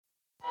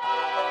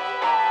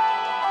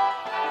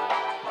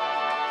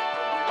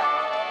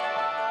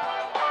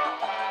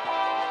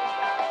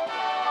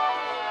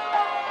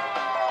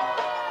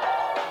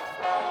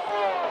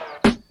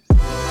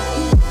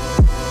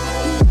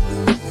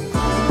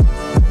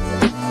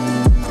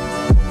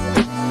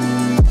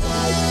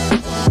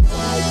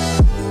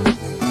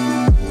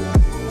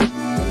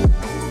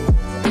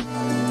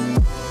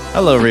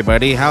Hello,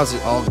 everybody. How's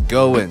it all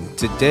going?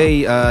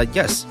 Today,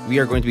 yes, we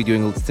are going to be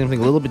doing something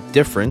a little bit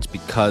different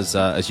because,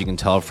 as you can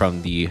tell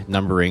from the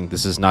numbering,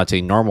 this is not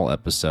a normal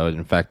episode.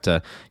 In fact,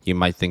 you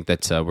might think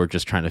that we're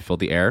just trying to fill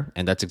the air,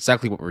 and that's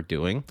exactly what we're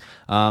doing.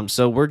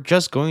 So we're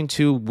just going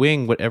to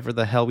wing whatever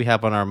the hell we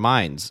have on our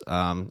minds.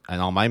 And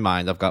on my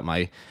mind, I've got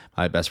my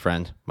best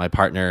friend, my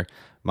partner,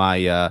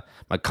 my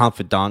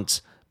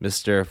confidant,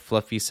 Mr.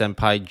 Fluffy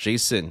Senpai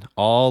Jason,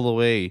 all the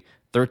way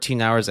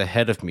 13 hours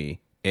ahead of me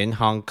in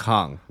Hong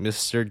Kong.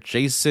 Mr.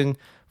 Jason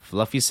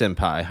Fluffy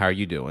Senpai, how are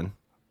you doing?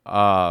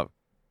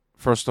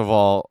 First of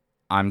all,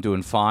 I'm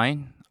doing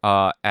fine.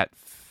 At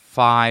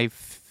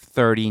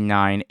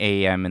 5:39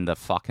 a.m. in the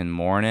fucking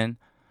morning.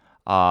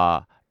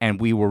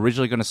 And we were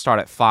originally going to start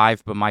at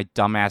 5, but my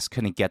dumbass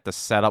couldn't get the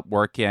setup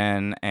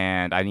working,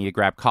 and I need to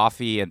grab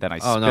coffee, and then I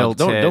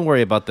spilled it. Don't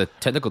worry about the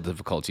technical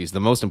difficulties. The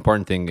most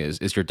important thing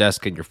is your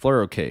desk and your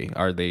floor okay?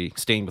 Are they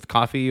stained with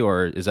coffee,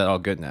 or is that all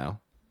good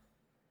now?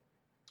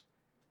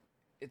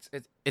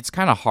 It's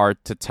kind of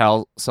hard to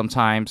tell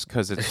sometimes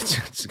because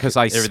everything's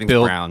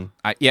spilled brown.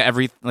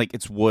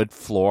 It's wood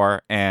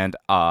floor, and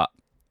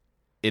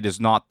it is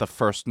not the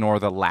first nor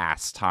the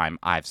last time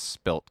I've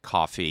spilt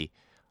coffee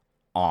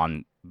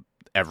on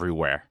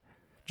everywhere.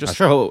 I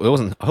hope it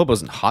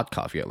wasn't hot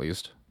coffee at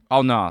least.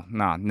 Oh no,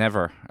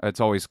 never. It's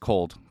always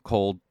cold.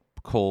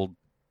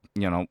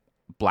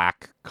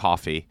 Black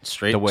coffee.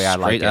 Straight the way I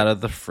like it. out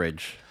of the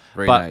fridge.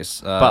 Very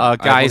nice. Guys,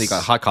 I've only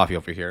got hot coffee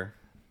over here.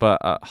 But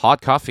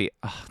hot coffee,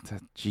 the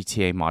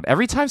GTA mod.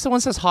 Every time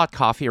someone says hot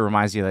coffee, it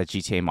reminds you of that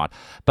GTA mod.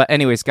 But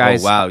anyways,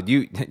 guys. Oh, wow.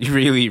 You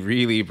really,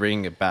 really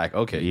bring it back.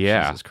 Okay.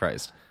 Yeah. Jesus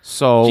Christ.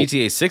 So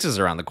GTA 6 is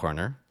around the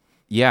corner.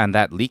 Yeah, and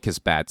that leak is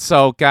bad.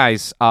 So,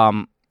 guys,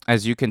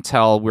 as you can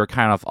tell, we're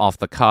kind of off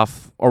the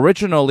cuff.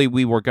 Originally,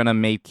 we were going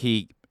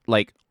to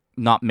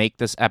not make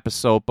this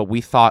episode, but we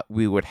thought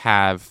we would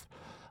have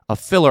a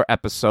filler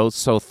episode.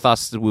 So,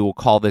 thus, we will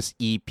call this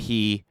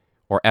EP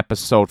or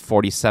episode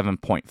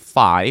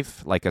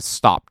 47.5, like a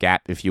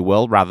stopgap, if you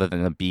will, rather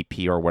than a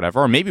BP or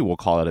whatever. Or maybe we'll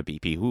call it a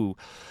BP.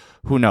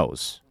 Who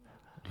knows?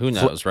 Who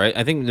knows, right?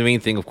 I think the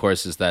main thing, of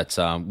course, is that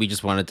we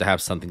just wanted to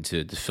have something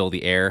to fill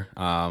the air,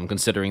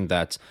 considering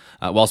that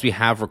whilst we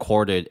have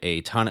recorded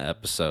a ton of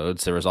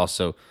episodes, there was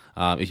also,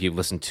 if you've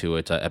listened to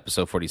it,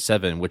 episode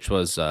 47, which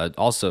was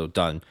also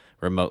done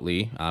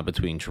remotely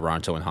between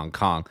Toronto and Hong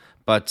Kong.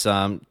 But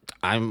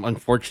I'm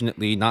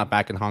unfortunately not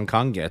back in Hong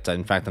Kong yet.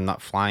 In fact, I'm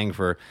not flying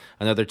for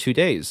another 2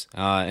 days.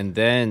 And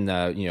then,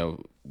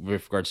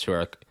 with regards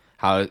to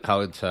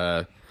how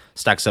it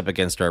stacks up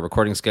against our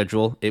recording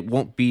schedule, it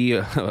won't be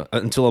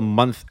until a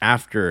month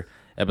after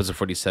episode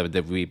 47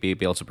 that we be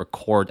able to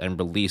record and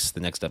release the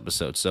next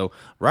episode. So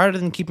rather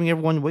than keeping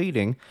everyone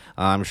waiting,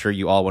 I'm sure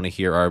you all want to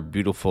hear our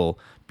beautiful,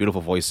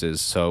 beautiful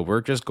voices. So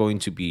we're just going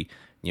to be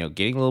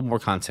getting a little more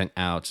content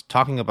out,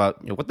 talking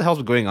about what the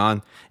hell's going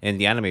on in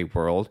the anime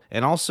world,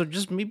 and also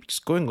just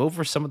going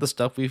over some of the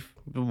stuff we've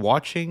been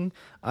watching.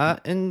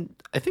 And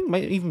I think it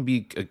might even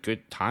be a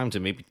good time to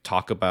maybe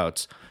talk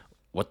about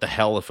what the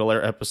hell a filler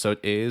episode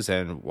is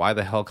and why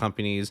the hell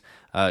companies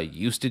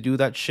used to do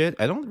that shit.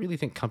 I don't really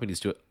think companies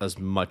do it as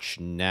much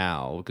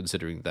now,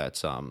 considering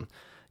that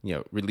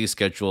release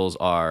schedules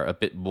are a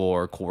bit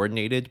more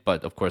coordinated.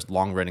 But of course,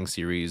 long-running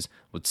series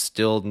would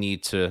still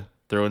need to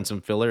throw in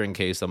some filler in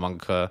case a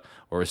manga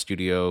or a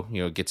studio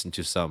gets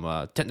into some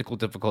technical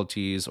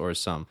difficulties or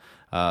some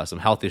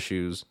health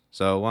issues.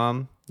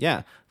 So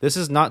this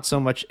is not so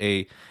much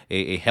a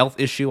health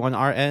issue on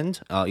our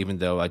end, even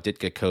though I did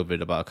get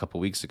COVID about a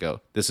couple weeks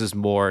ago. This is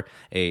more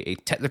a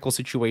technical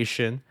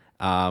situation,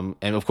 and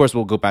of course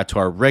we'll go back to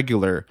our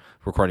regular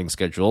recording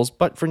schedules.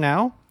 But for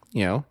now,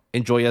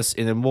 enjoy us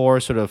in a more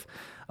sort of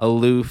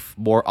aloof,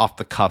 more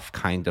off-the-cuff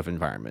kind of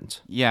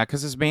environment. Yeah,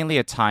 because it's mainly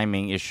a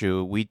timing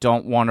issue. We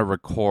don't want to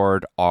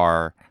record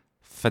our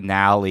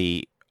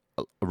finale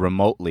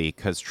remotely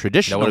because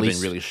traditionally... That would have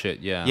been really shit,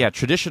 yeah. Yeah,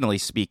 traditionally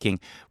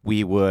speaking,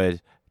 we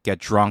would get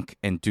drunk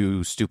and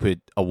do stupid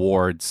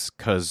awards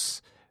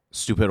because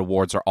stupid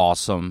awards are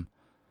awesome.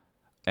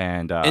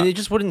 And it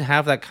just wouldn't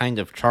have that kind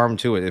of charm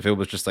to it if it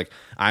was just like,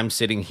 I'm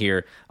sitting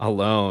here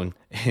alone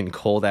in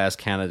cold-ass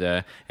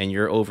Canada and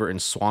you're over in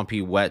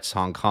swampy, wet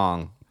Hong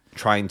Kong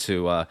trying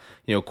to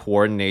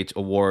coordinate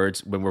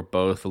awards when we're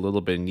both a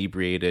little bit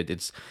inebriated.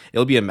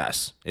 It'll be a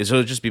mess.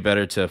 It'll just be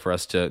better for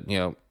us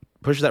to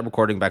push that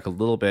recording back a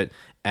little bit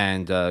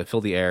and fill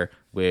the air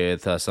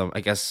with some, I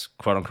guess,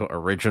 quote unquote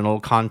original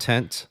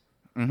content.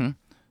 Mm-hmm.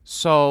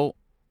 So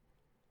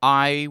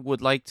I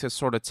would like to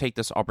sort of take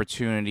this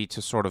opportunity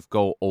to sort of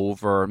go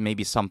over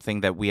maybe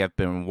something that we have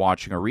been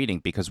watching or reading,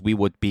 because we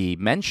would be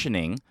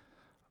mentioning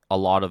a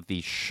lot of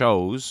these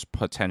shows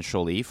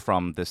potentially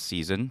from this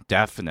season,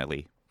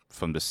 definitely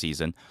from the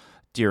season,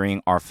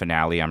 during our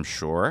finale, I'm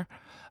sure.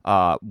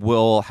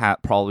 We'll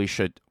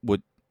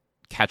would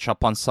catch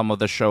up on some of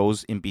the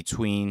shows in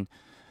between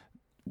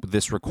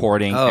this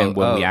recording and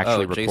when we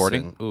actually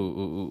recording.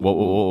 Whoa.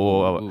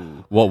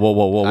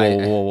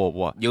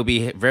 You'll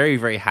be very,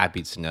 very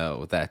happy to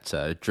know that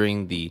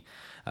during the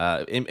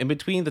In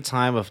between the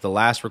time of the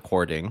last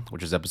recording,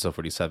 which is episode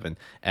 47,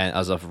 and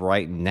as of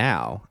right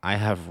now, I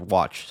have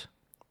watched,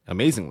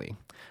 amazingly,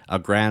 a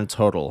grand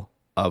total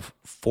of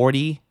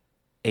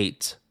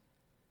 48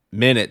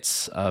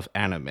 minutes of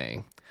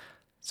anime.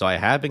 So I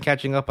have been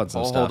catching up on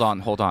some stuff.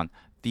 Hold on.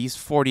 These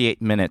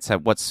 48 minutes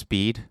at what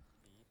speed?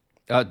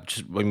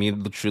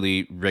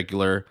 Literally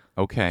regular,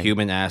 Okay.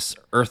 human-ass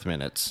Earth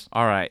minutes.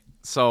 All right.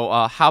 So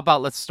how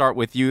about let's start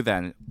with you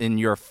then. In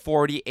your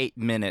 48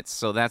 minutes,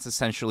 so that's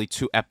essentially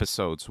 2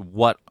 episodes.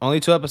 What? Only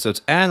 2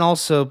 episodes, and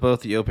also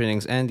both the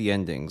openings and the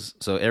endings.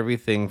 So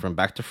everything from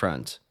back to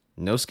front.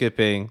 No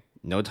skipping,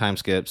 no time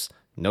skips,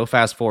 no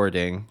fast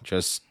forwarding.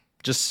 Just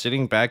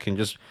sitting back and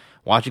just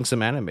watching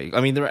some anime. I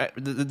mean,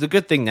 the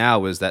good thing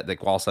now is that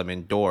like whilst I'm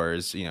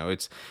indoors,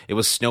 it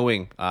was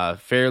snowing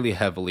fairly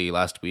heavily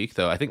last week.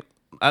 Though I think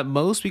at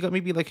most we got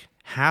maybe like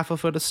half a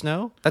foot of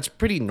snow. That's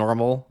pretty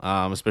normal,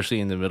 especially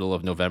in the middle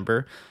of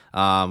November. We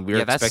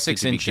were that's expected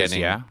 6 to be inches.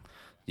 getting,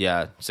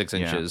 Yeah. 6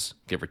 inches,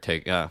 give or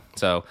take. Yeah.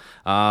 So,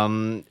 I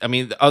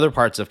mean, the other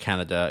parts of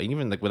Canada, and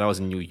even like when I was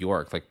in New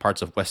York, like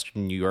parts of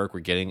Western New York were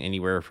getting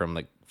anywhere from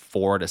like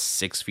 4 to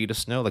 6 feet of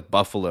snow. Like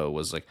Buffalo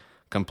was like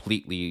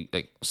completely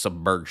like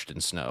submerged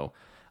in snow.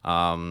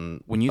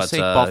 When you say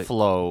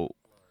Buffalo,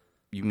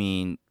 you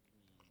mean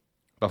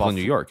Buffalo,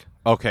 New York.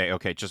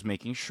 Okay. Just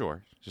making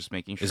sure.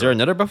 Is there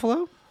another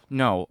Buffalo?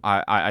 No,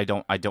 I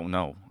don't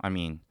know. I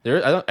mean,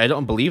 I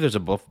don't believe there's a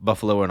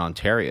Buffalo in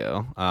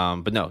Ontario.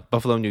 But no,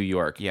 Buffalo, New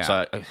York. Yeah.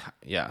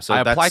 So I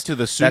applied to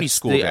the SUNY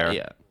school there.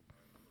 Yeah.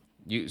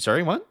 You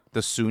sorry, what? The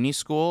SUNY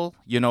school,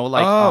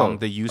 like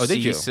the did you?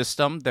 UC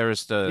system.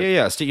 There's the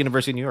Yeah, State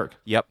University of New York.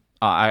 Yep.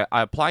 I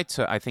applied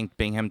to I think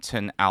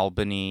Binghamton,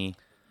 Albany,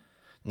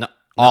 No,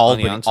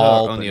 Albany,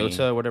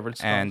 Oneonta, whatever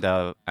it's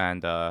called.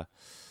 and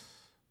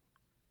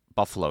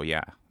Buffalo.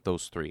 Yeah,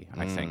 those 3.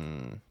 I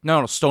think.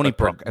 No, Stony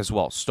Brook as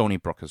well. Stony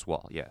Brook as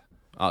well. Yeah.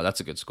 Oh, that's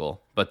a good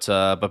school. But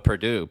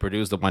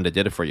Purdue's the one that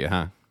did it for you,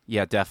 huh?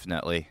 Yeah,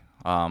 definitely.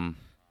 It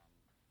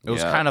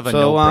was Yeah. kind of a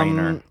So,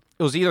 no-brainer.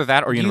 It was either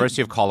that or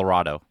University of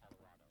Colorado.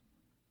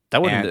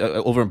 That would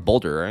over in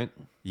Boulder, right?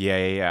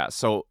 Yeah.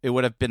 So it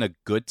would have been a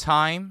good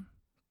time,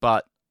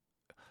 but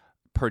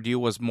Purdue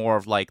was more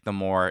of like the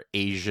more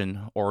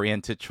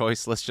Asian-oriented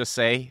choice, let's just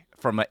say,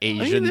 from an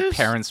Asian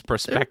parent's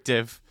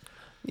perspective.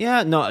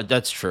 Yeah, no,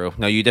 that's true.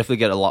 No, you definitely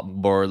get a lot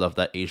more of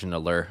that Asian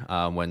allure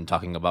when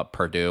talking about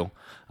Purdue.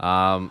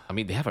 I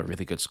mean, they have a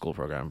really good school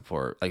program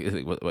for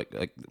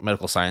like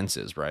medical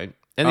sciences, right?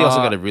 And they also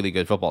got a really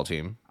good football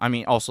team. I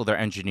mean, also their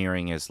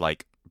engineering is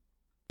like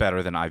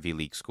better than Ivy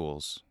League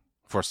schools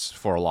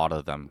for a lot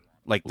of them.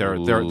 Like they're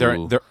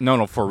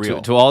no for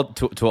real. To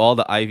all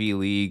the Ivy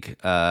League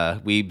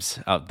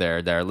weebs out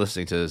there that are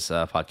listening to this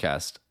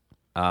podcast,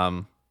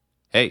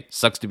 hey,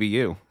 sucks to be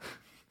you.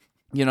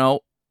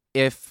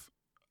 If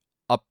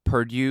a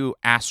Purdue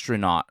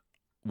astronaut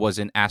was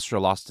in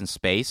Lost in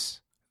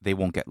Space, they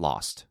won't get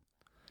lost.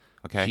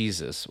 Okay,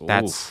 Jesus,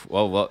 that's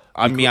well.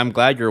 I mean, I'm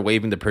glad you're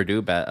waving the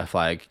Purdue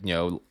flag,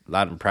 loud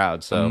and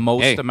proud. So the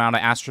most amount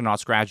of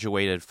astronauts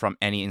graduated from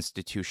any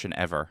institution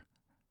ever.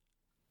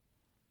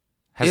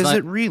 Is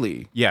it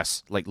really?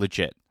 Yes, like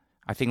legit.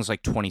 I think it's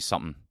like 20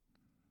 something.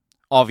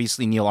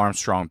 Obviously, Neil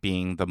Armstrong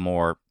being the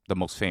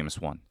most famous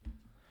one.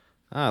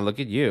 Ah, look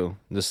at you,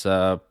 this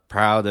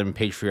proud and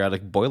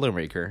patriotic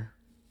Boilermaker.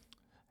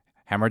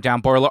 Hammer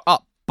down, boiler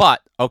up.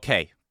 But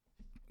okay.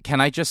 Can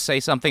I just say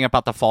something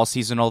about the fall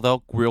seasonal,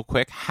 though, real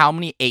quick? How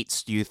many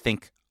 8s do you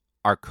think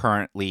are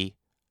currently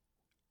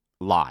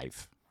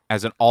live,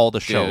 as in all the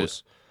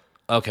shows? Dude.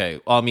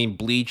 Okay, well, I mean,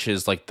 Bleach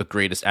is like the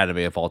greatest anime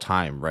of all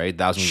time, right?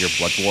 1,000-Year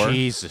Blood War.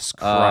 Jesus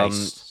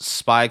Christ.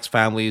 Spike's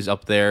Family's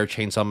up there.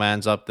 Chainsaw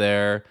Man's up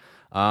there.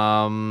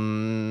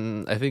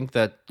 I think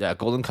that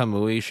Golden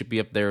Kamuy should be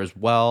up there as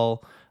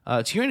well.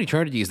 Tyrion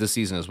Eternity is this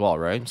season as well,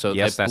 right? So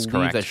yes, that's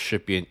correct. That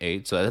should be an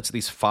 8. So that's at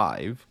least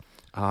 5.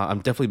 I'm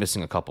definitely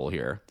missing a couple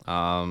here.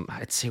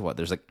 I'd say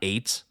there's like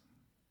 8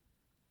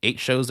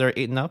 shows that are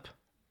 8 and up.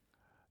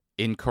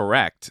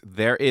 Incorrect.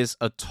 There is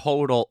a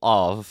total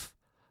of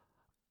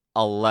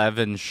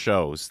 11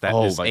 shows. That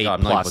is 8 God,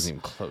 plus. Wasn't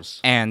even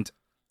close. And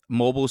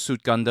Mobile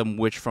Suit Gundam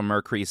Witch from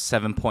Mercury is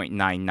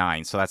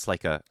 7.99. So that's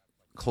like a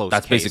close.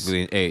 That's case.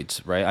 basically an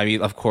 8, right? I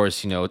mean, of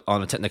course,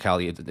 on a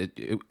technicality,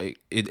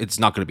 it's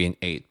not going to be an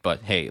 8,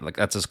 but hey, like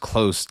that's as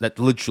close. That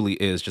literally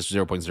is just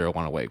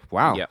 0.01 away.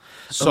 Wow. Yeah.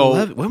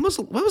 So when was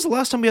the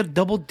last time we had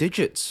double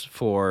digits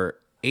for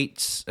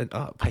 8s and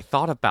up? I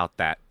thought about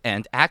that,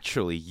 and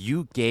actually,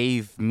 you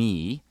gave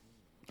me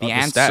the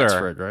answer. Stats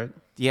for it, right?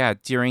 Yeah,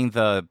 during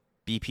the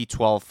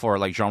BP12 for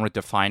like genre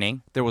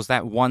defining, there was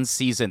that one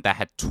season that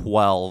had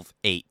 12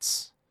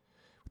 8s.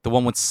 The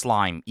one with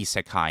slime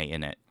isekai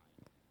in it.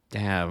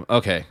 Damn.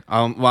 Okay.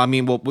 Well, I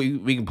mean,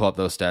 we can pull up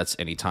those stats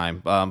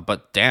anytime.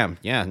 But damn,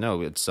 yeah,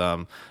 no, it's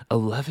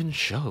 11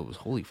 shows.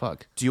 Holy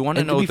fuck. Do you want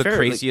to know the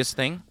craziest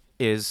thing?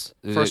 Is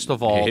first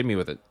of all, hit me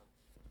with it.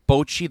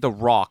 Bocchi the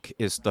Rock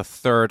is the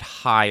 3rd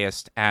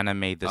highest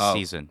anime this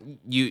season.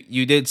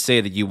 You did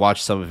say that you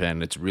watched some of it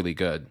and it's really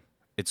good.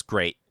 It's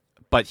great.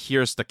 But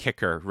here's the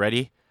kicker.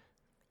 Ready?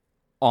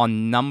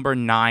 on number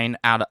 9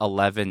 out of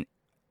 11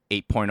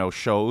 8.0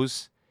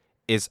 shows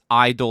is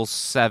Idol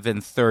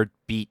 7 Third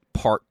Beat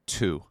Part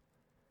 2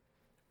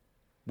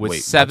 with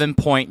Wait,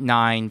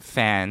 7.9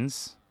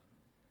 fans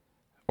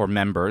or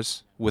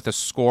members with a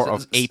score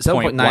of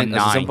 8.19.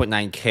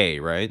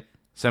 7.9K, right?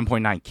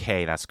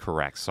 7.9K, that's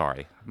correct.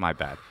 Sorry, my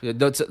bad. Yeah,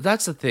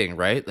 that's the thing,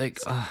 right? Like,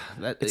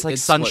 It's like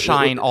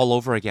Sunshine all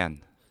over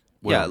again.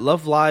 Yeah,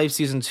 Love Live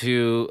season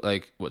 2,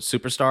 like what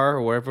Superstar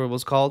or whatever it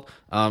was called.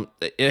 I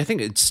think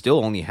it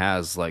still only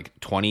has like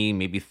 20,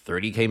 maybe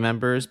 30K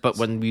members. But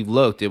when we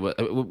looked, when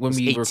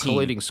we were 18.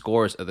 collating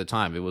scores at the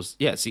time, it was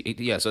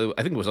So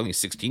I think it was only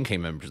 16K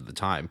members at the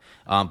time.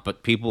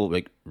 But people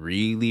like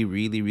really,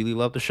 really, really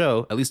love the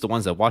show. At least the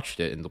ones that watched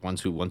it and the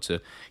ones who want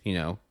to,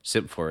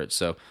 simp for it.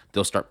 So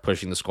they'll start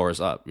pushing the scores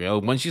up.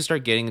 Once you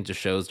start getting into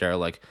shows that are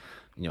like,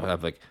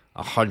 have like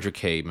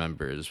 100K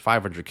members,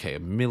 500K,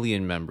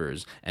 1,000,000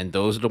 members, and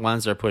those are the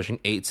ones that are pushing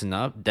 8s and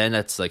up, then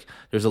that's like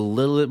there's a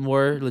little bit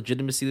more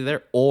legitimacy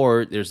there,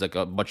 or there's like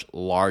a much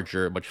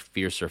larger, much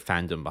fiercer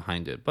fandom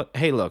behind it. But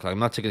hey, look, I'm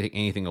not taking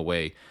anything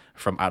away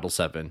from Idol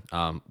 7,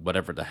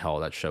 whatever the hell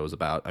that show is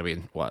about. I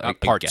mean,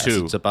 Part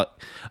 2.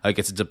 I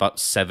guess it's about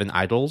 7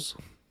 idols.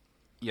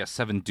 Yeah,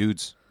 7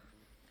 dudes.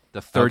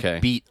 The third Okay.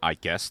 beat, I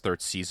guess,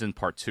 third season,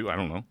 Part 2. I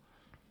don't know.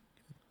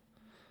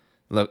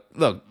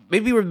 Look.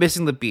 Maybe we're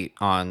missing the beat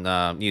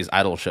on these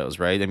idol shows,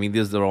 right? I mean,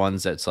 these are the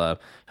ones that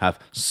have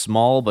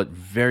small but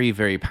very,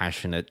 very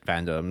passionate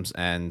fandoms.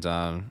 And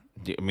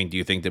do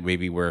you think that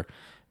maybe we're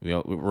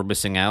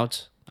missing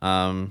out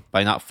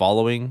by not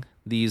following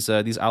these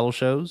idol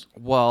shows?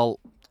 Well,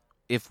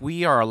 if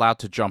we are allowed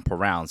to jump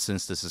around,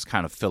 since this is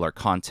kind of filler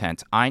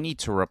content, I need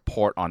to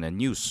report on a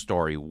news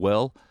story,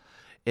 Will.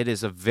 It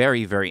is a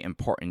very, very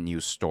important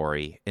news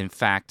story. In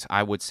fact,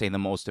 I would say the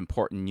most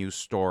important news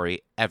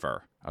story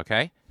ever.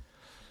 Okay?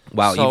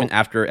 Wow, So- even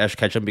after Ash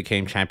Ketchum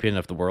became champion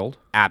of the world?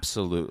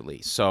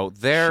 Absolutely. So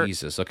there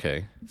Jesus,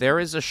 okay. There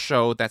is a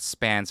show that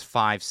spans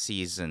 5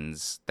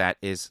 seasons that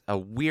is a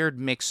weird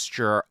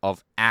mixture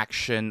of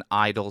action,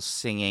 idol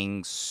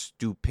singing,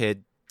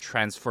 stupid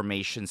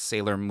transformation,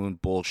 Sailor Moon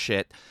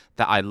bullshit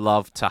that I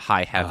love to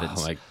high heavens.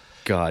 Oh my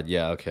god,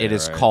 yeah, okay. It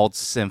is all right. called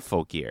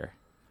Symphogear.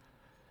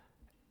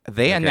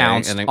 They Okay,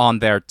 announced and then- on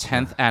their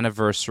 10th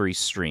anniversary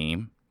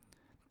stream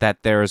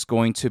that there is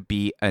going to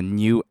be a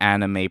new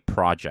anime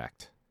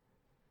project.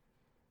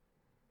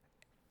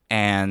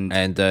 And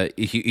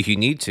if you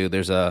need to,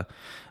 there's a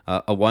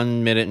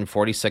 1 minute and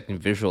 40-second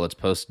visual that's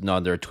posted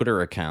on their Twitter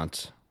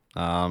account.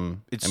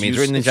 It's it's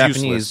written in it's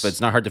Japanese, useless. but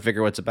it's not hard to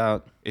figure what it's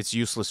about. it's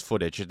useless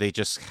footage. They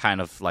just kind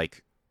of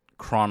like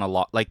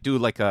do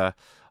like a,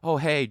 oh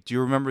hey, do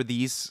you remember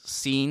these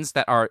scenes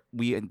that are,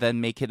 we then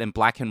make it in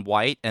black and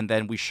white and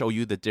then we show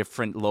you the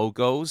different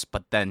logos,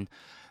 but then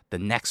the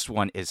next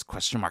one is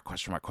question mark,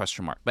 question mark,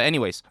 question mark. But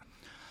anyways,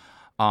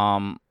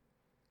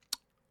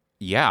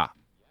 yeah,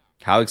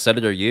 How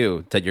excited are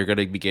you that you're going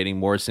to be getting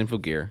more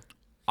Symphogear?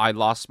 I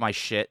lost my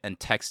shit and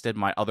texted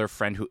my other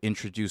friend who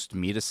introduced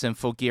me to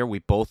Symphogear. We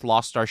both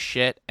lost our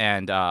shit,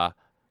 and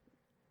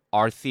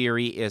our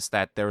theory is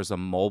that there's a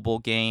mobile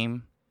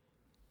game.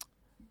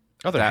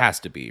 Oh, there has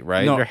to be,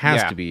 right? No, there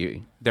has yeah. to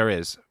be. There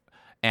is.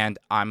 And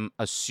I'm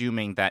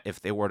assuming that if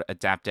they were to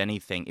adapt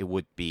anything, it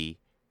would be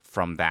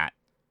from that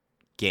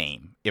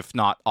game. If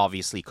not,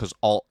 obviously, because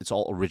it's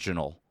all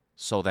original.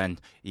 So then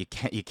you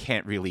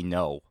can't really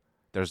know.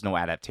 There's no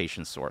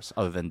adaptation source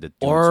other than the dude's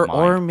Or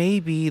mind.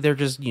 maybe they're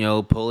just,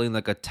 pulling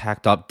like a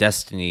tacked up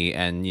Destiny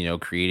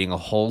and, creating a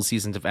whole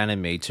season of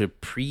anime to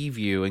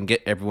preview and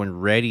get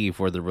everyone ready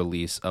for the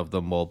release of the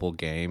mobile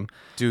game.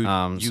 Dude,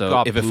 you so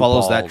got if it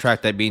follows that blue-balled.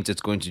 track, that means it's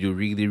going to do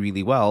really,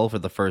 really well for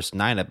the first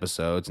 9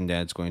 episodes, and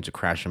then it's going to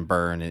crash and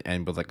burn and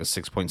end with like a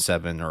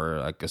 6.7 or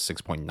like a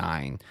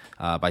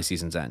 6.9 by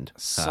season's end.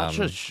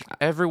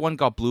 Everyone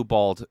got blue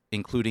balled,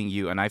 including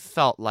you, and I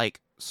felt like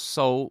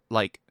so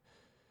like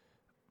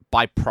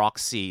by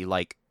proxy,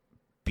 like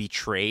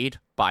betrayed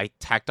by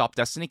Tacked Up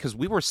Destiny, because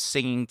we were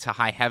singing to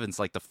high heavens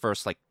like the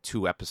first like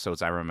 2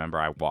 episodes I remember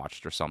I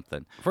watched or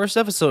something. First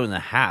episode and a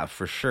half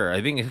for sure.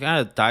 I think it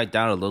kind of died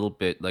down a little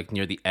bit like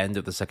near the end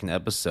of the second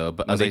episode.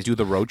 But When as they do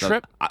the road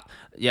trip?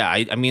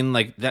 I mean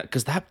like that,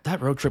 because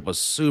that road trip was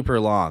super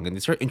long, and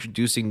they start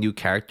introducing new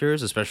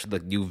characters, especially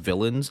like new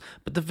villains.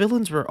 But the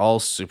villains were all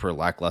super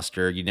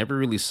lackluster. You never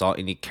really saw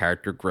any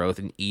character growth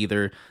in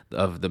either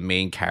of the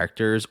main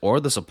characters or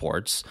the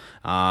supports.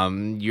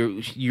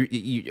 You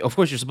of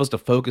course you're supposed to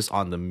focus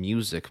on the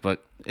music,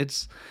 but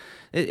it's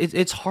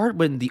hard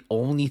when the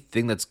only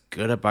thing that's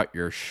good about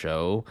your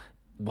show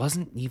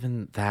wasn't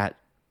even that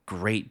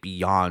great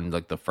beyond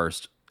like the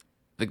first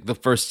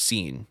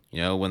scene,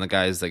 when the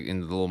guy's like in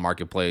the little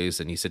marketplace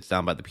and he sits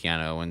down by the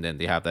piano, and then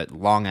they have that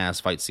long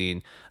ass fight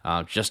scene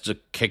just to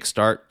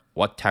kickstart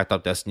what Tacked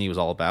Up Destiny was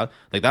all about.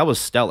 Like that was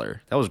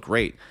stellar, that was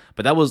great,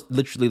 but that was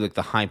literally like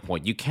the high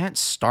point. You can't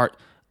start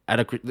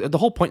the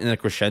whole point in a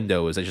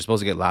crescendo is that you're supposed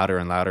to get louder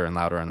and louder and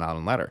louder and louder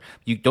and louder.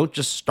 You don't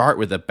just start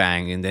with a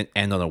bang and then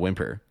end on a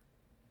whimper.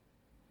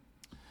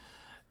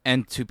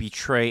 And to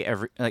betray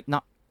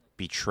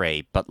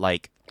betrayed, but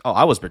like, Oh,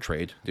 I was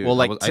betrayed, dude. well,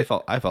 like I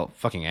felt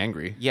fucking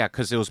angry. yeah,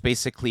 because it was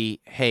basically,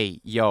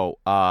 hey, yo,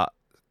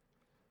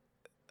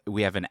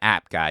 we have an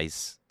app,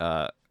 guys,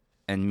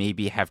 and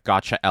maybe have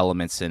gotcha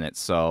elements in it.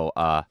 So,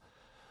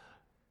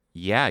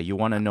 yeah, you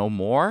want to know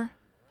more?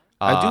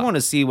 I do want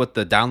to see what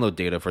the download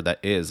data for that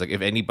is. Like, if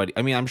anybody,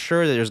 I mean, I'm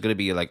sure there's going to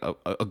be like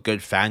a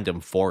good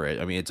fandom for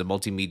it. I mean, it's a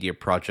multimedia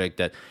project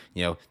that,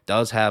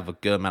 does have a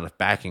good amount of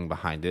backing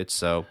behind it.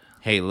 So,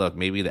 hey, look,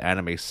 maybe the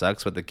anime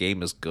sucks, but the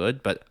game is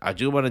good. But I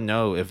do want to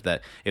know if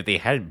they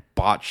hadn't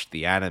botched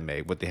the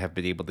anime, would they have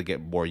been able to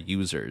get more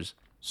users?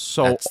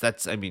 So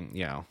That's I mean,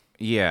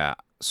 yeah.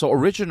 So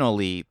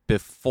originally,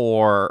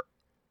 before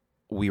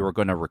we were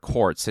going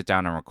to sit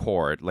down and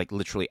record, like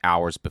literally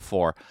hours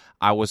before,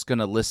 I was going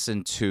to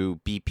listen to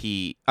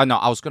BP. No,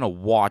 I was going to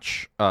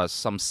watch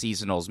some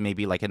seasonals,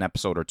 maybe like an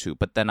episode or two.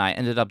 But then I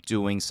ended up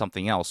doing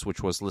something else,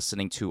 which was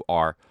listening to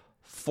our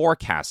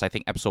forecast, I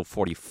think episode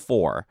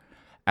 44,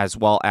 as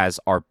well as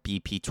our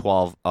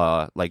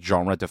BP12, like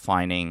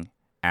genre-defining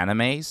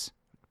animes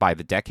by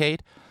the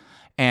decade.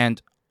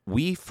 And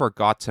we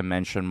forgot to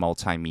mention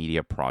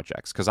multimedia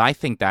projects, because I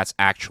think that's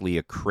actually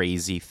a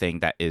crazy thing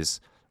that is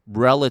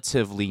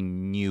relatively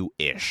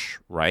new-ish,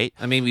 right?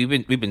 I mean,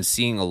 we've been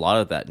seeing a lot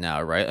of that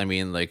now, right? I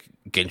mean, like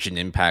Genshin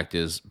Impact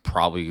is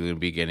probably going to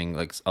be getting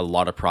like a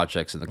lot of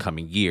projects in the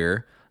coming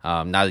year.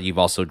 Now that you've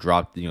also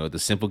dropped, the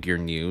Simple Gear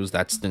news,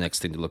 that's the next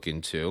thing to look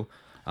into.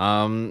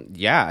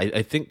 Yeah,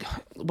 I think.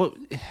 Well,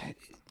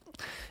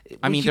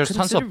 I mean, there's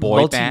tons of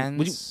boy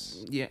bands.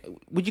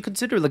 Would you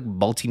consider like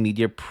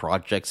multimedia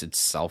projects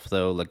itself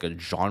though, like a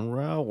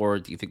genre, or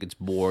do you think it's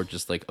more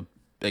just like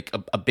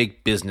a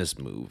big business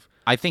move?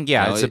 I think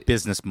it's a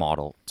business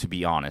model, to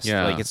be honest.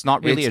 Yeah, like it's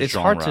not really a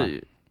genre. Hard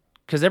to,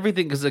 because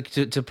everything, because like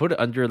to put it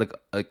under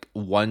like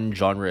one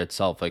genre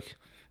itself, like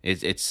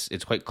it's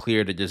quite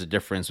clear that there's a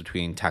difference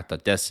between Tactile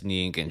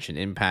Destiny and Genshin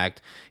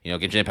Impact.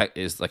 Genshin Impact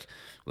is like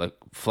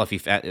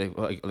fluffy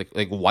like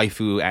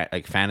waifu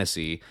like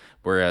fantasy,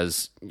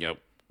 whereas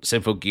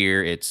Sinful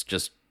Gear, it's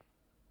just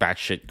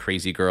batshit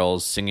crazy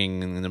girls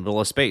singing in the middle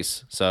of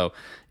space. So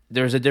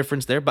there's a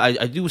difference there,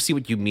 but I do see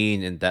what you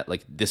mean in that,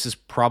 like, this is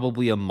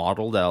probably a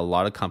model that a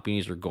lot of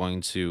companies are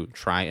going to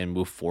try and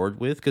move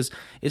forward with, because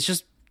it's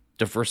just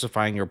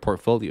diversifying your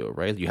portfolio,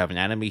 right? You have an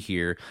anime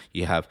here,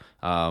 you have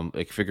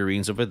like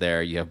figurines over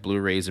there, you have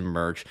Blu-rays and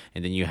merch,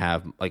 and then you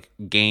have like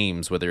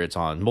games, whether it's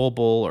on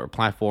mobile or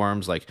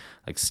platforms like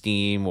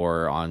Steam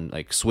or on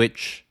like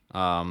Switch.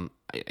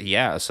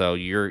 Yeah, so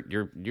you're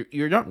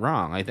not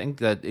wrong. I think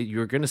that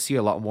you're going to see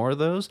a lot more of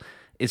those.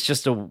 It's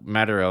just a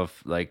matter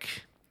of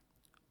like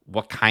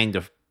what kind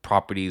of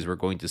properties we're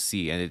going to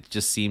see, and it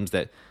just seems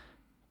that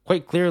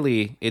quite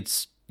clearly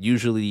it's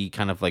usually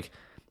kind of like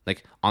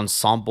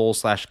ensemble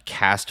 /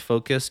 cast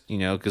focused,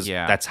 because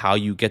that's how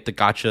you get the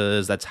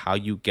gotchas, that's how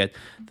you get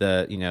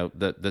the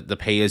the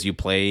pay as you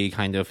play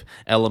kind of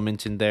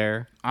element in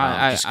there,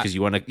 just because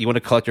you want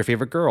to collect your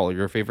favorite girl or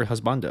your favorite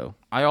husbando.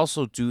 I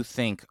also do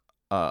think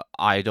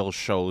idol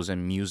shows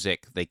and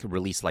music, they could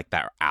release like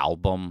their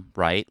album,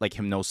 right? Like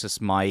Hypnosis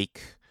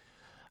Mic.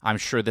 I'm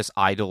sure this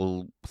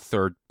Idol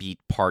Third Beat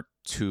Part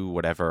 2,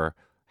 whatever,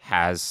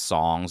 has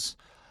songs.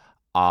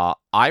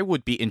 I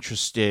would be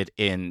interested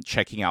in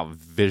checking out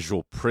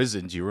Visual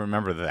Prison. Do you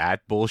remember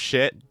that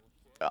bullshit?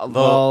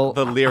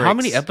 The lyrics. How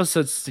many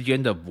episodes did you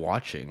end up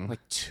watching?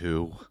 Like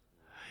 2.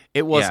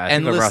 It was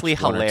endlessly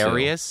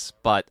hilarious,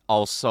 but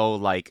also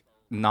like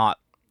not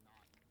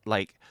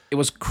like. It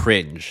was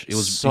cringe. It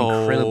was so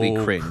incredibly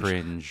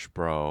cringe,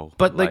 bro.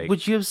 But like,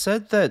 would you have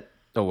said that?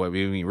 Oh, wait,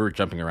 we were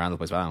jumping around the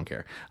place, but I don't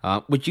care.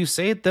 Would you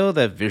say, though,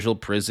 that Visual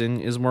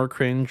Prison is more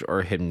cringe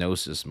or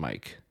Hypnosis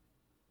Mic?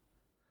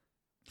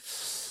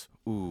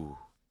 Ooh,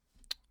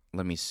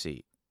 let me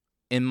see.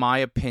 In my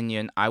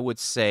opinion, I would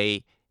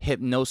say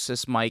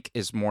Hypnosis Mic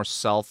is more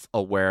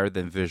self-aware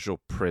than Visual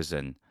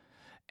Prison.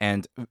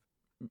 And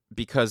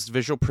because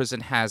Visual Prison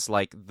has,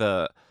 like,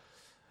 the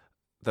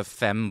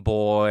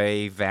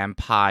femboy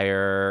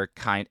vampire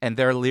kind, and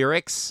their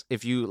lyrics,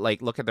 if you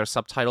like look at their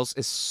subtitles,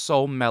 is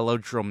so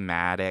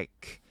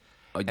melodramatic.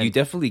 You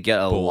definitely get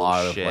a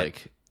lot of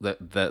like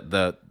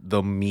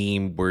the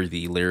meme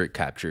worthy lyric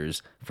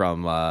captures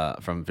from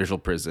Visual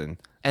Prison.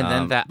 And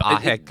then that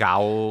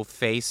Ahegao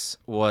face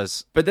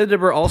was, but then there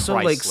were also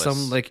priceless. like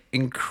some like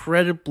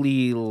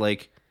incredibly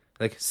like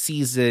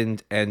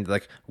seasoned and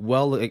like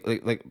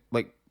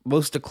like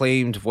most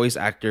acclaimed voice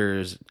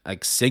actors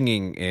like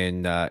singing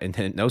in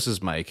Hypnosis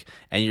Mic,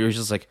 and you're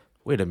just like,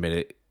 wait a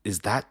minute, is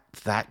that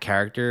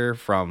character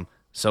from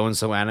so and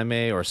so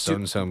anime or so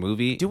and so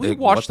movie? Do we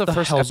watch the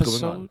first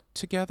episode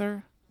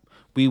together?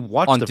 We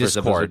watched the first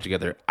episode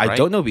together. Right? I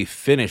don't know if we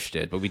finished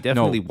it, but we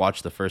definitely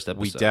watched the first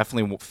episode. We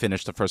definitely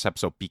finished the first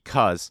episode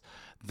because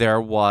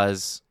there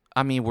was.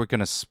 I mean, we're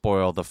gonna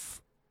spoil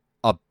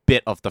a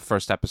bit of the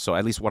first episode,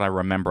 at least what I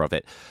remember of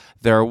it.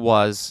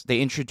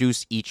 They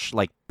introduced each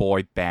like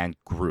boy band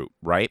group,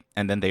 right?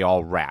 And then they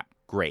all rap.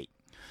 Great.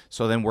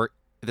 So then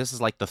this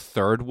is like the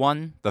third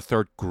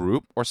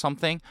group or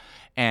something.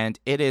 And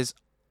it is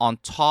on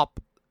top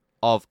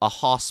of a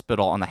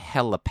hospital on a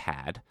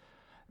helipad.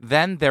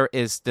 Then there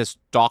is this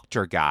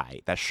doctor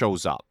guy that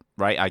shows up,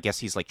 right? I guess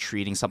he's like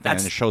treating something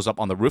and it shows up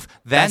on the roof.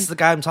 Then That's the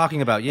guy I'm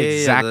talking about. Yeah,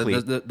 exactly.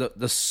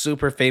 The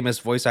super famous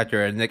voice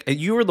actor, and like, and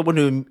you were the one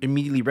who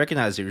immediately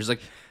recognized it. You're just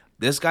like,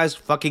 this guy's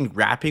fucking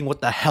rapping.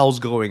 What the hell's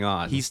going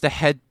on? He's the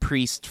head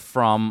priest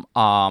from,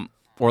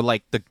 or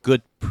like the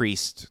good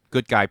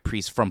guy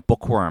priest from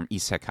Bookworm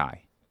Isekai.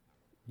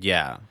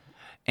 Yeah,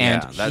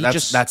 And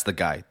that's the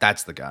guy.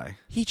 That's the guy.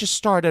 He just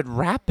started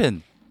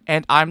rapping,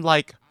 and I'm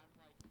like,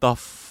 the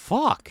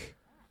fuck?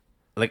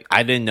 Like,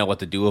 I didn't know what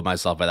to do with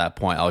myself at that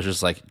point. I was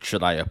just like,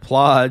 should I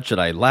applaud? Should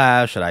I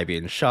laugh? Should I be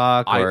in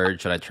shock? Or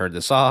should I turn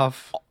this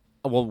off?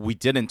 Well, we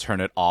didn't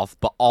turn it off,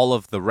 but all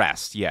of the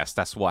rest, yes,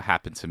 that's what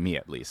happened to me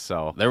at least.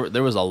 So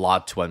there was a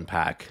lot to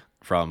unpack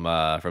from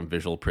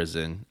Visual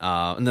Prison.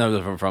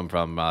 No, from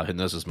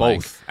Hypnosis Mic.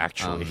 both,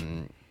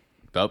 actually.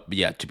 But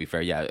yeah, to be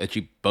fair, yeah,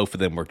 actually both of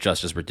them were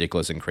just as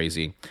ridiculous and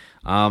crazy.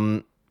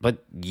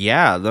 But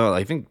yeah, no,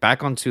 I think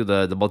back onto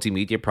the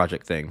multimedia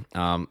project thing.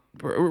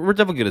 We're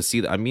definitely going to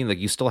see that. I mean, like,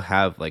 you still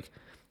have like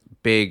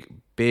big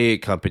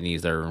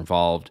companies that are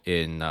involved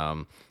in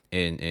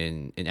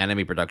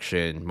anime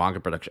production, manga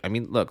production. I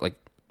mean, look, like,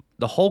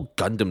 the whole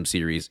Gundam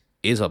series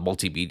is a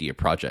multimedia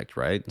project,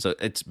 right? So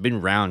it's been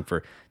around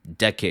for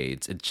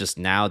decades. It's just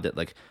now that,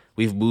 like,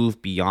 we've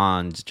moved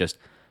beyond just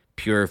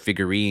pure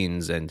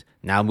figurines and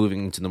now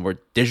moving into the more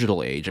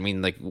digital age. I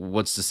mean, like,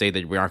 what's to say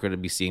that we aren't going to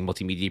be seeing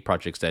multimedia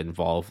projects that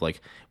involve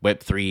like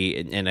Web3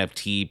 and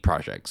NFT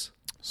projects?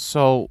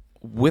 So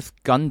with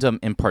Gundam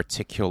in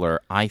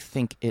particular, I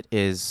think it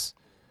is,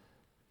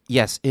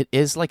 yes, it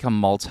is like a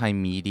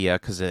multimedia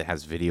because it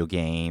has video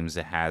games.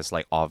 It has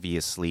like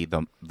obviously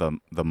the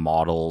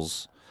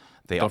models.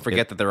 Don't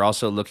forget that they're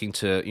also looking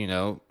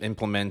to,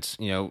 implement,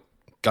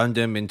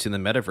 Gundam into the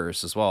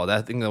metaverse as well.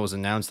 That thing that was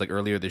announced like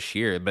earlier this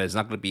year, but it's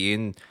not going to be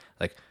in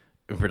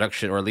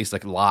production, or at least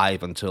like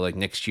live, until like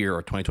next year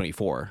or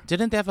 2024.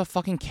 Didn't they have a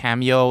fucking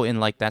cameo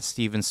in like that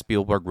Steven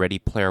Spielberg Ready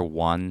Player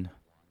One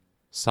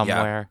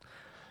somewhere?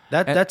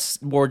 Yeah.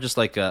 That's more just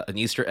like an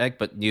Easter egg,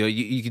 but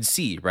you can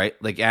see, right?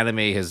 Like,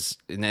 anime has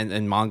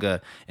and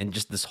manga and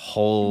just this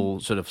whole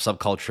sort of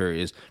subculture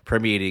is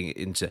permeating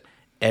into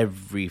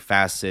every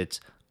facet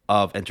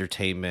of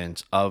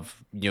entertainment,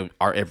 of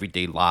our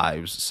everyday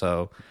lives.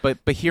 So but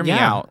hear me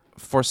out.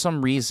 For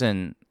some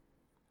reason,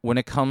 when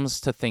it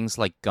comes to things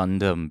like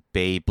Gundam,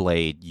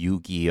 Beyblade,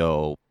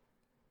 Yu-Gi-Oh,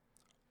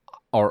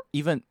 or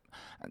even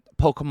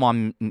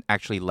Pokemon,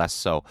 actually less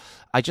so,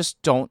 I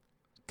just don't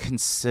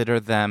consider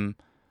them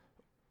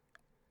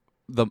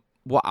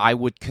what I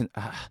would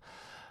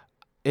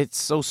it's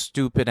so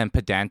stupid and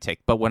pedantic,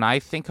 but when I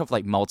think of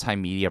like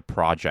multimedia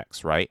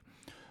projects, right,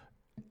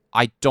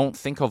 I don't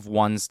think of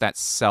ones that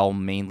sell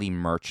mainly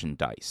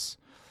merchandise.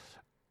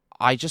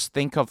 I just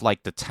think of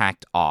like the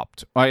Tact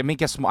Opt. I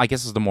guess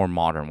is the more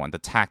modern one. The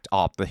Tact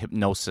Opt, the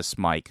Hypnosis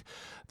Mic,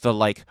 the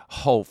like,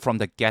 from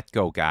the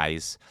get-go,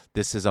 guys,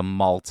 this is a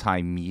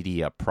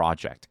multimedia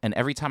project. And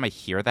every time I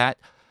hear that,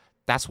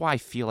 that's why I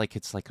feel like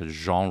it's like a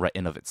genre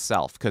in of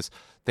itself, because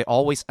they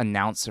always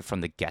announce it from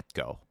the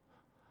get-go.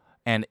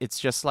 And it's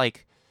just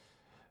like,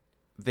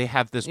 they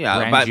have this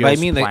grandiose but I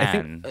mean, like,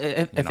 plan.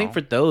 I think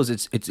for those,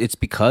 it's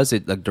because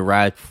it like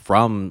derived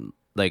from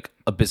like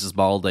a business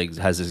model that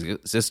has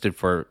existed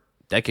for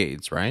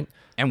decades, right?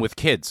 And with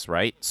kids,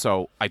 right?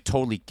 So I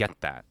totally get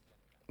that.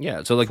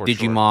 Yeah, so like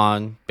Digimon,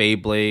 sure.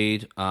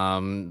 Beyblade,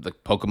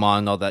 like Pokemon,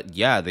 and all that.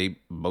 Yeah, they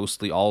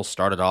mostly all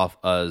started off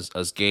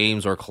as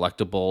games or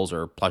collectibles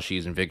or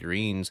plushies and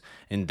figurines,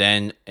 and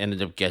then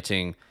ended up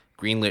getting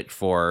greenlit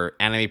for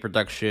anime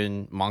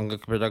production, manga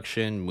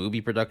production,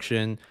 movie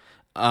production.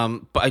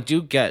 But I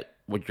do get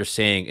what you're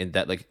saying in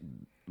that, like,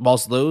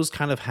 whilst those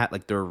kind of had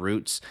like their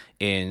roots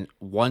in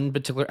one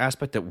particular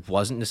aspect that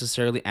wasn't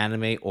necessarily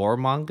anime or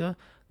manga,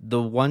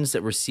 the ones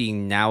that we're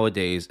seeing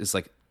nowadays is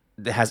like,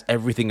 it has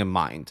everything in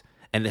mind,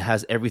 and it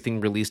has everything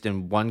released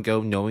in one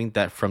go, knowing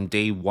that from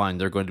day one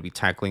they're going to be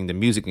tackling the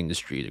music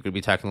industry, they're going to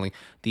be tackling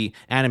the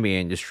anime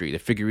industry, the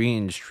figurine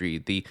industry,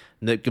 the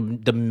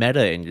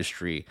meta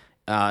industry.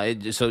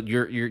 So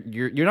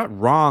you're not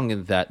wrong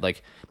in that,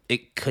 like,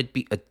 it could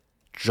be a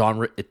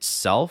genre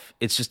itself.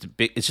 It's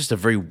just a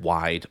very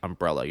wide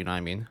umbrella, you know what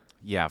I mean?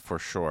 Yeah, for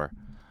sure.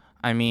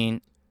 I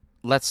mean,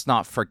 let's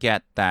not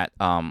forget that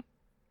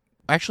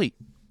actually,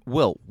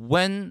 Will,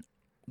 when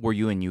were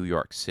you in New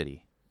York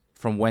City?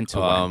 From when to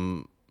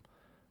when?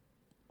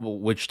 Well,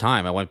 which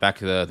time? I went back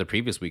to the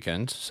previous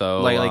weekend.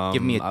 So like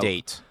give me a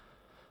date.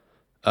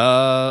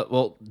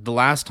 Well, the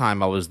last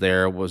time I was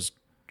there was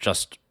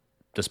just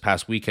this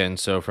past weekend,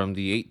 so from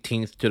the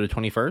 18th to the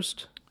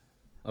 21st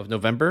of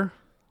November.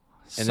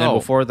 And then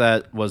before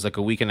that was like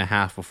a week and a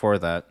half before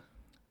that.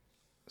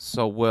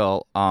 So,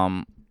 Will,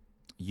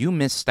 you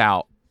missed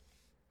out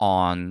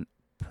on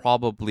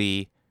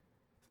probably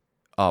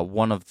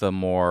one of the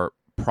more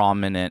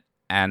prominent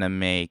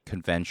anime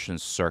convention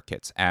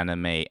circuits,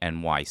 Anime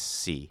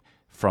NYC,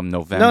 from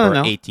November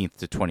 18th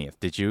to 20th.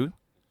 Did you?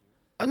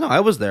 No, I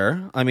was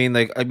there.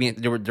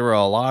 There were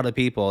a lot of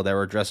people that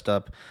were dressed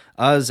up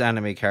as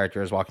anime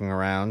characters walking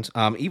around.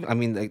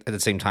 Even like, at the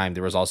same time,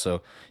 there was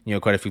also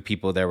quite a few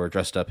people that were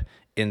dressed up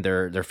in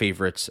their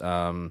favorites,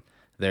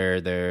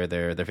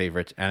 their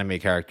favorite anime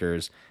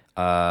characters.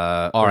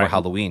 Over right.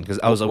 Halloween because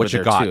I was over What you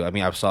there got? too. I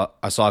mean, I saw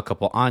a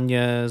couple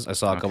Anyas. I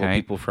saw a couple Okay.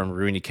 people from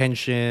Rurouni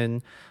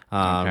Kenshin,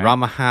 Okay.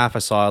 Rama Half. I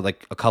saw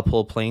like a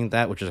couple playing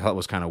that, which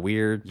was kind of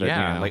weird. But,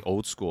 Yeah, like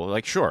old school.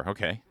 Like, sure,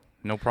 okay,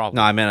 no problem.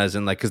 no, I meant as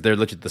in like because they're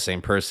literally the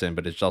same person,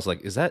 but it's just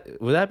like,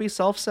 would that be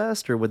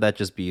self-cessed or would that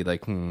just be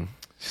like,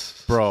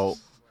 Bro,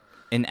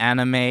 in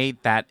anime,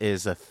 that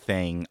is a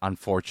thing,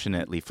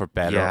 unfortunately, for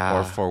better Yeah.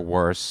 or for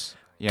worse.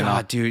 You know?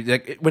 God, dude,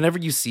 like whenever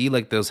you see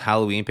like those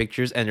Halloween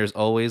pictures and there's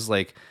always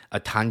like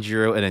a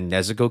Tanjiro and a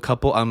Nezuko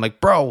couple, I'm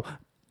like, bro,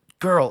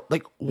 girl,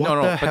 like what No,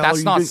 the but hell that's are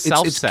you not doing? It's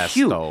self-cessed,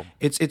 cute. though.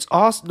 It's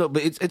awesome. No,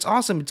 but it's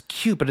awesome. It's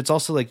cute, but it's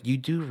also like you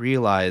do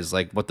realize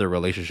like what their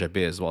relationship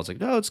is. Well, it's like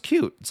no, it's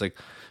cute. It's like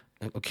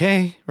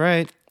okay,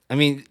 right. I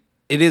mean,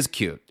 it is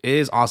cute. It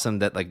is awesome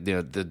that like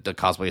the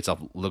cosplay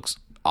itself looks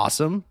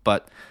awesome,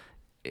 but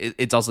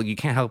it's also you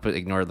can't help but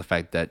ignore the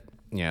fact that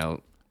they're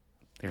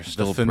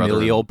still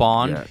familial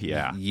brother. bond?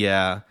 Yeah.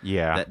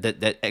 Yeah.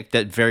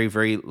 That very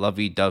very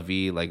lovey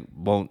dovey like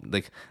won't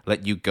like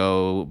let you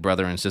go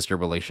brother and sister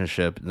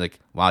relationship. Like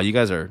wow, you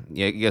guys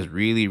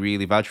really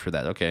really vouch for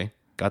that. Okay,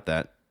 got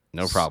that.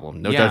 No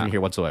problem. No Yeah. judgment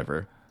here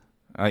whatsoever.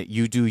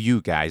 You do you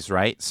guys,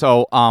 right?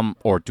 So,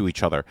 or do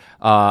each other.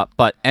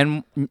 But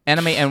Anime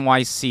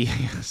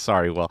NYC,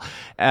 sorry, Will.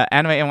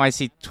 Anime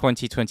NYC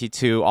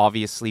 2022,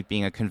 obviously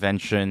being a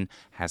convention,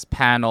 has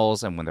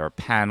panels, and when there are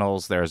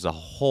panels, there's a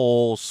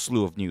whole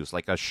slew of news,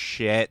 like a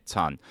shit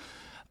ton.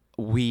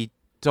 I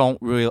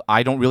don't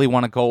really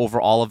want to go over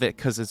all of it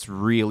because it's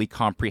really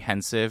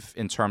comprehensive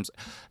in terms.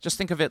 Just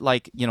think of it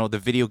like the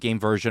video game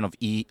version of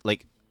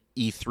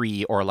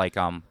E3 or like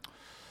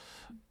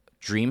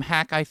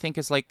DreamHack, I think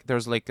is like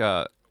there's like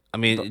a I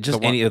mean,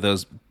 just any of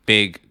those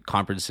big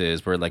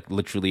conferences where like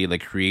literally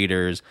like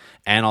creators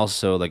and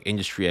also like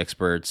industry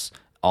experts,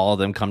 all of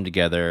them come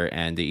together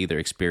and they either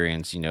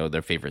experience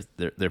their favorite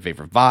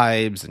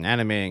vibes and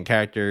anime and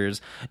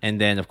characters,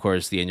 and then of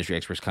course the industry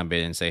experts come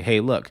in and say,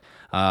 hey, look,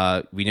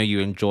 we know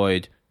you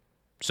enjoyed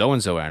so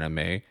and so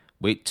anime.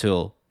 Wait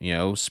till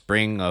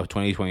spring of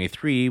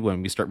 2023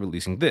 when we start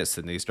releasing this,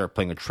 and they start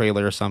playing a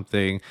trailer or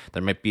something.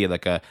 There might be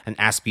like an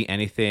Ask Me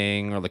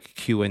Anything or like a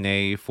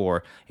Q&A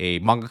for a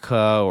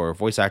mangaka or a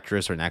voice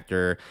actress or an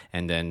actor,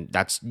 and then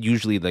that's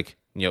usually like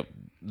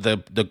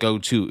the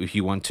go-to if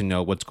you want to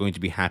know what's going to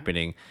be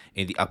happening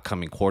in the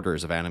upcoming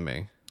quarters of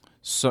anime.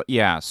 So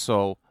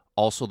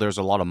also there's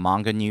a lot of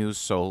manga news.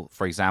 So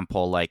for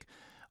example, like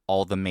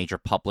all the major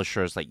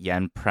publishers like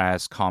Yen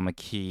Press,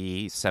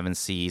 Komiki, Seven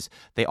Seas,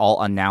 they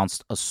all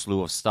announced a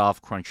slew of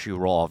stuff.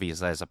 Crunchyroll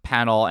obviously has a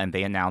panel, and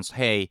they announced,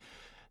 hey,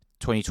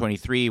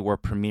 2023, we're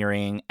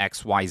premiering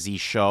XYZ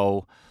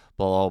show,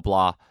 blah, blah,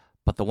 blah.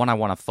 But the one I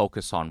want to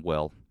focus on,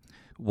 Will,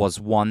 was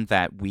one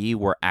that we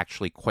were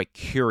actually quite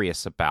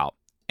curious about,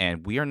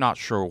 and we are not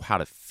sure how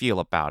to feel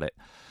about it.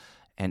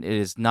 And it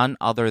is none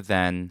other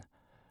than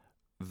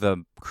the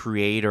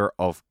creator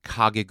of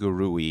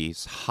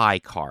Kagegurui's High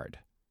Card.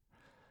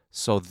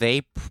 So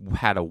they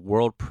had a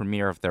world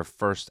premiere of their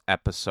first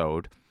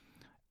episode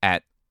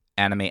at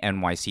Anime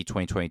NYC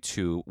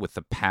 2022 with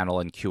the panel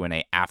and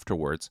Q&A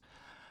afterwards.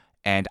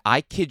 And I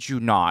kid you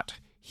not,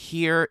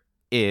 here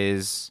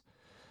is...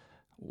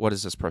 What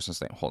is this person's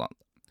name? Hold on.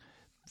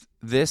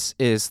 This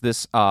is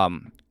this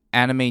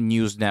Anime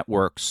News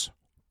Network's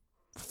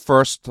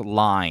first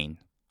line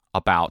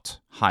about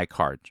High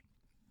Card.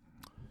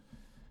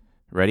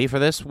 Ready for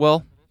this,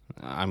 Will?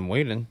 I'm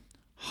waiting.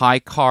 High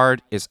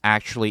Card is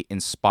actually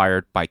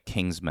inspired by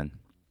Kingsman.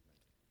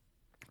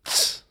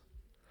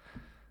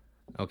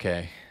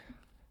 Okay.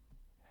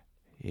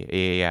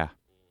 Yeah.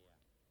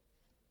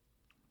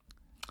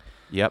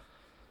 Yep.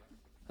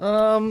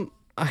 I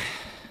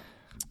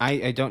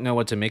don't know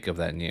what to make of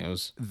that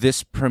news.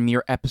 This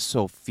premiere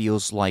episode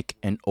feels like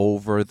an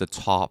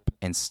over-the-top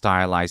and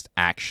stylized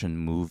action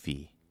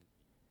movie.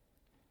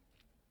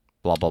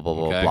 Blah, blah, blah,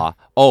 blah, Okay. blah.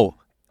 Oh,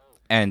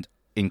 and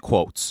in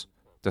quotes,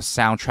 the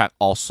soundtrack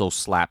also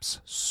slaps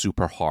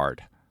super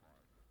hard.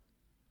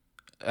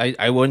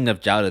 I wouldn't have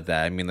doubted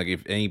that. I mean, like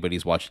if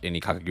anybody's watched any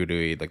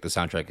Kakegurui, like the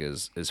soundtrack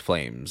is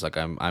flames. Like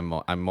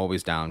I'm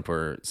always down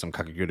for some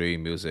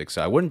Kakegurui music,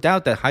 so I wouldn't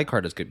doubt that High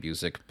Card is good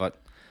music. But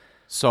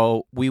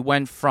So we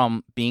went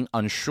from being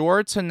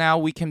unsure to now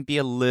we can be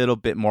a little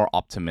bit more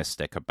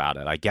optimistic about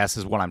it, I guess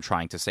is what I'm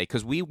trying to say.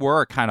 Because we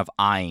were kind of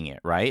eyeing it,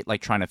 right?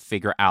 Like trying to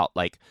figure out,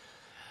 like,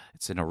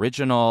 it's an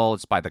original,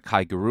 it's by the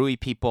Kaigurui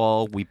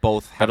people. We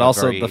both have but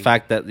also very... the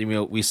fact that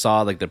we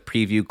saw like the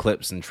preview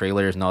clips and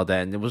trailers and all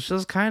that, and it was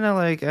just kind of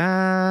like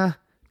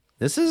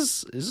this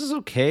is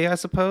okay, I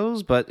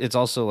suppose. But it's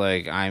also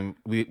like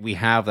we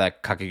have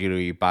that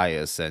Kakegurui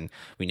bias, and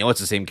we know it's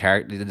the same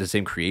character, the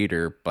same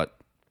creator, but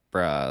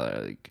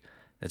bruh, like,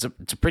 it's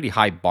a pretty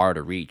high bar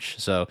to reach.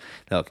 So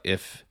look,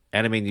 if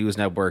Anime News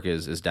Network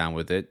is down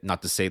with it.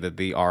 Not to say that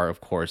they are,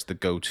 of course, the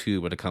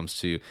go-to when it comes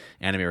to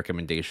anime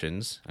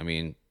recommendations. I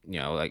mean,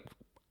 like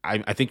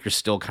I think you're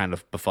still kind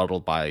of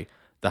befuddled by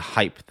the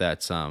hype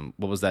that's what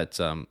was that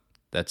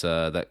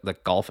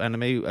golf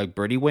anime,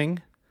 Birdie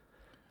Wing.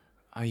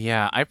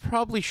 Yeah, I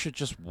probably should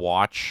just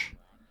watch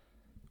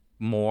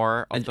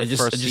more of the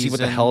Just first see season.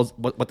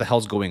 what the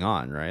hell's going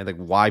on, right? Like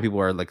why people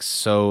are like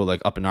so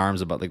like up in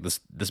arms about like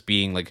this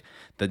being like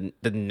the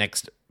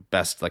next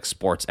best like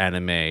sports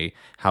anime,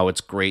 how it's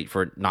great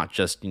for not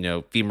just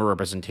female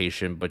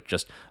representation but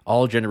just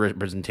all gender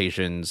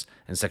representations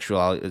and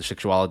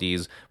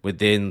sexualities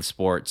within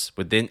sports,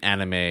 within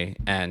anime.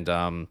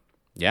 And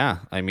yeah,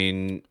 I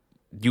mean,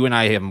 you and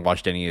I haven't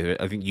watched any of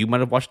it. I think you might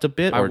have watched a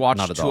bit, I or watched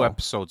not at two all.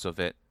 episodes of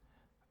it.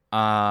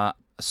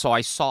 So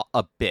I saw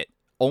a bit,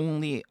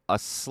 only a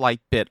slight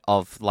bit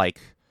of like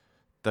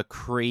the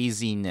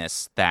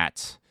craziness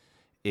that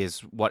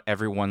is what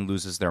everyone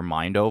loses their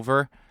mind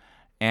over.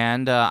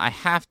 And I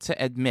have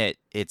to admit,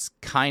 it's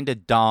kind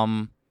of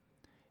dumb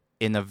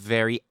in a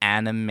very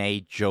anime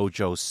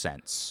JoJo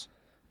sense.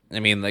 I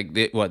mean, like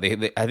I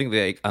think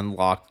they like,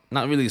 unlock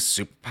not really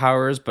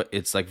superpowers, but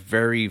it's like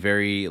very,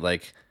 very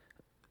like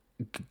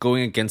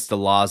going against the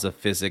laws of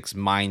physics,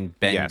 mind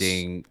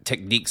bending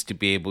techniques to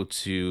be able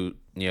to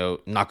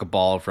knock a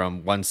ball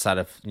from one side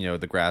of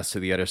the grass to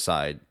the other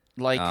side.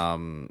 Like,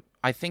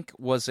 I think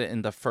was it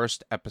in the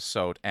first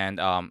episode, and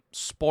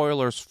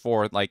spoilers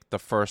for like the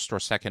first or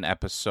second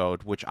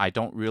episode, which I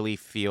don't really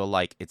feel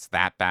like it's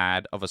that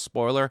bad of a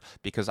spoiler,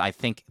 because I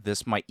think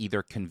this might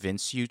either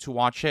convince you to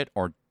watch it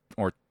or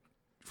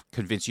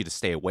convince you to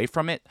stay away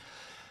from it.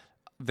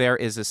 There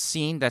is a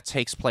scene that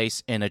takes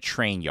place in a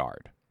train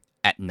yard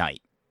at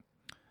night,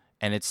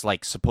 and it's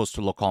like supposed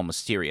to look all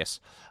mysterious.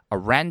 A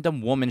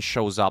random woman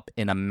shows up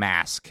in a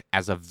mask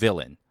as a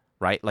villain,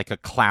 right? Like a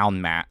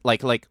clown mask,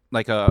 like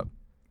a,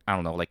 I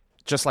don't know, like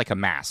just like a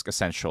mask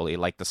essentially,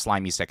 like the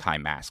slimy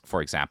Sekai mask,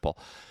 for example.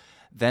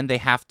 Then they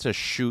have to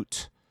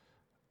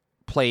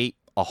play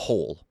a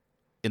hole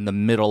in the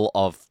middle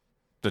of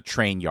the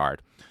train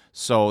yard.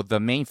 So the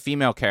main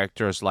female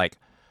character is like,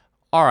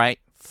 all right,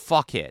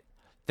 fuck it.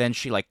 Then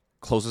she like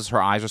closes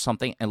her eyes or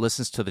something and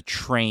listens to the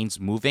trains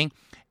moving,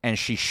 and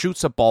she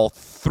shoots a ball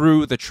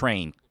through the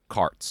train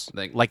carts,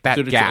 like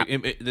that gap.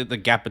 The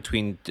gap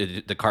between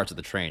the carts of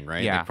the train,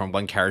 right? Yeah. Like from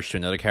one carriage to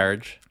another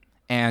carriage.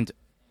 And,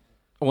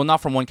 well,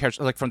 not from one carriage,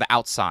 like from the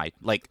outside.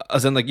 Like,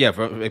 as in, like, yeah,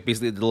 like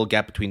basically the little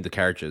gap between the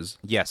carriages.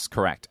 Yes,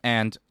 correct.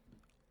 And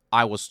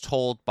I was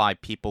told by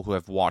people who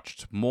have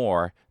watched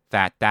more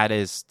that that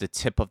is the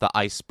tip of the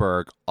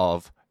iceberg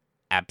of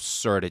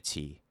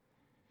absurdity.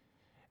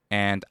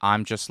 And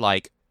I'm just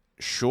like,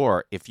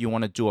 sure, if you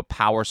want to do a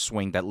power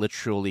swing that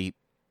literally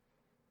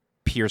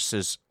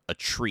pierces a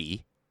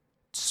tree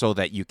so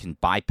that you can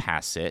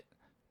bypass it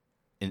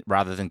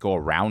rather than go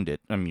around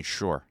it, I mean,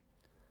 sure.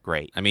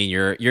 Great. I mean,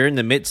 you're in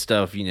the midst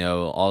of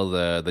all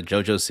the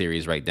JoJo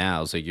series right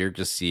now, so you're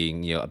just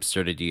seeing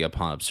absurdity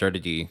upon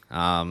absurdity.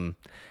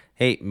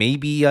 Hey,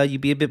 maybe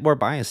you'd be a bit more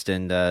biased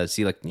and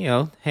see like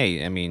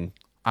hey, I mean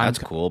that's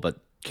cool, but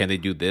can they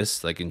do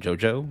this like in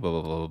JoJo? Blah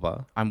blah blah blah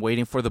blah. I'm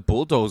waiting for the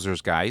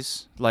bulldozers,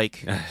 guys.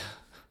 Like,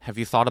 have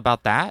you thought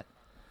about that?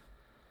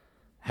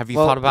 Have you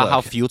thought about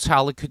how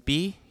futile it could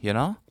be?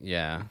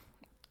 Yeah.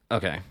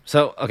 Okay.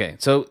 So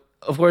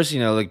of course,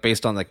 like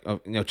based on like,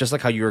 just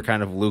like how you were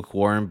kind of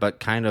lukewarm,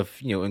 but kind of,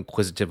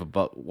 inquisitive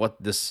about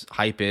what this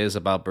hype is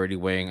about Birdie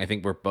Wing. I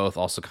think we're both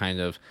also kind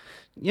of,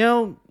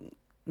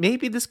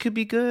 maybe this could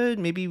be good.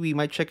 Maybe we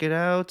might check it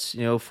out,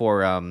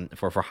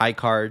 for high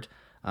card.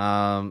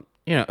 Who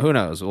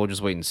knows? We'll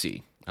just wait and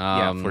see.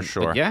 Yeah, for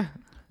sure. But yeah,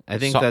 I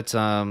think that's,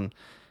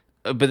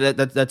 but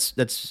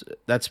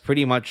that's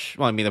pretty much.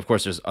 Well, I mean, of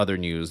course, there's other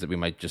news that we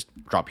might just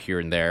drop here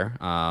and there.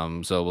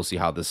 So we'll see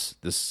how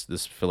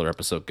this filler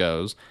episode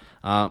goes.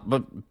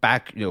 But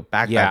back.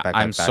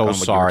 I'm so on what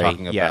sorry. You were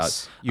talking about.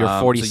 Yes, you're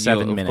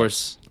 47 minutes. Of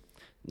course,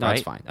 no, right?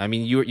 it's fine. I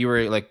mean, you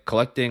were like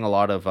collecting a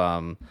lot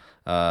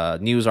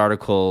of news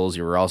articles.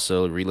 You were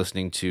also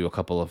re-listening to a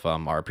couple of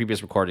our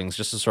previous recordings,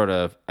 just to sort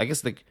of, I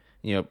guess, like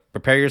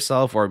prepare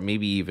yourself, or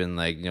maybe even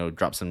like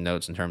drop some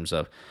notes in terms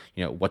of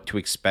what to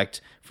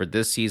expect for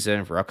this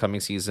season, for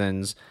upcoming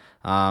seasons.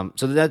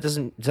 So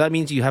that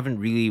means you haven't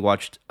really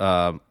watched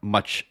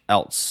much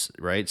else,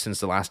 right,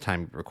 since the last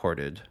time we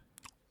recorded?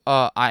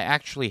 I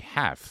actually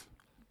have.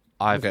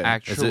 I've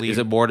actually. Is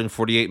it more than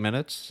 48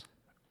 minutes?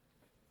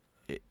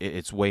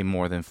 It's way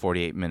more than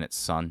 48 minutes,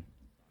 son.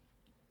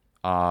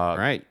 All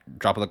right,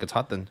 drop it like it's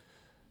hot then.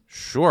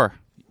 Sure.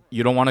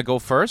 You don't want to go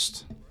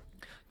first?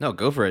 No,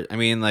 go for it. I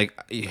mean, like,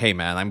 hey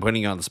man, I'm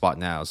putting you on the spot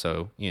now,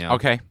 so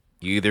Okay.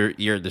 You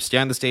either stay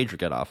on the stage or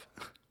get off.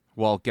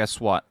 Well, guess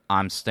what?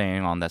 I'm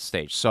staying on that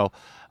stage. So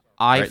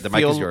the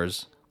mic is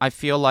yours. I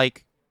feel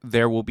like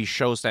there will be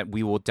shows that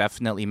we will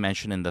definitely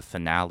mention in the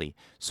finale.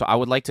 So I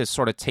would like to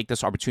sort of take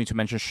this opportunity to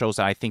mention shows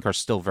that I think are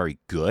still very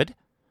good,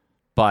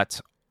 but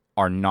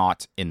are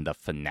not in the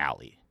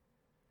finale,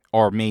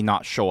 or may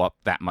not show up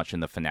that much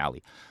in the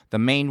finale. The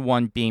main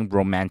one being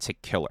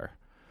Romantic Killer,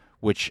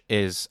 which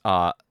is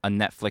a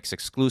Netflix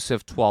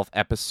exclusive, 12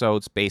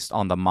 episodes based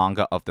on the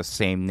manga of the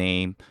same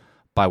name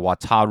by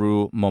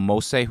Wataru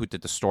Momose, who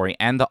did the story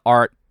and the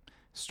art.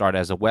 Started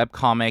as a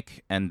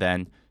webcomic and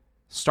then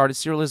started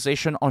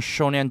serialization on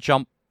Shonen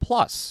Jump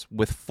Plus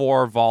with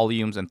 4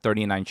 volumes and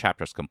 39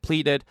 chapters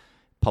completed,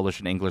 published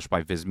in English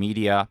by Viz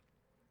Media,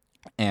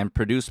 and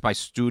produced by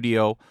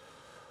Studio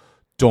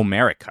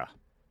Domerica.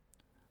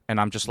 And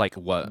I'm just like,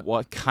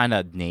 what kind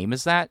of name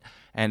is that?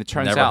 And it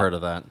turns Never out heard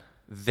of that.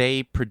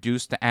 they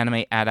produced the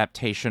anime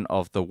adaptation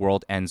of The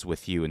World Ends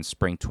With You in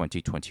spring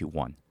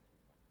 2021.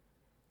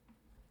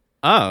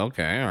 Oh,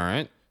 okay, all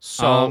right.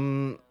 So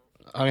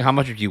I mean, how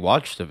much have you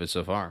watched of it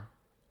so far?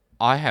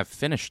 I have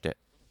finished it.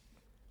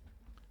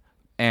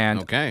 And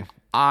Okay,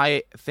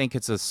 I think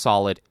it's a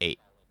solid 8.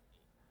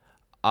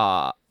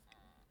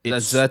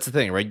 that's the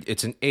thing, right?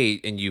 It's an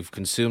 8, and you've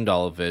consumed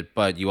all of it,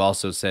 but you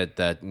also said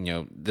that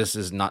this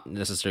is not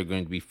necessarily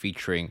going to be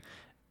featuring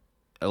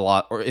a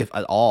lot, or if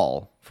at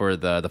all, for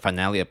the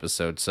finale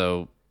episode.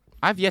 So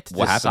I've yet to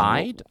what happened?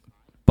 decide,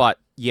 but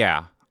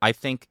yeah, I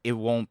think it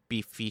won't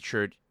be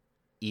featured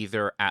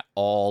either at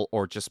all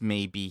or just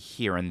maybe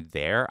here and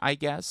there, I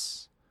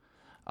guess.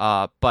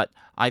 But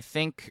I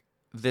think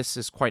this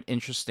is quite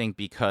interesting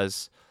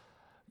because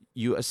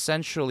you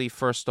essentially,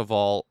 first of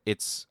all,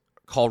 it's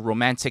called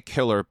Romantic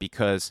Killer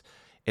because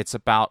it's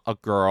about a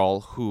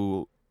girl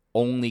who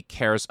only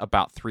cares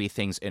about 3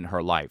 things in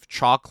her life: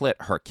 chocolate,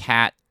 her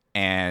cat,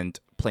 and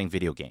playing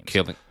video games.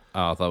 Killing.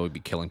 Oh, I thought it would be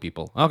killing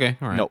people. Okay,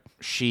 all right. No,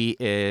 she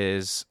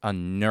is a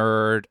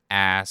nerd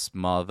ass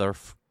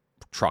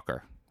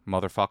trucker,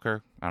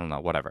 motherfucker. I don't know,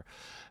 whatever.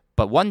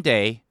 But one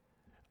day,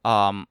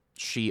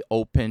 she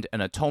opened an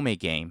Otome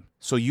game.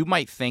 So you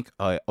might think,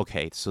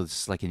 okay, so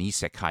this is like an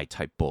isekai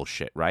type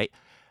bullshit, right?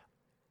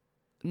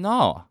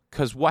 No,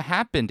 because what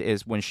happened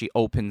is when she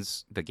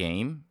opens the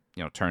game,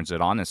 turns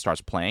it on and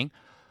starts playing,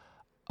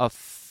 a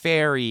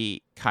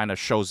fairy kind of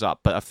shows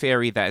up, but a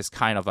fairy that is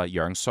kind of a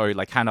yeongsoy,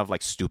 like kind of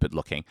like stupid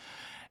looking.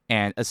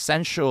 And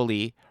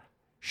essentially,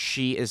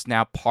 she is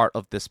now part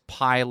of this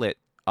pilot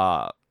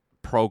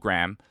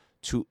program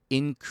to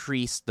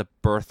increase the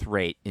birth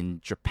rate in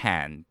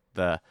Japan,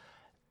 the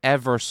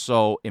ever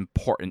so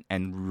important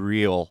and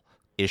real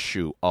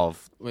issue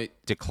of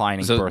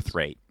declining birth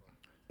rate.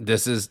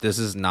 This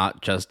is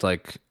not just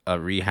like a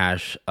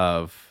rehash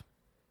of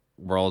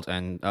World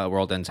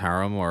Ends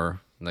Harem,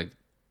 or like.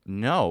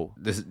 No.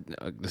 This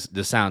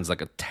sounds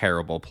like a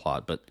terrible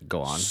plot, but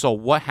go on. So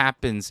what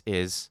happens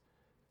is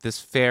this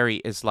fairy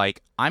is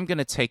like, I'm going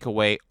to take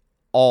away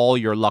all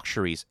your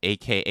luxuries,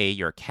 aka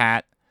your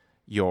cat,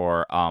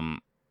 your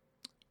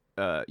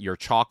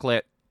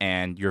chocolate,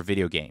 and your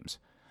video games.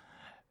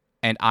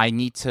 And I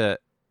need to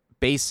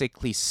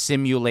basically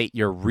simulate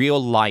your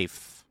real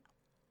life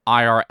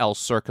IRL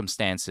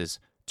circumstances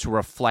to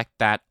reflect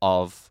that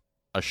of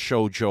a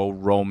shoujo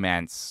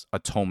romance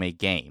Otome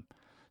game,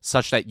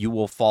 such that you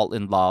will fall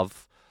in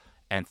love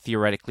and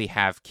theoretically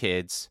have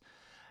kids,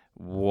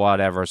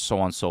 whatever, so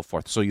on and so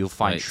forth. So you'll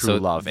find true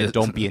love and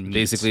don't be in need.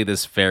 Basically,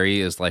 this fairy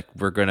is like,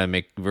 we're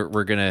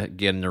gonna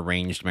get an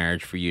arranged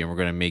marriage for you, and we're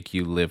gonna make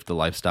you live the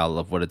lifestyle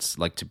of what it's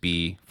like to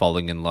be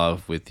falling in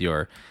love with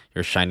your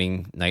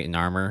shining knight in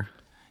armor.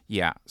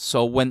 Yeah.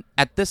 So when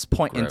at this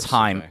point in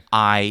time, okay,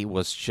 I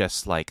was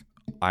just like,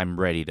 I'm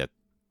ready to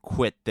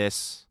quit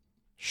this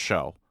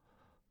show.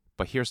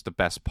 But here's the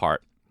best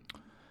part.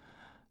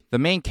 The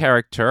main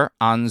character,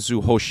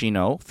 Anzu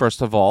Hoshino,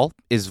 first of all,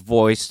 is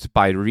voiced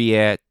by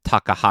Rie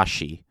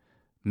Takahashi.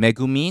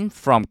 Megumin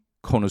from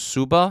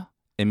Konosuba,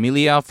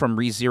 Emilia from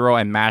ReZero,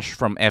 and Mash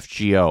from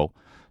FGO.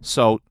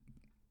 So,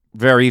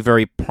 very,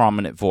 very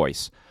prominent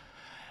voice.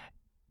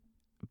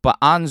 But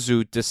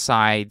Anzu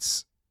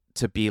decides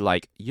to be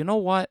like, you know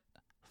what?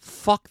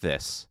 Fuck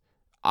this.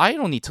 I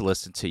don't need to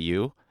listen to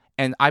you.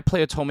 And I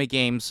play Otome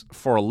games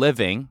for a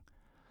living.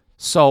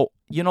 So,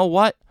 you know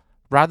what?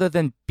 Rather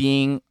than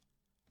being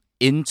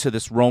into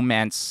this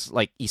romance,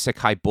 like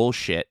isekai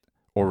bullshit,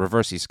 or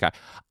reverse isekai,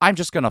 I'm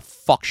just going to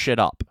fuck shit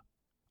up.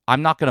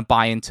 I'm not going to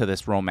buy into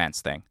this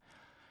romance thing.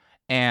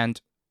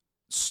 And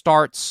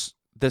starts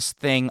this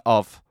thing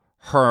of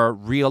her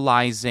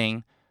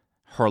realizing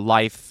her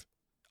life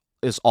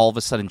is all of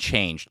a sudden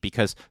changed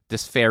because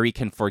this fairy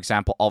can, for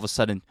example, all of a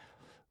sudden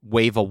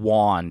wave a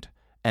wand,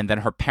 and then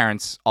her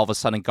parents all of a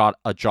sudden got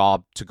a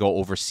job to go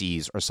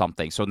overseas or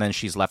something. So then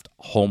she's left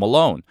home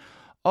alone.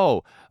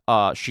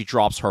 She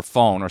drops her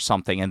phone or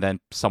something, and then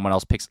someone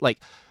else picks.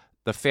 Like,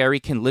 the fairy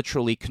can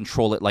literally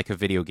control it like a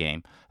video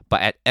game.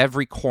 But at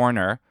every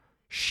corner,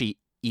 she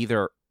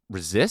either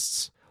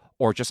resists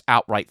or just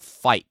outright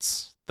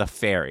fights the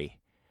fairy.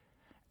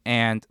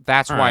 And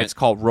that's why it's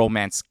called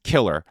Romance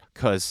Killer,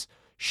 because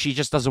she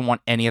just doesn't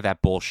want any of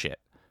that bullshit.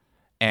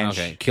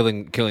 And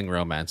killing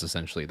romance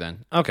essentially.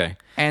 Then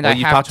and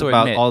you talked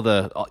about all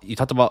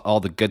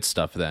the good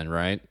stuff then,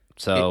 right?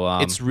 So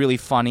it's really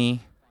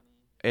funny.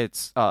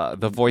 It's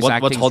the voice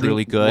acting is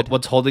really good.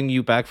 What's holding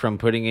you back from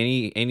putting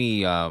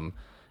any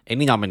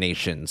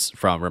nominations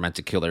from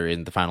Romantic Killer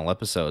in the final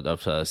episode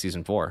of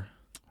season 4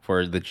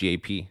 for the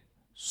GAP?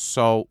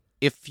 So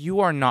if you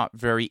are not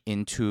very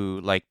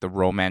into like the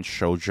romance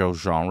shoujo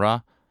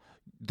genre,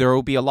 there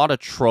will be a lot of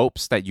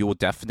tropes that you will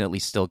definitely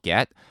still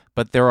get,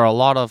 but there are a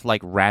lot of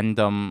like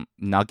random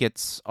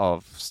nuggets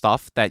of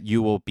stuff that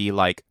you will be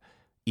like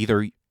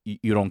either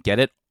you don't get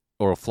it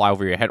or fly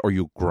over your head or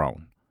you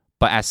groan.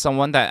 But as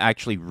someone that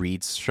actually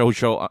reads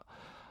shoujo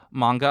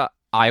manga,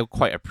 I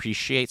quite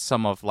appreciate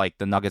some of like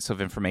the nuggets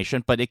of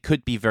information, but it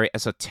could be very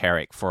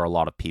esoteric for a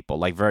lot of people.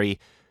 Like very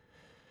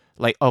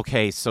like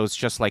okay, so it's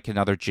just like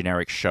another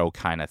generic show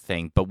kind of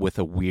thing, but with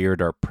a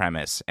weirder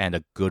premise and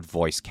a good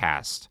voice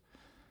cast.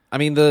 I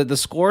mean, the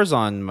scores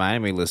on my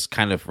anime list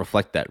kind of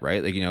reflect that,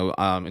 right? Like,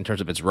 in terms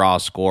of its raw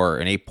score,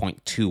 an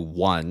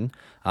 8.21,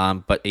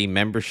 but a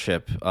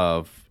membership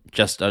of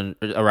just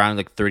around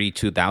like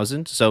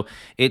 32,000. So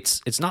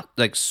it's not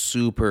like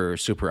super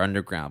super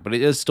underground, but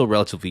it is still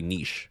relatively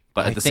niche.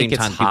 But at the same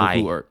time,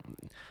 people who are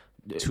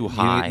too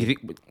high. You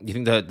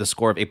think the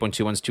score of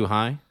 8.21 is too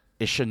high?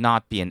 It should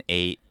not be an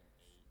 8.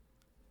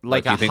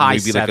 Like you a think high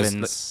maybe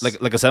sevens. like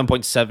a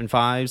 7.75,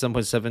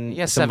 7.7?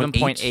 Yeah,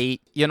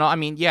 7.8. I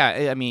mean,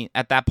 yeah, I mean,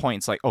 at that point,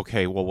 it's like,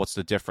 okay, well, what's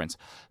the difference?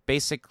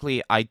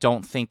 Basically, I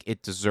don't think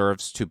it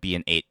deserves to be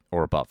an 8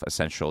 or above,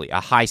 essentially.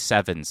 A high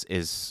sevens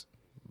is...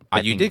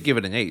 But you did give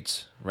it an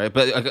 8, right?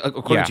 But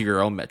according to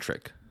your own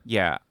metric.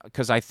 Yeah,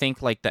 because I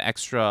think, like, the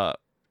extra...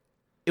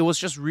 It was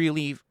just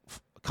really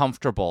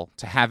comfortable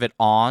to have it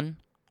on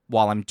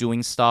while I'm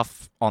doing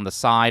stuff on the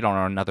side,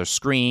 on another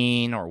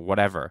screen, or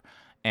whatever.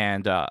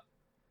 And,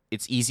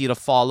 it's easy to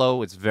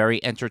follow. It's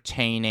very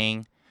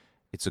entertaining.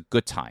 It's a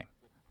good time.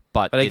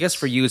 But I guess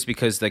for you, it's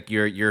because like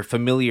you're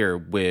familiar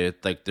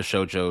with like the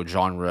shoujo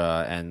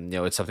genre, and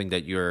it's something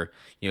that you're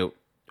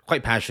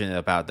quite passionate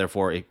about.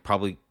 Therefore, it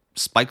probably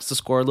spikes the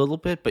score a little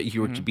bit. But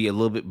you were to be a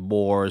little bit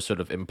more sort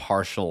of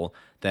impartial,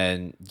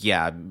 then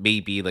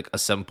maybe like a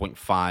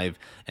 7.5,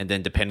 and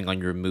then depending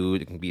on your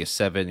mood, it can be a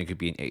 7, it could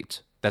be an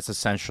 8. That's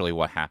essentially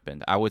what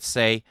happened. I would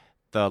say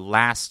the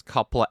last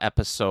couple of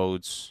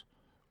episodes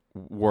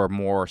were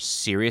more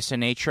serious in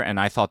nature, and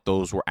I thought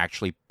those were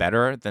actually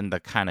better than the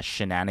kind of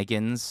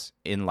shenanigans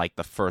in like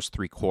the first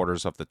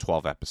 3/4 of the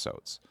 12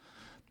 episodes.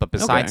 But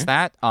besides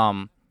that,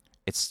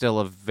 it's still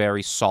a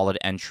very solid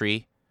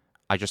entry.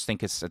 I just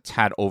think it's a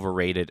tad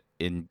overrated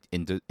in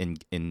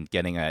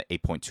getting a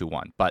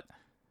 8.21, but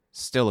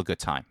still a good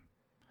time.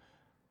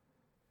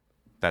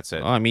 That's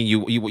it. Oh, I mean,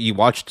 you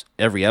watched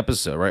every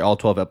episode, right? All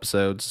 12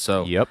 episodes.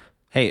 So Yep.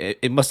 Hey,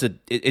 it must have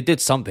it did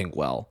something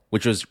well,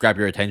 which was grab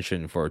your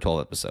attention for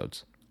 12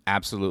 episodes.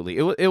 Absolutely.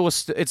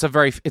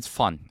 It's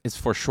fun. It's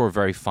for sure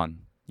very fun.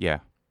 Yeah.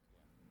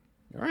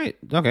 All right.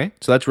 Okay.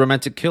 So that's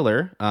Romantic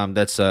Killer.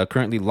 That's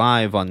currently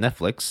live on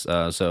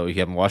Netflix. So if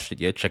you haven't watched it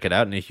yet, check it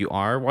out. And if you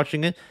are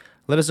watching it,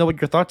 let us know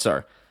what your thoughts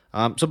are.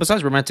 So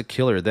besides Romantic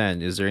Killer,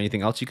 then, is there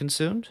anything else you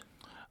consumed?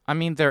 I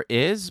mean, there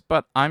is,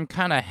 but I'm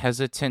kind of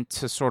hesitant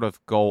to sort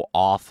of go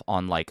off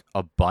on like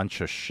a bunch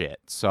of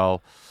shit.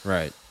 So,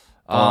 right.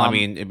 I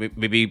mean,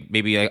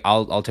 maybe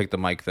I'll take the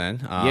mic then.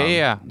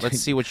 Yeah.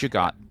 Let's see what you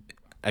got.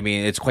 I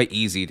mean, it's quite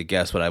easy to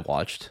guess what I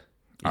watched.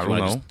 I If you don't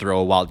want to know. just throw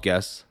a wild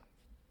guess.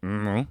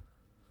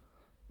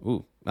 Mm-hmm.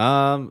 Ooh.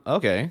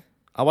 Okay.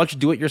 I'll watch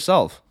Do It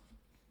Yourself.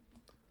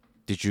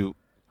 Did you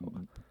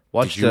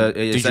Watched Did you- I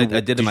did you- did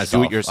did it you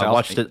myself. do it yourself? I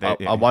watched it.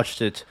 Yeah. I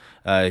watched it.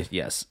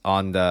 Yes,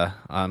 on the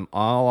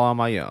all on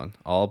my own,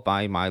 all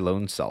by my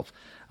lone self.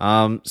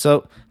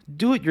 So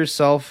do it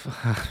yourself,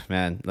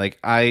 man. Like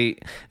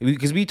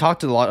because we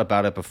talked a lot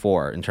about it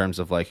before in terms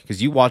of like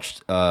because you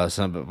watched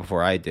some of it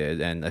before I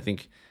did, and I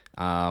think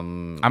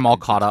I'm all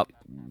caught up.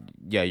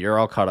 yeah, you're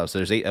all caught up. So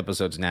there's 8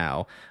 episodes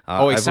now.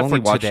 Except for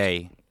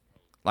today.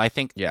 I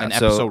think Yeah, an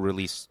so- episode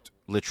released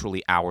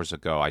literally hours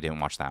ago. I didn't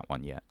watch that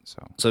one yet.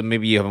 So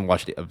maybe you haven't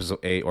watched the episode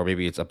 8, or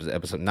maybe it's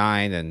episode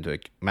 9, and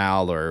like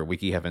Mal or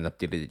Wiki haven't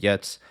updated it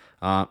yet.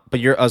 But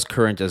you're as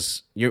current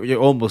as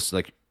you're almost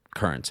like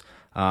current.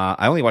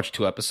 I only watched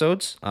 2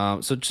 episodes,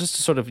 so just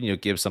to sort of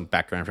give some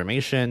background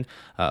information.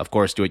 Of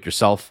course, do it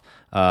yourself,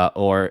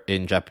 or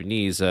in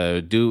Japanese,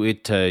 do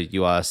it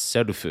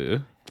yourself.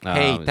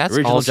 Hey, that's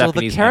original also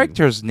Japanese the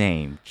character's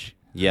name.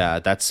 Yeah,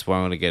 that's what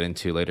I'm going to get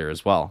into later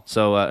as well.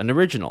 So an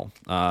original,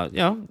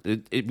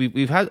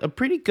 we've had a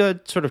pretty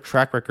good sort of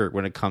track record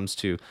when it comes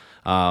to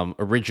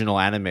original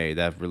anime that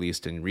have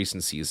released in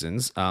recent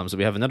seasons. So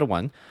we have another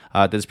one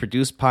that is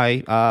produced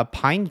by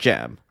Pine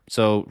Jam.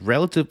 So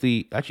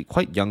relatively, actually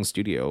quite young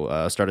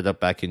studio. Started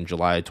up back in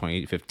July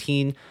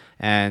 2015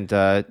 and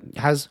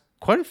has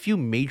quite a few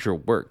major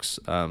works.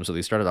 So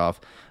they started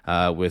off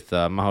with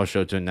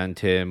Mahoshoto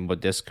Nante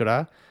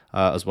Modeskura,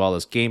 as well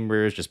as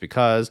Gamers, Just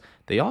Because.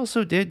 They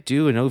also did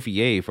do an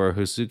OVA for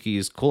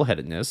Hosuki's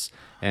Coolheadedness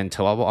and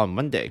Tawawa on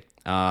Monday.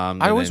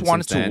 I always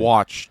wanted to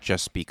watch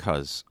Just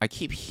Because. I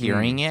keep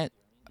hearing it,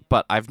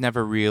 but I've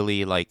never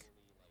really like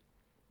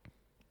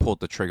pulled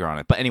the trigger on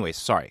it. But anyways,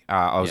 sorry,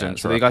 I was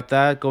so they got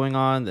that going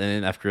on, and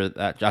then after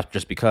that,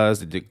 Just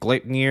Because, they did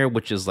Gleipnir,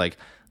 which is like,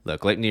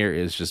 look, Gleipnir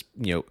is just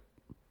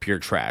pure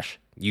trash.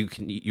 You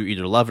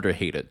either love it or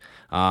hate it.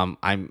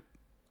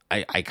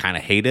 I kind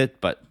of hate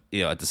it, but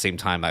at the same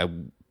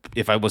time,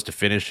 if I was to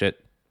finish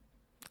it,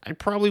 I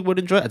probably would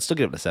enjoy it. I'd still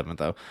give it a 7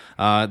 though.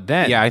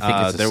 Then Yeah, I think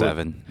it's a there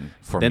 7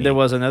 for then me. there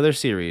was another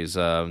series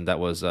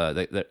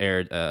that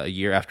aired a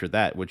year after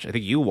that, which I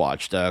think you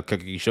watched,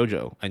 Kakeki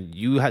Shoujo, and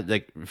you had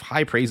like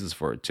high praises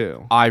for it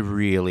too. I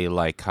really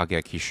like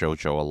Kageki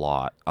Shoujo a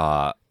lot.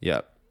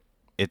 Yeah.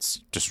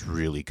 It's just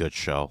really good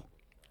show.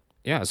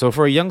 Yeah, so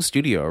for a young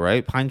studio,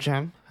 right, Pine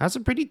Jam has a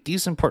pretty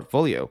decent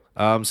portfolio.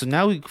 So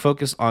now we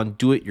focus on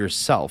Do It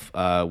Yourself,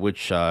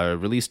 which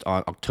released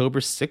on October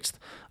 6th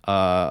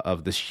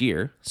of this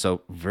year,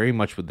 so very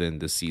much within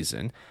this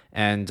season.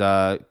 And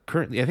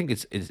currently, I think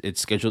it's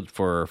scheduled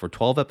for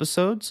 12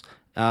 episodes.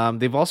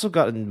 They've also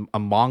gotten a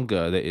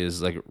manga that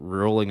is like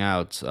rolling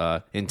out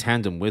in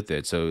tandem with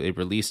it. So it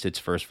released its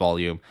first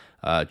volume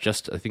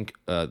just, I think,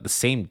 the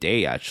same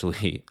day,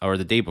 actually, or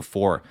the day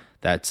before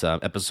that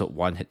episode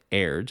 1 had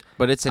aired.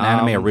 But it's an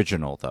anime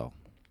original, though.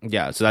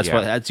 Yeah, so that's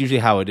Yeah. that's usually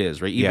how it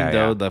is, right? Even Yeah,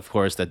 though, yeah. of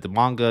course, that the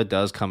manga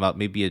does come out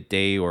maybe a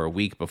day or a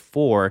week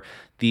before,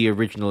 the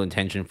original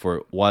intention for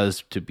it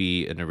was to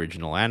be an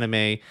original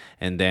anime,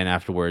 and then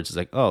afterwards, it's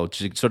like, oh,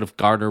 to sort of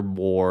garner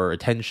more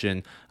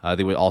attention,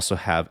 they would also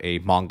have a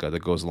manga that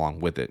goes along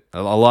with it.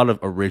 A lot of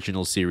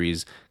original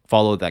series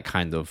follow that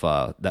kind of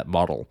that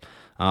model.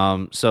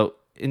 So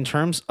in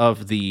terms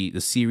of the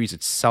series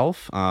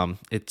itself,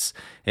 it's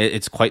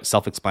quite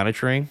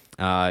self-explanatory.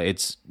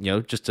 It's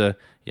just a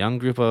young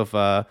group of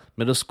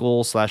middle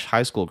school /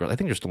 high school girls. I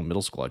think they're still in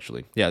middle school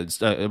actually. Yeah,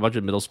 it's a bunch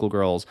of middle school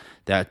girls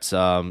that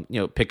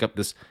pick up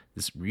this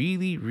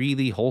really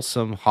really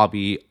wholesome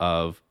hobby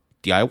of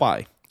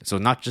DIY. So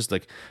not just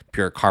like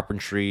pure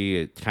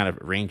carpentry. It kind of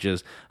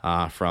ranges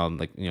from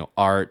like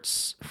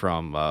arts,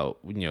 from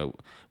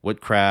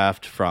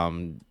woodcraft,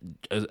 from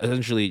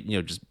essentially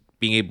just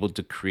being able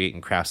to create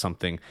and craft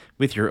something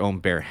with your own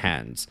bare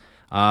hands.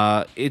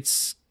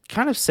 It's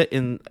kind of set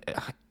in.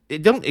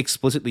 It don't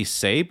explicitly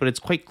say, but it's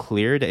quite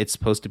clear that it's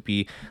supposed to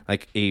be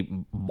like a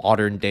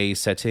modern day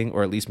setting,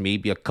 or at least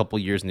maybe a couple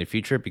years in the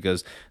future,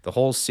 because the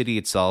whole city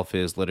itself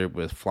is littered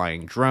with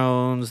flying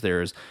drones.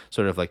 There's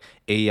sort of like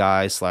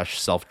AI /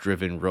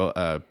 self-driven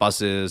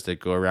buses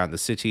that go around the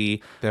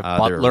city. They have there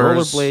are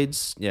butlers.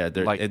 rollerblades. Yeah,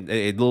 they're Like- and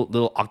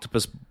little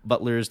octopus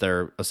butlers.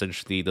 They're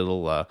essentially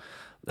little.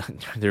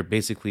 They're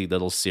basically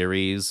little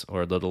Siris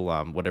or little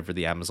whatever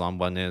the Amazon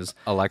one is.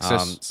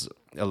 Alexis?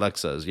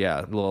 Alexas, yeah,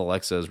 little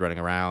Alexas running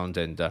around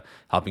and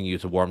helping you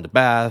to warm the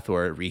bath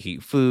or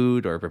reheat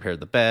food or prepare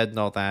the bed and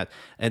all that.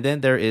 And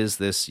then there is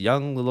this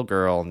young little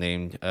girl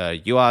named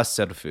Yua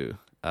Serufu,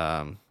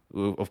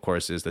 who of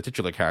course is the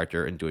titular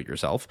character in Do It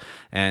Yourself,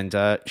 and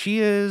she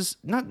is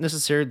not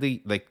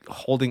necessarily like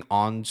holding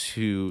on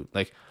to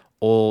like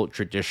old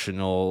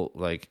traditional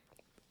like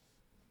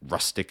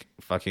rustic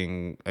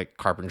fucking like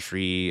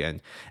carpentry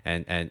and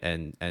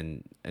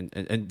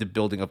the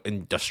building of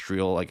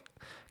industrial like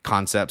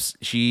concepts.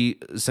 She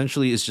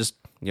essentially is just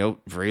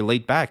very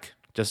laid back,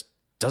 just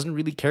doesn't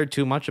really care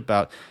too much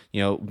about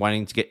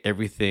wanting to get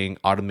everything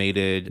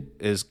automated,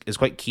 is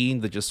quite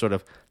keen to just sort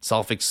of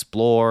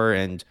self-explore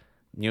and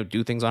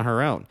do things on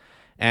her own.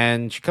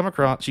 And she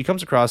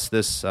comes across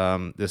this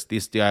this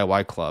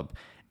DIY club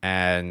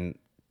and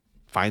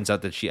finds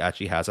out that she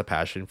actually has a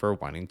passion for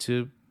wanting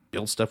to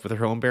build stuff with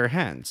her own bare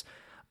hands.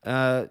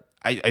 I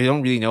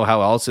don't really know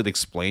how else to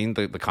explain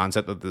the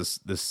concept of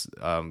this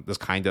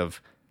kind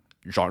of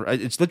genre.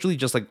 It's literally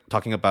just like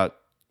talking about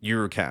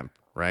Eurocamp,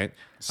 right?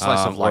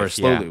 Slice of or life,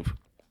 slow yeah.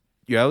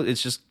 loop.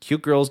 It's just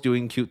cute girls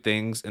doing cute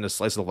things in a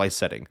slice of life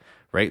setting,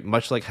 right?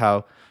 Much like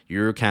how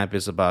Eurocamp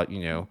is about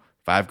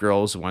 5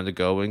 girls who want to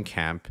go and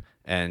camp,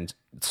 and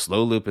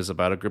slow loop is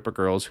about a group of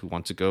girls who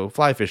want to go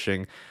fly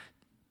fishing.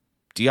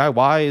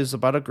 DIY is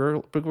about a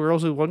group of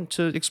girls who want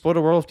to explore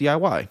the world of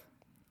DIY.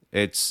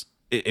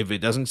 If it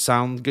doesn't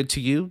sound good to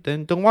you,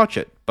 then don't watch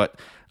it. But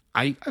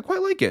I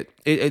quite like it.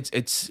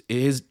 It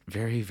is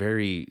very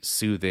very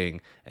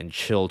soothing and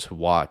chill to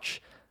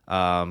watch.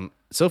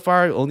 So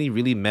far, I only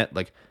really met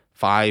like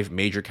 5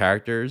 major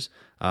characters,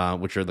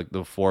 which are like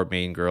the 4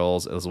 main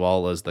girls, as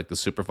well as like the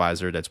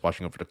supervisor that's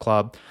watching over the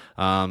club.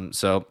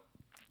 So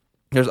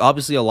there's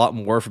obviously a lot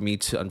more for me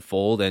to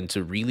unfold and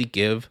to really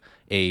give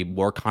a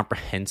more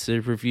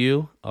comprehensive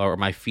review or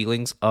my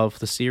feelings of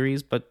the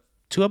series. But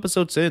 2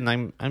 episodes in,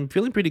 I'm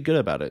feeling pretty good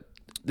about it.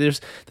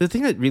 There's the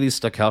thing that really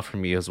stuck out for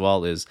me as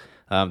well is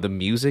the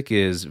music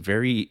is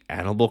very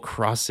Animal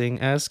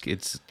Crossing esque.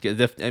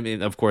 I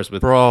mean, of course,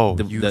 with Bro,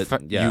 you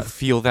you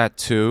feel that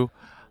too?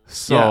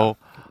 So Yeah.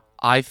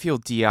 I feel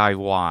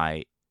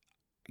DIY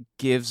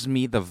gives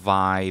me the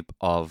vibe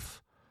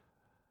of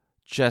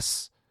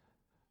just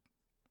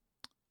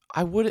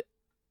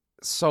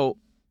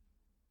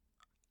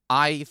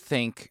I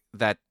think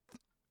that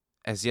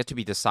has yet to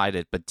be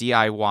decided, but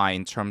DIY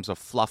in terms of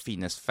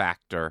fluffiness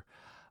factor,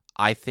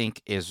 I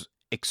think is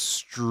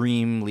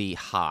extremely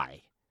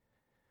high.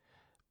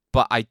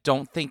 But I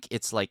don't think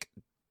it's like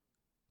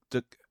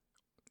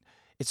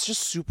it's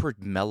just super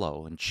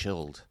mellow and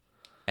chilled.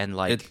 and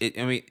like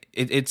I mean,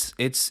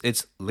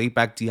 it's laid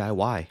back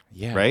DIY,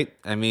 Yeah. right?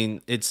 I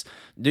mean,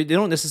 they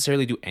don't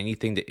necessarily do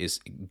anything that is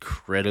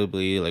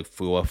incredibly like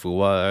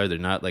fua. They're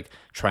not like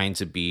trying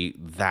to be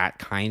that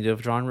kind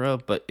of genre,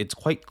 but it's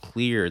quite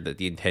clear that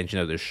the intention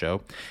of this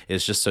show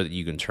is just so that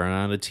you can turn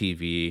on the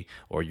TV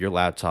or your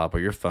laptop or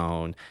your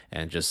phone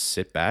and just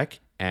sit back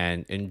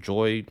and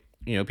enjoy.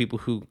 People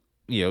who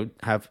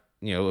have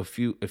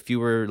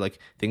fewer like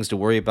things to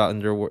worry about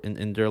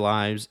in their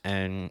lives,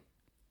 and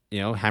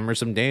hammer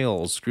some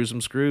nails, screw some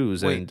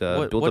screws, wait, and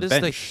what build what a is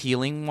the bench.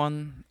 healing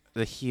one?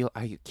 The heal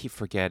I keep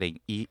forgetting.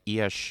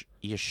 Yashike?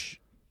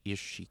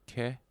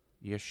 Yashike?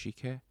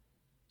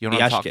 You know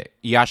what I'm talking?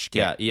 Iyashike. Yashike.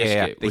 Yeah,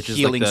 Iyashike, The which is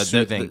healing like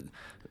soothing.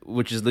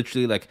 which is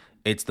literally like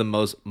it's the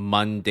most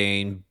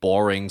mundane,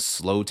 boring,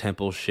 slow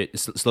tempo shit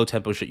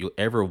you'll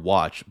ever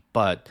watch.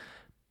 But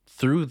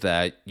through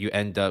that, you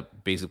end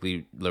up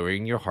basically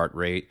lowering your heart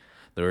rate,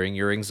 lowering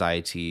your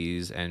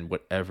anxieties, and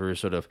whatever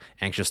sort of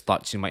anxious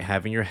thoughts you might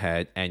have in your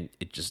head. And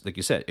it just, like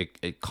you said,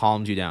 it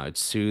calms you down, it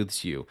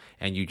soothes you,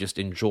 and you just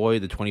enjoy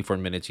the 24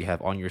 minutes you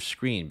have on your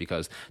screen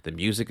because the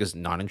music is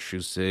non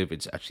intrusive.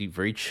 It's actually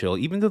very chill,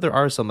 even though there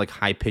are some like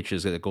high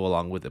pitches that go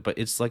along with it. But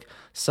it's like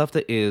stuff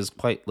that is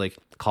quite like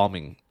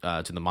calming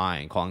to the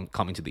mind,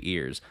 calming to the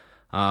ears.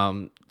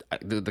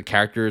 The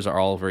characters are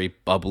all very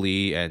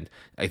bubbly, and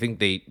I think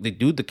they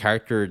do the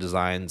character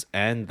designs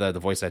and the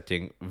voice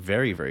acting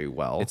very, very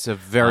well. It's a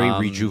very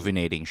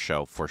rejuvenating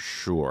show for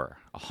sure.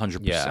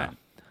 100%.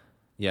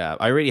 Yeah,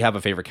 I already have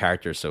a favorite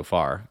character so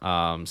far.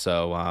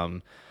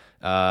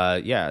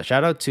 Yeah,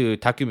 shout out to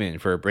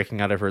Takumin for breaking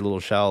out of her little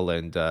shell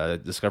and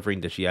discovering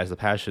that she has a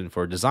passion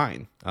for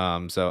design.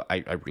 So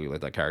I really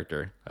like that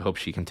character. I hope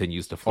she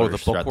continues to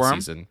flourish throughout the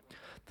bookworm? season.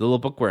 The little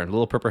bookworm,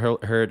 little purple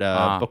haired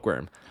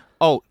bookworm.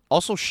 Oh,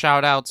 also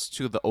shout outs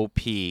to the OP,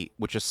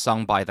 which is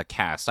sung by the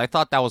cast. I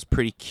thought that was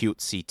pretty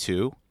cutesy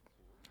too.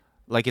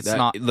 Like it's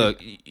not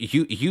Look, if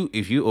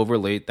you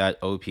overlaid that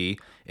OP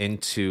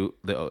into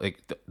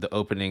the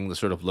opening, the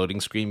sort of loading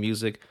screen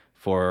music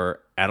for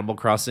Animal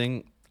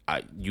Crossing,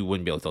 you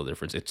wouldn't be able to tell the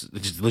difference. It's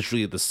just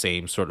literally the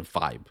same sort of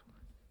vibe.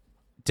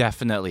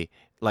 definitely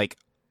like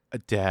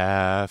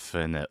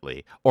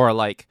definitely or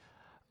like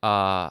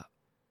uh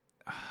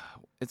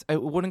I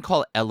wouldn't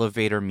call it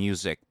elevator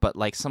music, but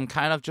like some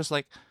kind of just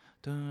like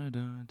dun,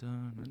 dun,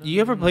 dun, dun, You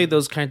ever play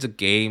those kinds of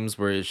games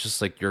where it's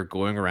just like you're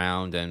going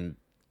around and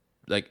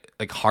like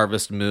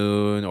Harvest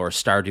Moon or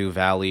Stardew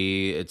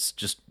Valley? It's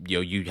just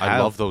you have I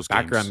love those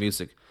background games.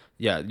 music.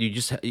 Yeah,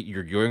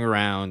 you're going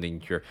around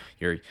and you're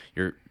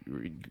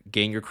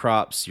getting your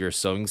crops, you're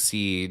sowing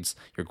seeds,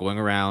 you're going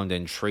around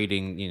and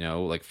trading,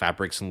 like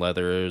fabrics and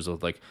leathers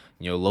with like,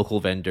 local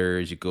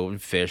vendors, you go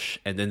and fish,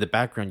 and then in the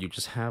background you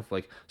just have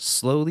like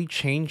slowly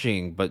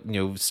changing, but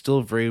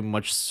still very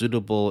much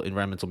suitable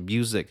environmental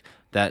music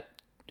that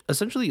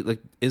essentially like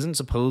isn't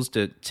supposed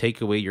to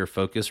take away your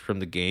focus from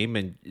the game.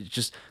 And it's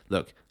just,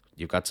 look,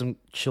 you've got some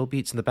chill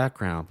beats in the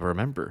background, but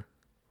remember,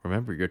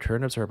 your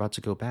turnips are about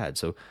to go bad,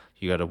 so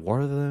you got to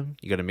water them.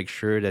 You got to make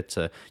sure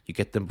that you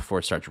get them before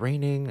it starts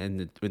raining,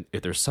 and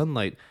if there's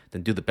sunlight,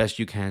 then do the best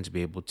you can to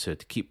be able to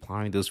keep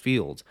plowing those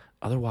fields.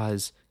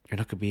 Otherwise, you're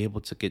not going to be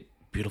able to get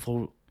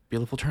beautiful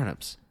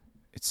turnips.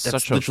 It's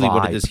That's such a literally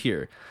what it vibe. is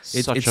here.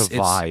 Such a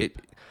vibe.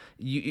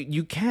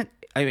 You can't.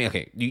 I mean,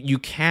 okay, you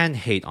can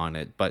hate on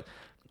it, but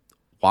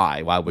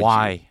why? Why would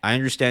Why? you? I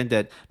understand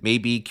that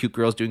maybe cute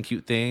girls doing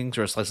cute things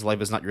or a slice of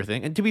life is not your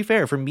thing. And to be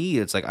fair, for me,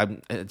 it's like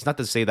It's not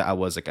to say that I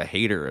was like a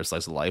hater of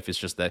slice of life. It's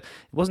just that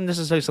it wasn't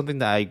necessarily something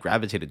that I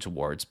gravitated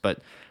towards.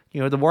 But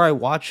the more I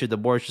watch it, the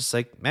more it's just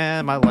like,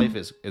 man, my life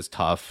is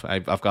tough.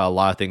 I've got a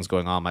lot of things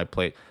going on my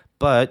plate.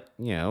 But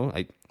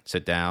I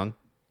sit down,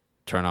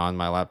 turn on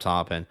my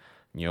laptop, and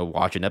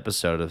watch an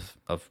episode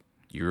of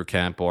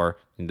Eurocamp, or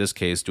in this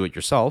case, do it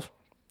yourself.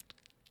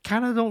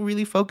 Kind of don't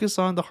really focus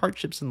on the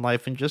hardships in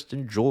life and just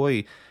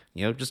enjoy,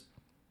 just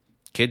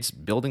kids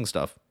building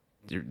stuff.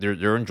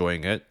 They're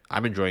enjoying it.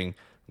 I'm enjoying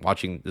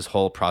watching this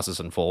whole process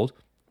unfold.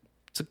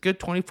 It's a good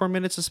 24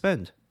 minutes to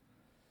spend.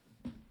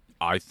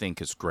 I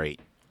think is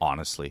great,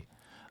 honestly.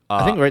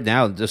 I think right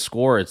now the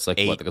score it's like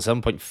 8. what, like a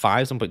 7.5,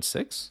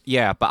 7.6.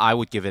 Yeah, but I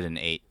would give it an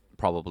 8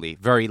 probably.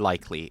 Very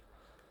likely.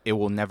 It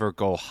will never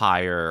go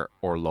higher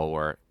or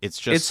lower. It's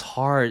just It's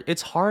hard.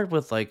 It's hard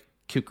with like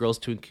cute girls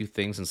doing cute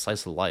things and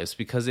slice of lives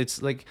because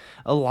it's like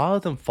a lot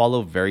of them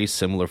follow very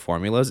similar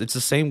formulas. It's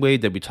the same way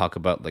that we talk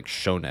about like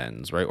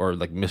shonens, right? Or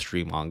like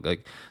mystery manga,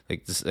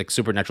 like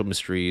supernatural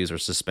mysteries or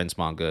suspense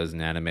mangas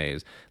and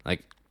animes.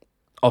 Like,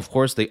 of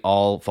course, they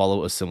all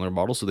follow a similar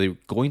model, so they're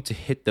going to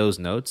hit those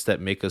notes that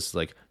make us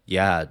like,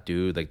 yeah,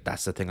 dude, like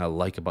that's the thing I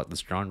like about this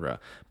genre.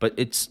 But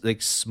it's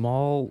like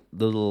small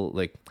little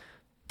like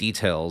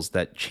details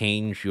that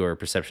change your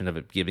perception of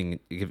it, giving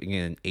it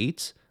an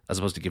 8 as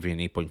opposed to giving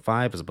it an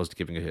 8.5, as opposed to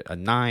giving it a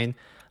 9.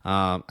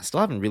 I still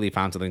haven't really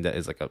found something that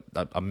is like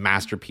a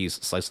masterpiece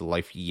slice of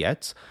life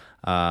yet.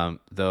 Yeah,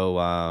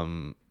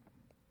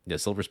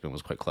 Silver Spoon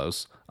was quite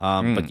close.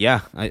 But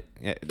yeah,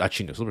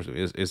 actually no, Silver Spoon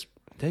is.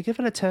 Did I give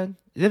it a 10?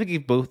 Did I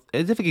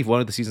give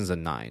one of the seasons a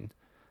 9?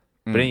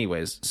 But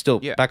anyways, still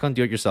Yeah. back on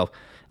Do It Yourself.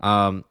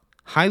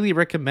 Highly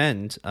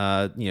recommend.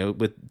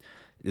 With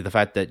the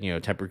fact that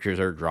temperatures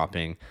are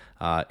dropping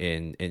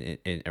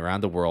in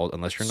around the world,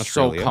 unless you're in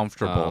So Australia.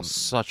 comfortable.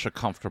 Such a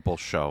comfortable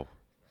show.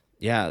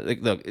 Yeah,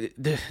 like look,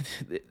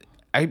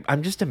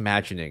 I'm just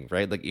imagining,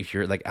 right? Like if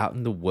you're like out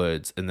in the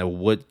woods in the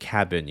wood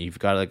cabin, you've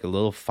got like a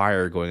little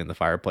fire going in the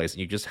fireplace,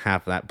 and you just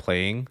have that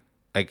playing,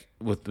 like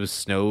with the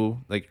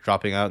snow like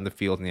dropping out in the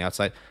field and the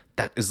outside.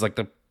 That is like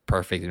the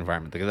perfect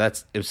environment. Like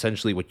that's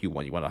essentially what you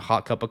want. You want a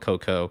hot cup of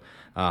cocoa.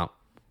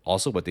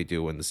 Also, what they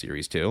do in the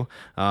series too.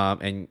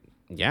 And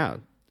yeah,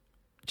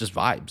 just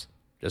vibes,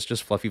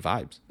 just fluffy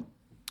vibes.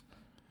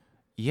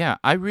 Yeah,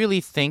 I really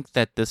think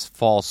that this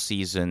fall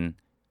season,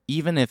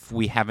 even if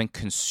we haven't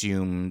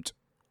consumed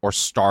or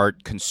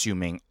start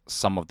consuming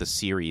some of the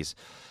series,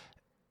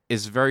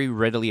 is very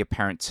readily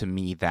apparent to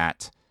me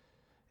that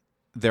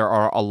there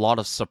are a lot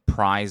of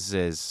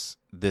surprises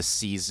this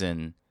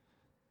season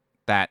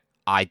that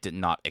I did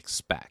not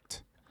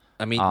expect.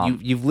 I mean,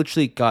 you've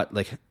literally got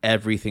like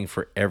everything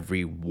for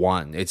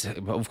everyone. It's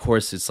of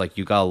course it's like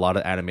you got a lot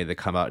of anime that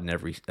come out in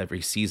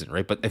every season,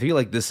 right? But I feel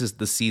like this is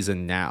the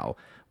season now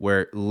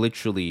where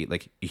literally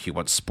like if you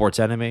want sports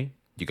anime,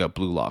 you got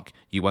Blue Lock.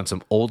 You want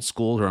some old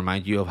school to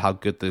remind you of how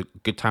good the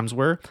good times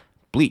were,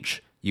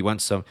 Bleach. You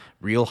want some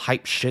real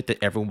hype shit that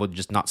everyone would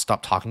just not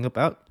stop talking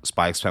about,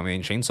 Spy X Family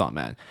and Chainsaw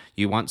Man.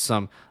 You want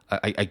some,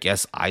 I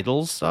guess,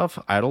 Idol stuff,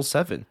 Idol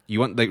 7. You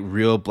want like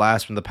real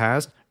blast from the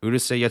past,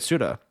 Urusei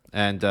Yatsura.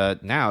 And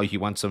now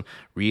you want some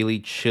really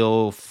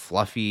chill,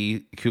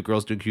 fluffy, cute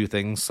girls do cute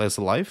things, slice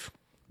of life.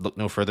 Look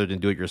no further than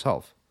Do It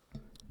Yourself.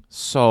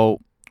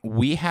 So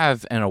we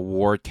have an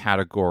award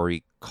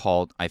category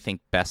called, I think,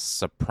 Best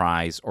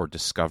Surprise or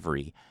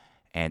Discovery.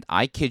 And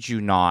I kid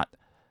you not,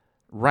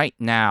 right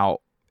now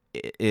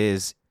it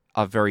is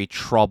a very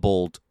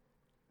troubled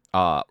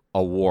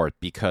award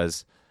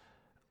because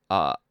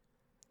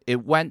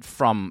it went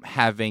from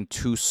having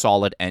 2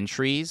 solid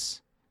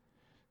entries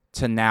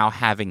to now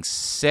having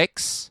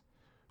 6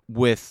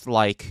 with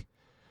like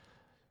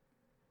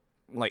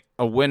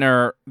a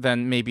winner,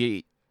 then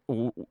maybe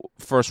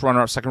first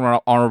runner up, second runner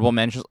up, honorable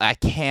mentions. I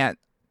can't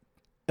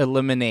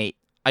eliminate.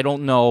 I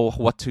don't know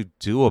what to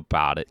do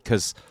about it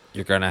because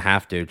You're gonna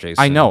have to,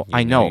 Jason. I know.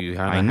 You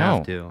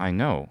have to. I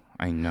know.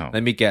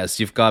 Let me guess.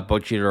 You've got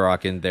Bochita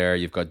Rock in there.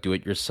 You've got Do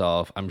It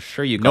Yourself. I'm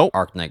sure you've got Nope.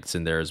 Arc Knights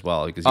in there as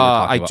well. Because you were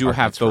talking I about do Arc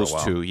have Knights for a those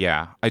while. two.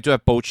 Yeah, I do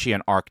have Bochi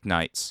and Arc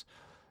Knights,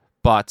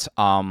 but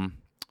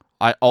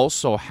I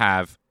also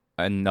have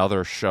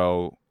another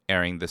show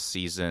airing this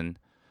season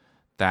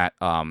that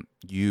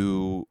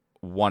you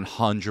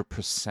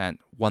 100%,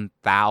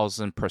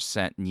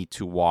 1000% need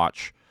to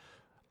watch.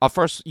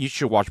 First, you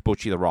should watch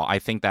Bochi the Raw. I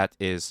think that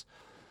is,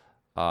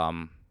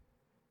 yeah,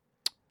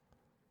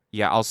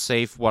 I'll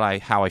save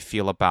how I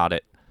feel about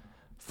it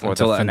for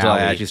the finale. Until I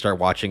actually start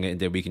watching it, and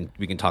then we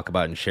can talk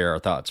about it and share our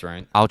thoughts,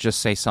 right? I'll just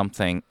say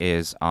something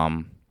is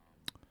I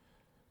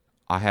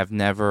have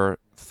never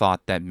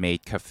thought that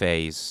maid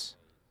cafes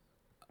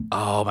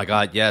Oh my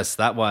God, yes,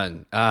 that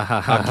one.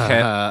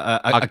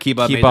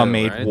 Akiba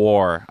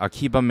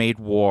made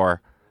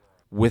war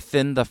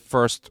within the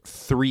first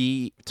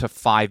 3 to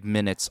 5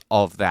 minutes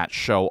of that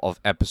show of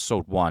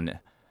episode 1,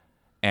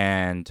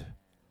 and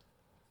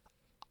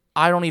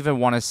I don't even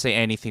want to say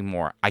anything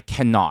more. I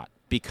cannot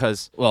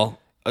because Well,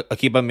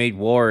 Akiba Made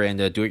War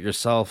and Do It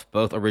Yourself,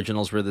 both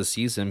originals for this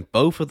season,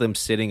 both of them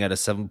sitting at a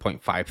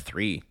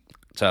 7.53.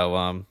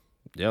 So,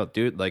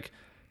 dude, like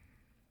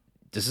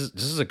this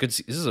is a good.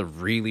 This is a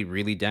really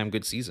really damn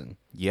good season.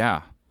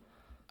 yeah.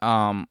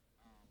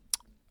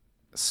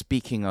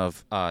 Speaking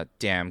of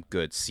damn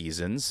good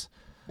seasons,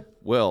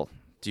 Will,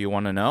 do you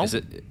want to know?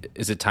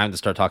 Is it time to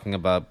start talking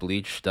about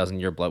Bleach, Dozen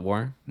Year Blood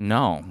War?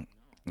 No.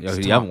 You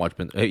haven't watched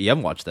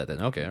that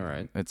then? Okay, all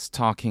right. It's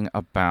talking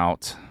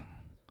about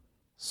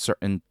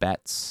certain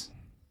bets.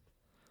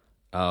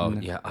 Oh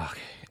yeah.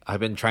 Okay. I've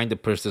been trying to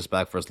push this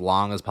back for as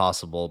long as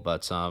possible,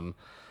 but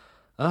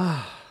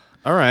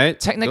all right.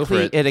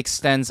 Technically, Go for it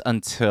extends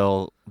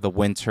until the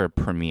winter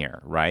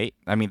premiere, right?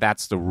 I mean,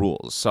 that's the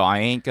rules. So I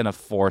ain't going to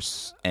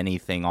force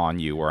anything on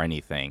you or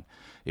anything.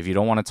 If you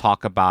don't want to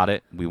talk about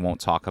it, we won't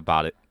talk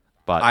about it.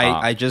 But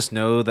I just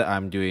know that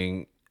I'm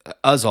doing,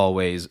 as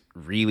always,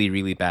 really,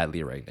 really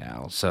badly right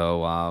now.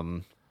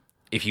 So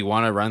if you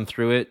want to run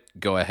through it,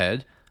 go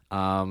ahead.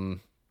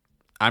 I'm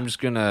just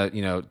gonna,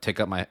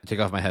 take off my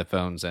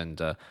headphones and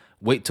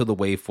wait till the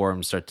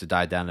waveforms start to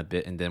die down a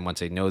bit, and then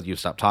once I know you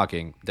stop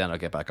talking, then I'll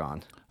get back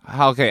on.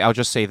 okay, I'll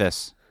just say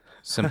this.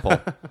 Simple.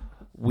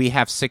 We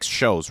have 6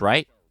 shows,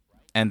 right?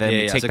 And then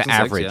we take 6 the and 6,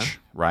 average,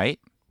 right?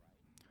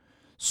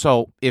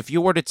 So if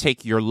you were to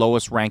take your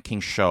lowest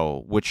ranking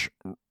show, which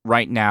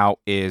right now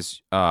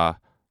is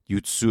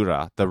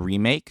Yutsura, the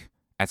remake,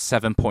 at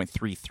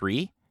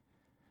 7.33,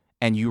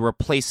 and you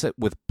replace it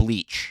with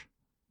Bleach,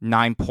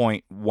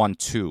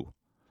 9.12,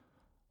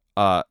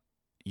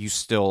 you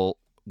still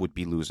would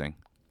be losing.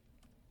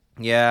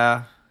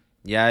 Yeah,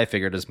 I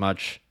figured as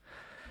much.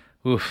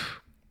 Oof.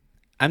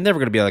 I'm never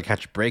gonna be able to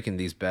catch a break in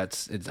these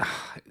bets. It's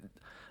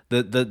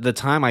the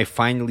time I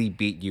finally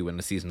beat you in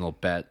a seasonal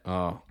bet,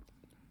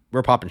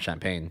 we're popping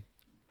champagne.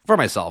 For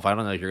myself, I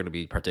don't know if you're going to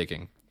be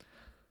partaking.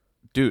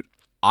 Dude,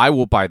 I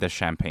will buy the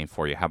champagne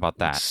for you. How about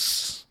that?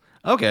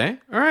 Okay,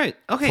 all right.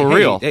 Okay, For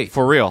real.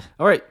 For real.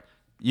 All right.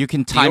 You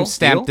can Deal?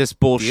 timestamp this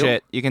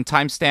bullshit. Deal? You can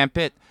timestamp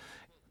it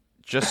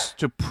just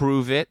to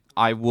prove it.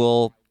 I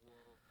will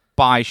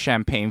buy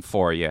champagne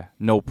for you.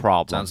 No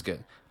problem. Sounds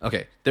good.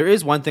 Okay, there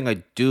is one thing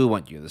I do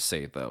want you to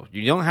say though.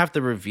 You don't have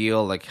to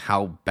reveal like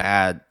how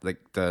bad, like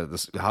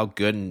how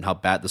good and how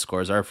bad the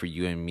scores are for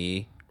you and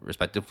me,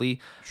 respectively.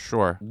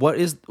 Sure. What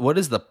is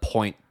the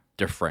point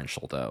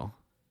differential though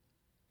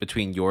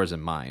between yours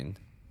and mine?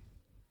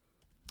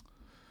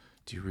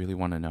 Do you really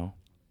want to know?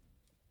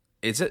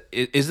 Is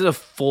it a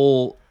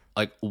full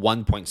like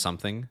 1 point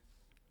something?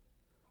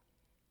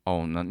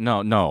 Oh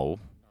no.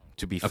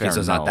 To be fair, Okay, so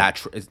it's no. not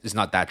that it's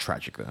not that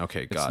tragic then.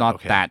 Okay, It's got not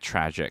it. Okay. that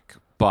tragic,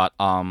 but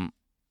I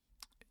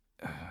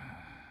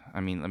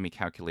mean, let me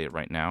calculate it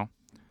right now.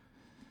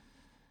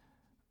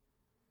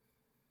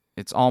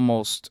 It's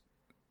almost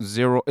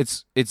zero.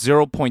 It's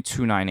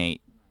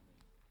 0.298.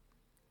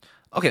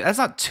 Okay, that's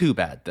not too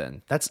bad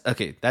then. That's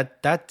okay.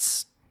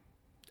 That's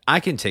I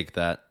can take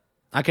that.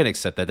 I can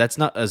accept that. That's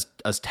not as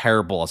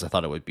terrible as I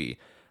thought it would be.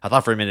 I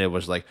thought for a minute it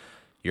was like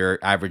you're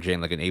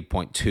averaging like an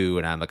 8.2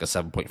 and I'm like a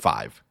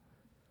 7.5.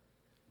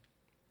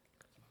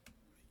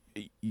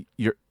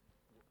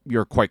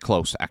 You're quite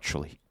close,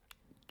 actually.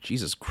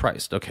 Jesus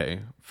Christ.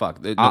 Okay.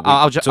 Fuck. No,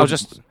 I'll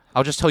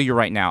wait, just tell you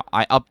right now.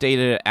 I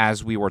updated it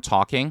as we were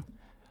talking.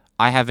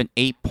 I have an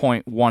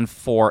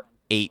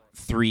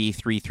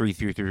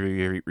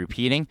 8.1483333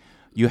 repeating.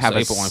 You have so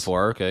a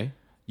 8.14. Okay.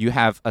 You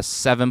have a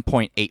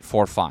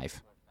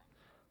 7.845.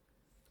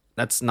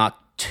 That's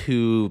not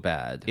too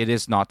bad. It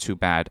is not too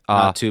bad.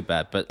 Not too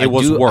bad, but it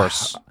was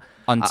worse.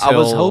 Until I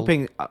was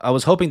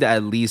hoping that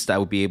at least I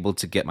would be able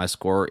to get my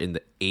score in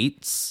the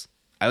 8s.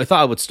 I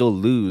thought I would still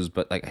lose,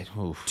 but like,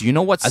 do you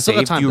know what I still got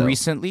saved time, you though.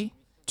 recently?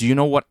 Do you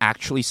know what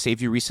actually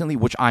saved you recently,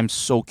 which I'm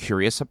so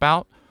curious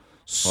about?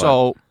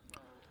 So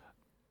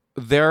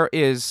there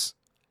is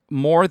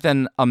more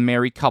than a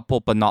married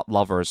couple but not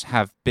lovers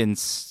have been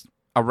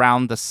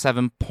around the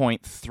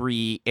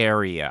 7.3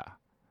 area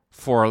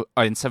for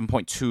in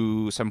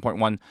 7.2,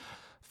 7.1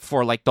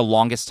 for like the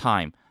longest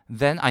time.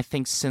 Then I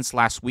think since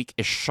last week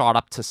it shot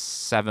up to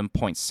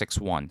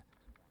 7.61.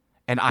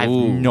 And I have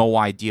no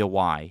idea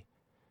why.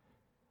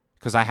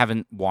 Because I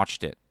haven't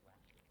watched it.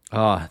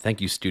 Oh, thank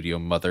you, Studio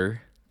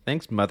Mother.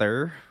 Thanks,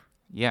 Mother.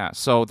 Yeah,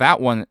 so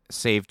that one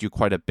saved you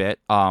quite a bit.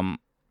 There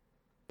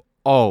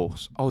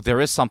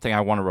is something I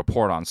want to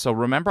report on. So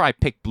remember I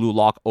picked Blue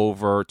Lock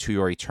over To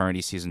Your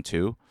Eternity Season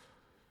 2?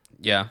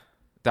 Yeah.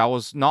 That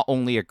was not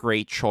only a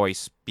great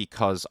choice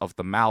because of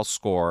the Mal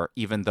score,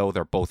 even though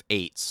they're both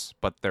 8s,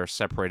 but they're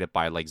separated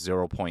by like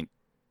 0.2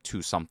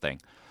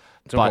 something.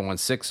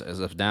 0.16 as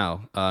of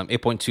now.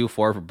 8.24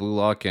 for Blue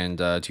Lock and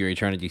To Your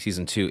Eternity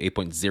Season 2,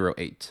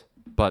 8.08.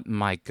 But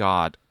my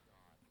God,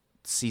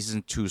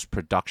 Season 2's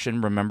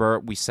production, remember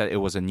we said it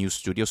was a new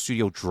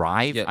Studio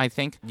Drive, Yeah. I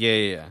think?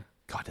 Yeah.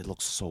 God, it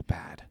looks so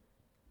bad.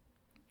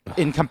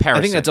 In comparison.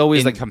 I think that's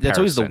always in that's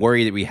always the comparison.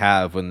 worry that we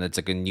have when it's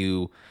like a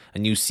new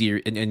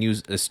series, a new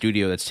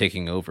studio that's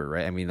taking over,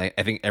 right? I mean, I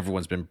think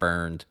everyone's been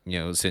burned,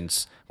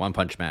 since One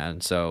Punch Man,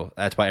 so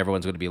that's why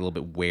everyone's going to be a little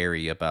bit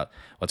wary about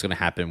what's going to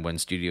happen when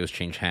studios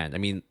change hand. I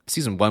mean,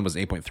 season 1 was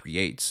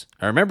 8.38.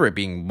 I remember it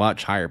being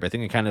much higher, but I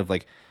think it kind of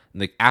like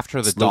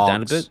After the slowed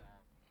down a dogs, bit.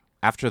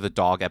 after the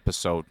dog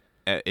episode,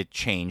 it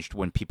changed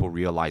when people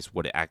realized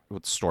what the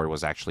story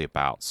was actually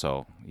about.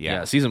 So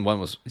Yeah, season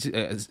 1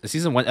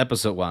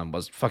 episode 1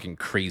 was fucking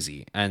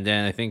crazy. And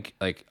then I think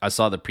like I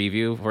saw the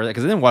preview for that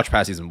because I didn't watch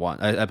past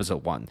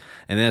episode 1,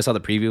 and then I saw the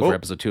preview for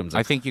episode 2. And I was I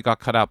like, think you got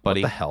cut out,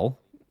 buddy. what the hell?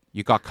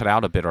 You got cut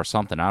out a bit or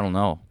something. I don't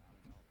know.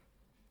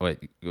 Wait,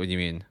 what do you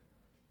mean?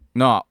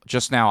 No,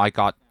 just now I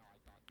got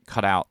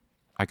cut out.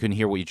 I couldn't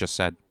hear what you just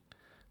said.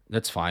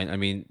 That's fine. I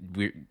mean,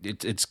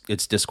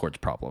 it's Discord's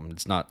problem.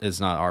 It's not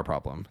our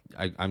problem.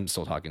 I'm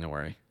still talking. Don't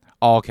worry.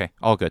 Oh, okay.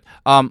 All good.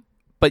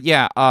 But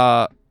yeah,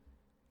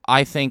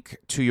 I think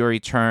To Your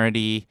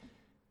Eternity,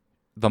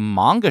 the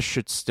manga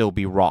should still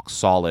be rock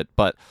solid.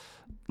 But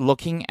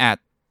looking at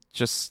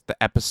just the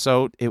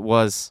episode, it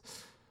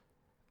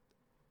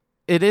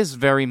is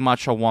very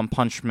much a One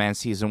Punch Man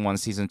season 1,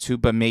 season 2,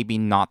 but maybe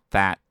not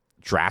that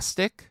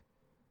drastic.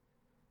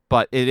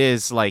 But it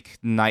is like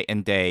night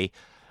and day.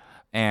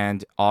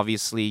 And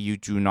obviously you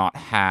do not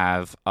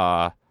have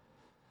you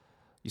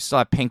still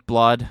have pink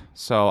blood,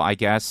 so I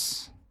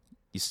guess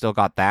you still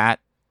got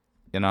that,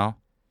 I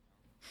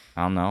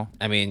don't know.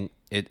 I mean,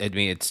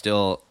 it's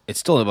still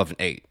above an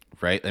 8,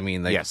 right? I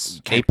mean, like Yes,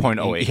 you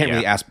 8.08, You can't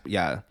really yeah. ask.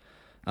 Yeah,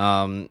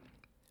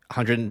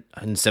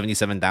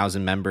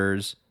 177,000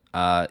 members.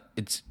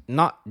 It's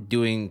not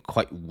doing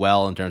quite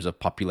well in terms of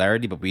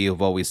popularity, but we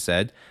have always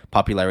said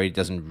popularity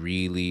doesn't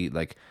really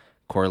like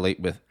correlate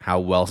with how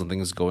well something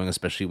is going,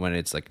 especially when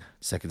it's like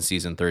second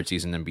season, third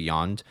season, and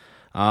beyond.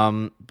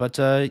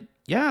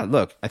 Yeah,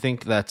 look, I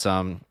think that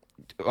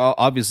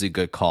obviously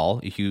good call.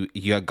 If you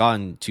had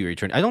gotten to your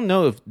return, I don't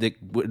know if it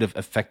would have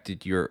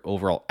affected your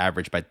overall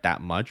average by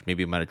that much.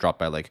 Maybe it might have dropped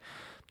by like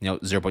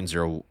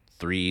 0.03,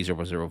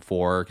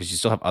 0.04, because you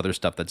still have other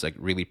stuff that's like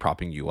really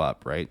propping you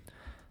up, right?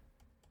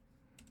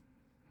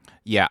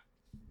 Yeah,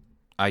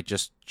 I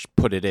just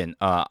put it in.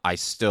 I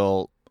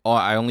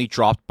only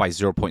dropped by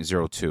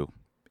 0.02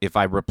 if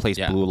I replaced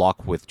Blue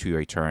Lock with To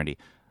Your Eternity.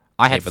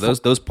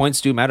 But those points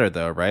do matter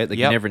though, right? Like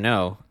you never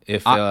know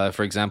if,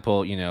 for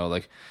example,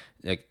 like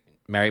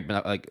married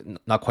but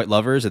not quite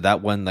lovers, if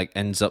that one like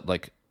ends up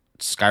like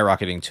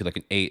skyrocketing to like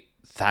an 8,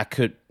 that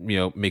could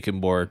make it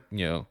more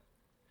a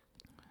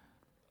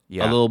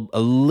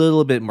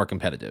little bit more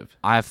competitive.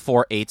 I have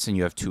 4 8s and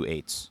you have 2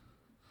 8s.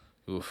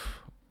 Oof.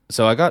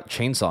 So I got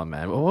Chainsaw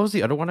Man. What was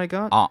the other one I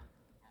got?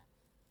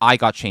 I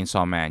got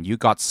Chainsaw Man. You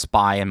got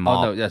Spy and Mob.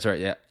 Oh no, that's right.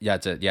 Yeah,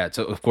 that's it. Yeah.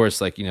 So of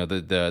course, like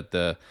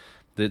the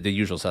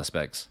usual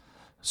suspects.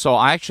 So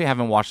I actually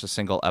haven't watched a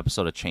single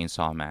episode of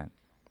Chainsaw Man.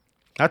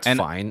 That's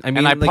fine. I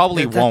mean, and I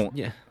probably won't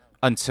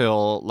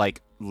until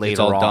like later it's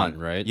all on. Done,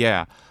 right?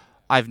 Yeah.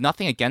 I have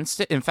nothing against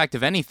it. In fact,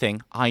 if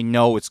anything, I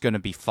know it's going to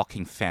be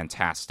fucking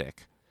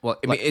fantastic. Well,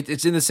 I mean,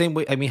 it's in the same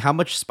way. I mean, how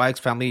much Spy X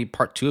Family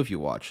Part 2 have you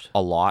watched?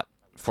 A lot,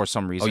 for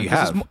some reason. Oh, you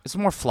have? It's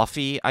more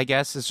fluffy, I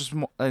guess. It's just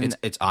more...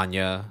 It's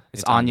Anya.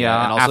 It's Anya,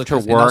 and also after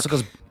work.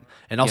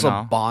 And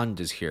also Bond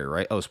is here,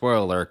 right? Oh, spoiler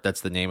alert,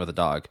 that's the name of the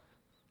dog.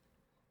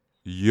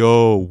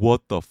 Yo,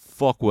 what the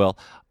fuck, Will?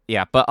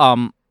 Yeah, but,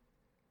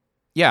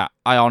 yeah,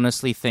 I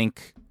honestly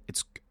think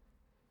it's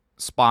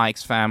Spy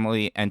X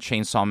Family and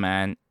Chainsaw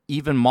Man.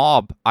 Even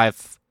Mob,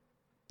 I've,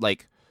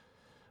 like,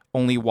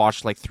 only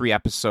watched, like, 3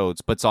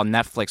 episodes, but it's on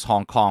Netflix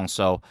Hong Kong,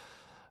 so,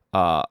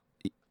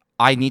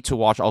 I need to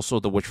watch also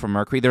The Witch from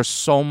Mercury. There's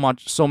so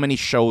many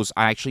shows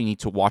I actually need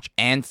to watch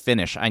and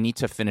finish. I need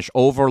to finish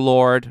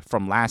Overlord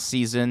from last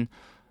season,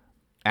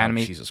 anime,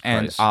 Jesus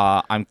Christ.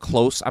 and I'm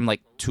close. I'm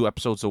like 2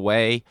 episodes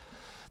away.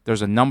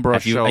 There's a number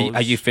of shows.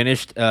 Have you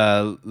finished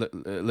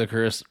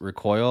Licorice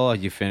Recoil?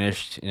 Have you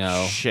finished?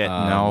 Shit,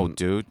 no,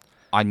 dude.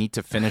 I need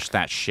to finish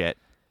that shit.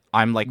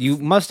 I'm like, you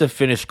must have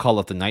finished Call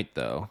of the Night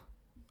though.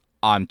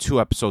 I'm 2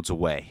 episodes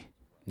away.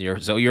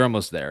 You're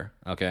almost there.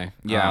 Okay.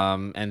 Yeah.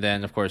 And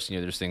then of course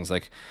there's things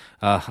like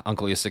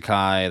Uncle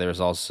Isekai. There's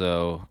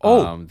also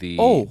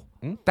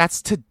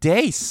that's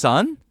today,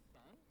 son.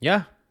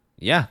 Yeah.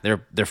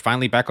 They're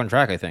finally back on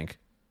track, I think.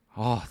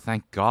 Oh,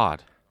 thank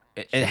God.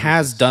 It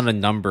has done a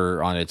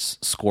number on its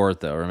score,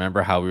 though.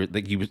 Remember how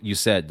you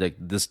said like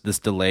this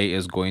delay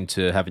is going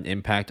to have an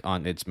impact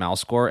on its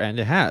mouse score, and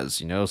it has.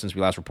 Since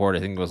we last reported,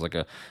 I think it was like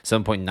a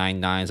 7.99,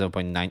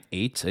 7.98.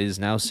 It is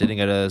now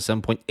sitting at a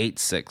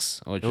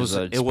 7.86, which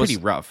is pretty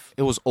rough.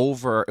 It was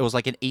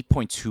like an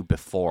 8.2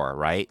 before,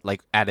 right?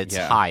 Like at its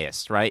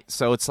highest, right?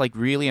 So it's like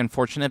really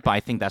unfortunate, but I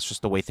think that's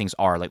just the way things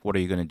are. Like, what are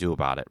you going to do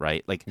about it,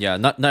 right? Like, yeah,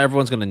 not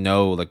everyone's going to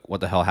know like what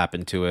the hell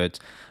happened to it.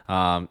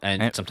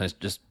 And sometimes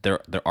just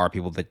there are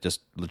people that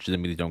just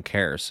legitimately don't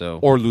care,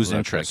 or lose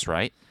interest,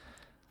 right?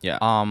 Yeah.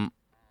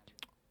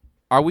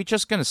 Are we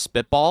just gonna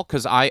spitball?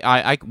 Because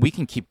we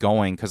can keep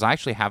going because I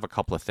actually have a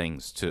couple of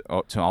things to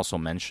also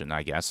mention,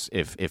 I guess,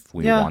 if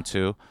we want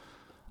to.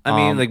 I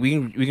mean, like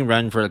we can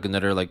run for like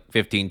another like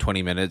 15,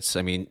 20 minutes.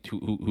 I mean,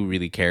 who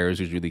really cares?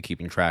 Who's really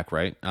keeping track,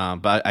 right?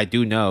 But I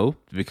do know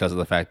because of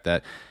the fact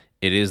that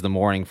it is the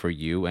morning for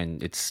you,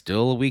 and it's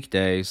still a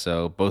weekday,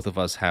 so both of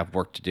us have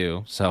work to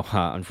do. So,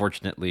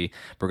 unfortunately,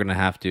 we're going to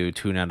have to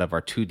tune out of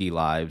our 2D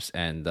lives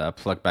and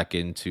plug back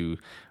into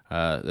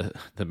the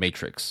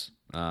Matrix.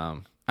 I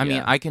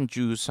mean, I can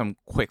do some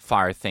quick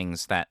fire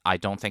things that I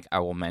don't think I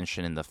will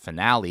mention in the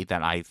finale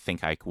that I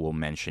think I will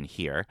mention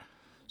here.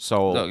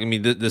 So, I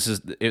mean, this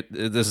is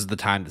the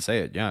time to say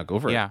it. Yeah, go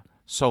for it. Yeah.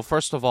 So,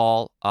 first of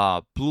all,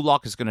 Blue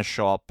Lock is going to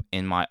show up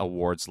in my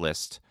awards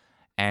list,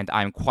 and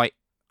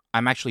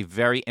I'm actually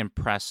very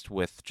impressed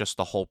with just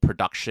the whole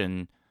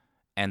production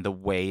and the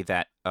way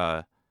that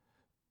the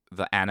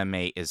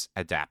anime is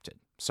adapted.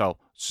 So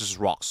it's just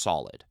rock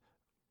solid.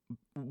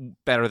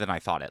 Better than I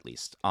thought, at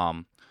least.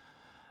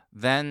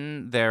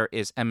 Then there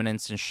is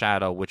Eminence in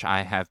Shadow, which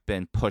I have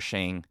been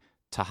pushing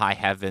to high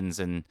heavens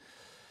and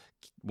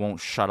won't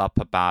shut up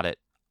about it.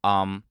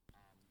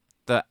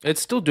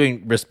 It's still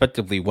doing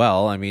respectively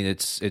well. I mean,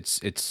 it's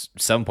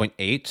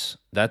 7.8.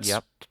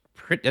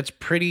 That's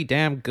pretty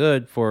damn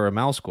good for a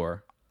mouse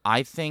score.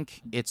 I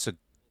think it's a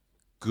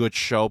good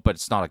show, but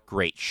it's not a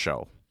great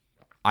show.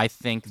 I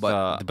think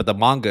but the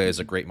manga is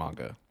a great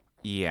manga.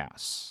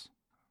 Yes,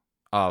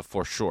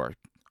 for sure.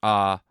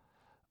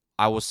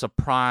 I was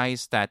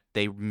surprised that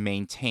they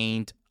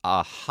maintained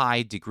a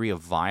high degree of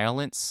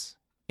violence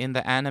in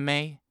the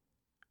anime,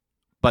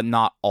 but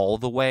not all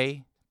the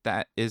way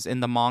that is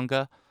in the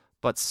manga.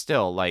 But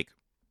still, like,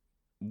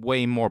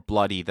 way more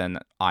bloody than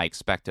I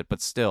expected,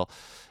 but still,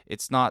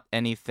 it's not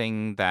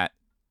anything that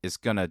is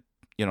gonna,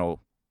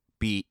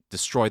 be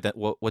destroyed. That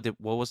what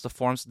was the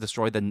forms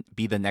destroyed?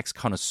 Be the next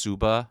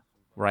Konosuba,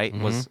 right?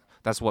 Mm-hmm.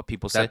 That's what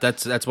people said.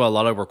 That's what a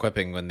lot of were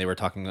quipping when they were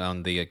talking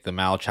on the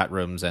Mal chat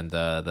rooms and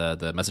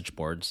the message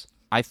boards.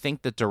 I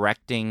think the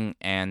directing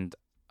and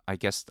I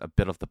guess a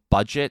bit of the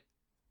budget,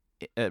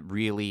 it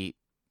really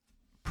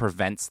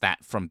prevents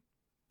that from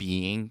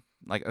being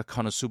like a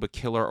Konosuba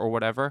killer or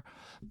whatever.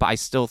 But I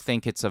still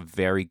think it's a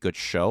very good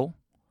show.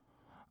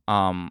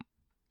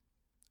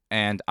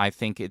 And I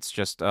think it's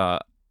just a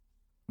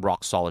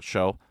rock solid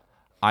show.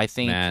 I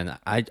think, Man,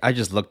 I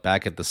just look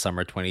back at the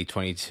summer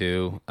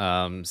 2022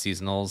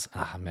 seasonals.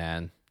 Ah,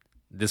 man,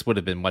 this would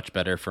have been much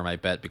better for my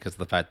bet because of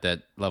the fact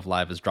that Love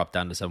Live has dropped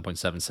down to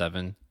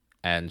 7.77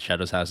 and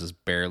Shadow's House is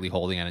barely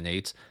holding at an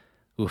 8.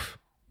 Oof,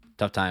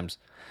 tough times.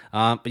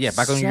 But yeah,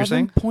 back on what you were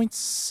saying.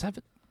 7.7.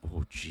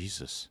 Oh,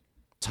 Jesus.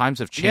 Times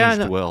have changed, Yeah,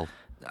 no, Will.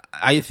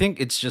 I think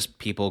it's just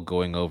people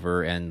going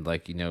over and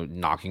like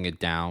knocking it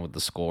down with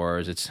the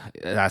scores.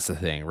 That's the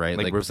thing, right?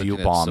 Like with review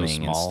something that's so bombing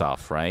and small.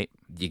 stuff, right?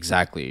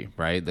 Exactly,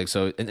 right? Like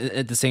so and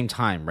at the same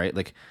time, right?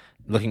 Like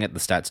looking at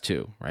the stats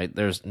too, right?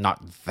 There's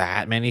not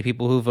that many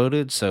people who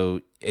voted,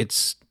 so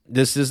this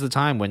is the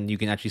time when you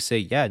can actually say,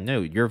 yeah,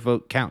 no, your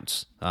vote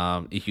counts.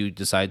 If you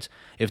decide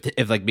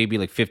if like maybe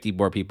like 50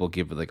 more people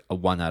give it like a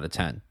 1 out of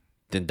 10,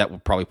 then that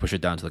would probably push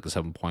it down to like a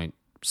 7.6,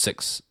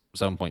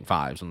 7.5,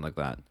 something like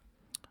that.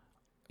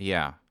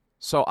 Yeah.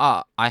 So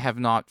I have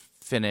not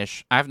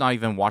finished. I have not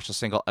even watched a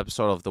single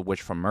episode of The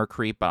Witch from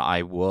Mercury, but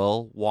I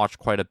will watch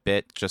quite a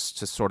bit just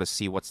to sort of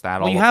see what's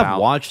that Well, all you about. have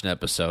watched an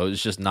episode.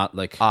 It's just not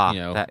like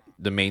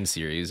the main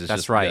series. It's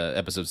that's just right.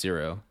 Episode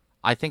 0.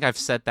 I think I've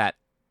said that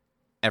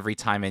every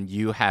time, and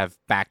you have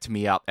backed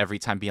me up every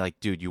time, being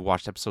like, "Dude, you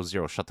watched episode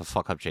 0. Shut the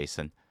fuck up,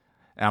 Jason."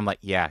 And I'm like,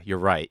 "Yeah, you're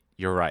right.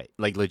 You're right.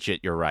 Like legit,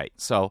 you're right."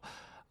 So,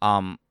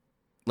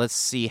 let's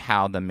see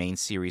how the main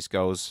series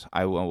goes.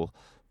 I will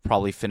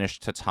probably finish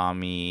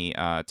Tatami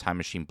Time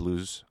Machine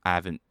Blues. I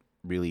haven't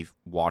really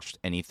watched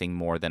anything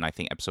more than I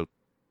think episode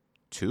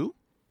 2.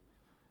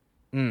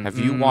 Have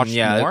you watched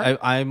more?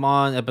 I'm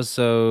on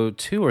episode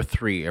 2 or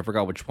 3. I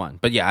forgot which one,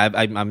 but yeah,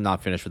 I'm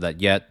not finished with that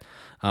yet.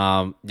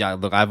 Yeah,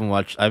 look, I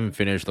haven't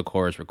finished The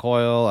Chorus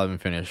Recoil. I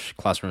haven't finished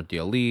Classroom of the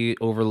Elite,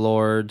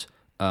 Overlord,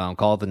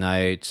 Call of the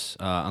Night,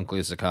 Uncle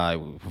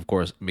Isekai. Of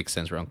course, makes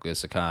sense for Uncle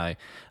Isekai.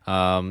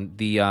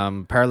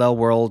 The Parallel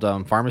World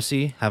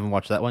Pharmacy. Haven't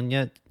watched that one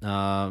yet.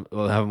 I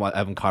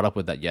haven't caught up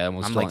with that yet.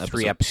 I'm still like on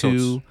 3 episode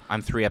episodes. 2.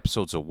 I'm 3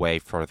 episodes away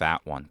for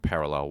that one.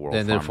 Parallel World.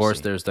 And then of course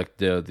Pharmacy. there's like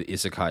the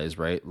isekais,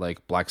 right?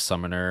 Like Black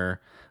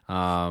Summoner,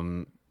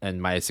 and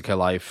My Isekai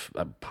Life.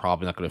 I'm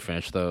probably not going to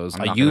finish those. I'm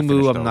not gonna finish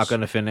Ayumu, I'm those. not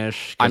going to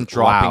finish. I'm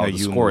dropping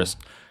Ayumu. Ayumu.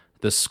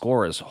 The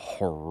score is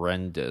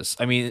horrendous.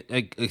 I mean,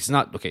 it's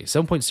not okay.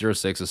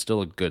 7.06 is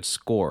still a good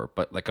score,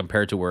 but like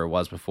compared to where it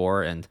was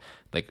before, and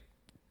like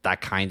that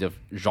kind of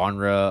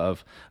genre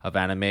of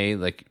anime,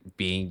 like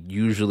being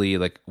usually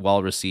like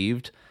well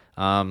received,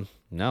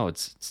 no,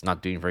 it's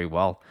not doing very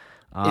well.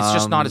 It's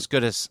just not as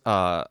good as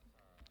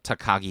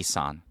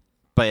Takagi-san,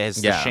 but it's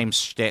the Yeah. same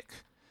shtick.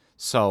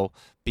 So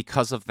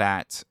because of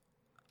that,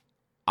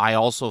 I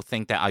also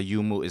think that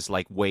Ayumu is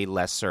like way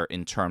lesser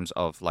in terms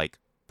of like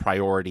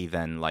priority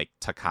than like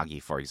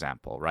Takagi, for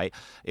example, right?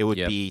 It would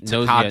Yep. be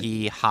Those-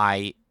 Takagi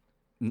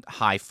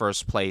high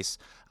first place,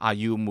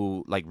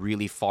 Ayumu like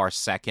really far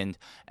second,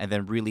 and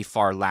then really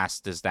far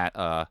last is that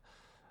the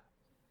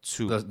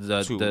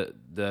Tsubasa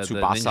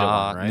ninja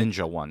one, right?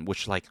 ninja one,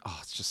 which like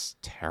it's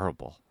just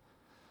terrible.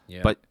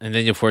 Yeah. But- and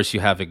then of course you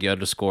have the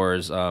other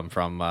scores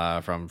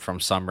from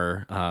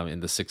summer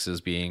in the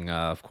 6s being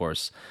of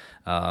course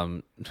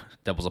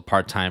Devil's a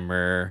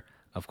Part-Timer,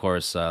 of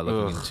course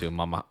looking into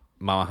Mama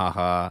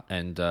Haha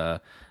and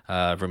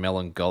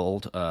Vermilion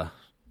Gold,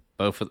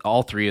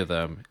 all 3 of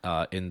them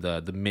in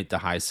the mid to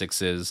high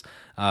 6s,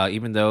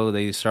 even though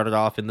they started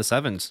off in the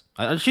 7s.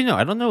 Actually, no,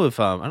 I don't know if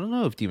Devil's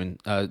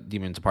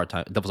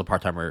a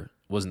Part-Timer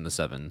was in the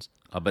 7s,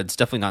 but it's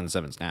definitely not in the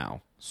 7s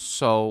now.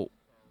 So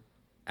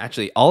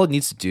Actually, all it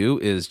needs to do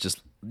is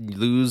just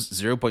lose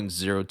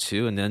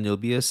 0.02, and then it'll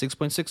be a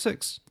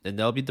 6.66, and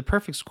that'll be the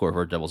perfect score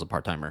for Devil's a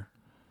Part-Timer.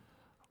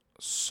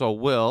 So,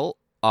 Will,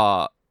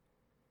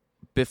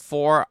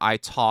 before I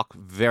talk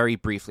very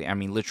briefly, I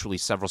mean literally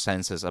several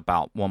sentences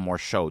about one more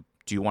show,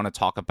 do you want to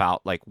talk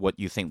about like what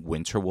you think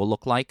winter will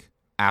look like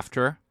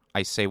after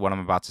I say what I'm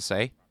about to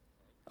say?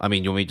 I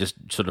mean, you want me to just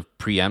sort of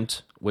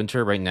preempt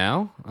winter right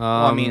now?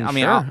 Well,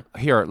 Sure.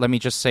 here, let me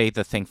just say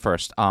the thing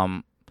first.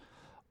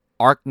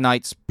 Arc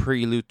Knight's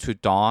Prelude to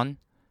Dawn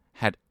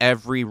had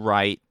every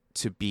right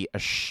to be a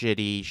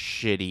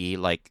shitty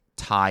like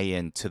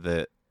tie-in to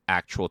the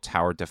actual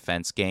tower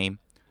defense game.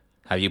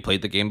 Have you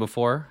played the game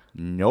before?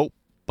 Nope,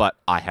 but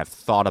I have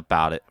thought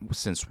about it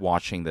since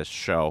watching this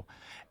show,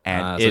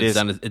 and So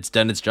it's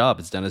done its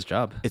job. It's done its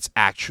job. it's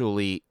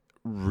actually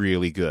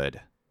really good,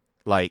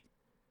 like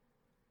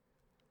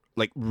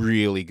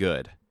really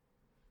good.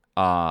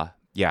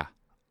 Yeah,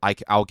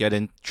 I'll get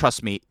in.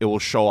 Trust me, it will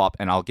show up,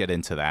 and I'll get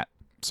into that.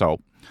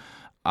 So,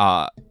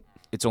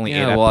 it's only 8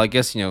 Yeah, well, I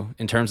guess,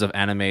 in terms of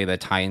anime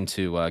that tie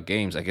into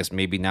games, I guess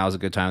maybe now is a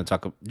good time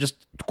to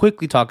just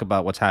quickly talk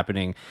about what's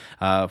happening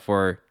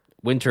for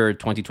winter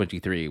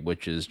 2023,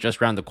 which is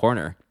just around the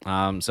corner.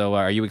 So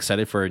are you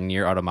excited for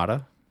Nier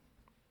Automata?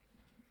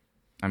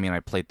 I mean, I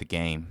played the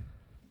game.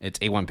 It's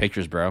A1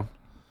 Pictures, bro.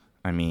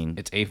 I mean,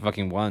 It's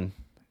A1.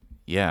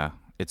 yeah,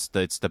 it's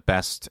the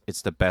best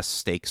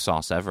steak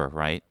sauce ever,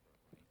 right?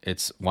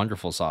 It's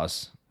wonderful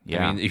sauce. I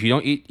Yeah. mean, if you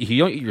don't eat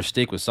your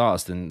steak with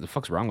sauce, then the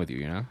fuck's wrong with you?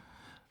 You know.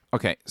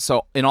 Okay,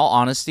 so in all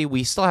honesty,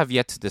 we still have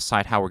yet to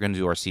decide how we're going to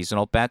do our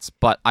seasonal bets,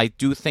 but I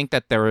do think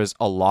that there is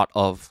a lot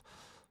of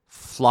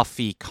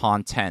fluffy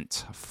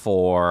content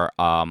for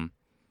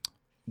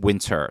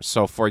winter.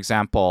 So, for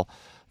example,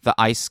 the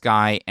ice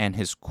guy and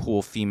his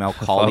cool female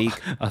colleague.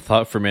 I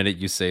thought for a minute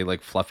you say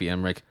like Fluffy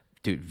Emmerich.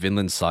 Dude,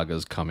 Vinland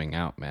Saga's coming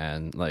out,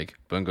 man. Like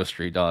Bungo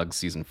Stray Dogs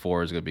season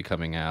 4 is gonna be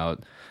coming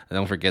out. And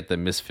don't forget the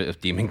Misfit of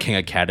Demon King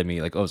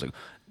Academy. Like, oh, it's like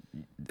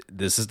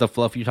this is the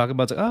fluff you talk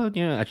about. It's like, oh,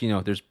 yeah, actually,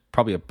 there's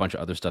probably a bunch of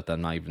other stuff that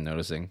I'm not even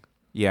noticing.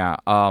 Yeah,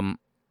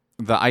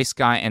 the ice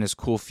guy and his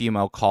cool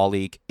female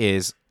colleague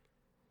is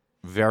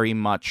very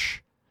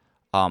much,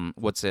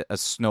 what's it, a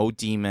snow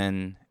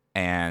demon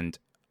and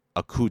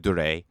a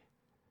kudere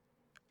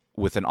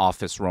with an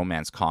office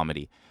romance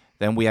comedy.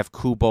 Then we have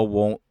Kubo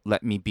Won't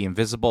Let Me Be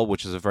Invisible,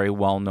 which is a very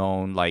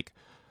well-known like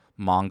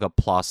manga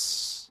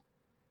plus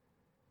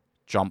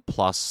Jump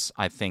Plus,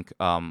 I think,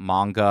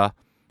 manga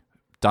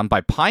done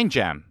by Pine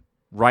Jam,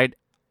 right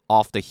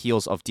off the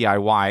heels of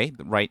DIY.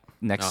 Right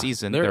next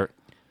season,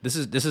 This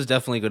is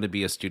definitely going to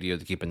be a studio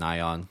to keep an eye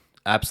on.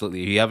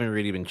 Absolutely. If you haven't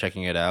really been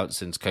checking it out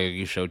since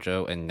Kageki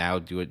Shoujo and now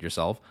do it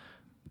yourself,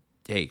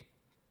 hey,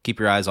 keep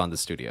your eyes on the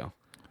studio.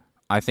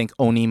 I think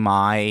Oni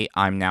Mai,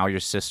 I'm Now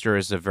Your Sister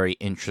is a very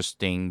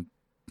interesting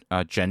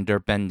gender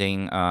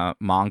bending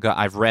manga.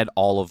 I've read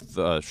all of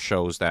the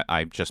shows that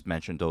I just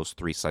mentioned, those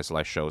 3 slice of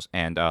life shows,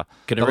 and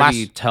Can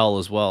already tell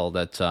as well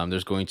that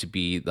there's going to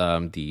be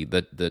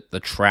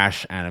the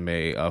trash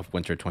anime of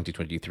winter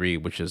 2023,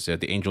 which is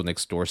The Angel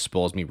Next Door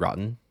Spoils Me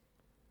Rotten.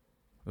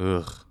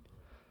 Ugh.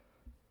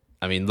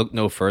 I mean, look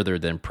no further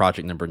than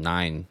Project Number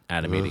 9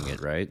 animating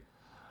it, right?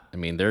 I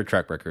mean, their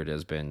track record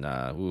has been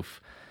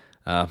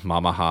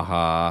Mama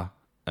Haha.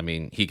 I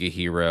mean,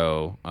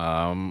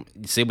 Higehiro.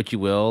 Say what you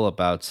will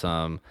about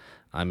I'm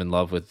in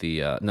love with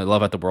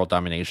Love at the World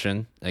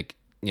Domination. Like,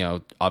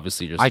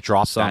 obviously just I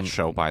dropped that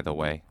show, by the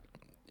way.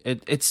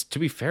 It's to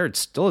be fair, it's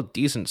still a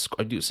decent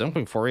score. Dude,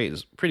 7.48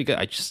 is pretty good.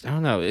 I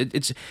don't know.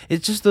 It's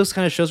just those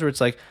kind of shows where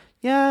it's like,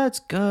 yeah, it's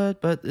good,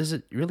 but is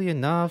it really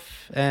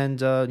enough? And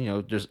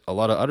there's a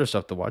lot of other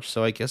stuff to watch,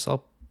 so I guess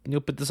I'll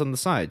put this on the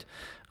side.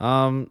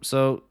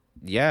 So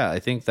yeah, I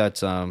think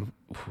that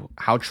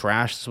how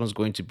trash this one's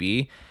going to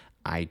be,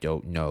 I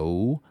don't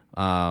know.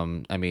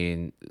 I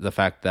mean, the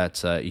fact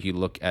that if you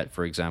look at,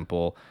 for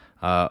example,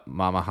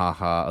 Mama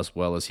Haha as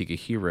well as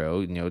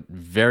Higehiro,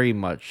 very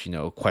much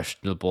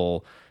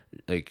questionable,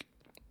 like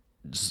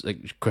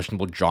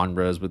questionable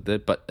genres with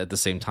it, but at the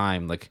same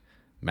time, like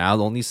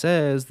Mal only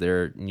says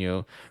they're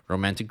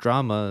romantic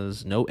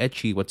dramas, no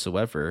ecchi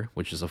whatsoever,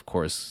 which is of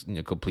course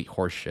complete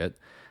horseshit.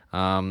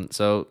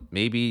 So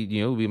maybe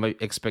we might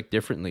expect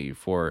differently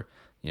for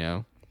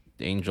the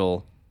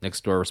Angel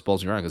Next Door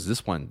Spoils Me Rotten, because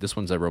this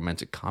one's a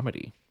romantic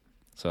comedy,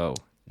 so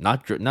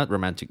not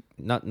romantic,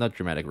 not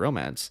dramatic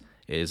romance.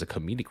 It is a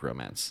comedic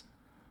romance.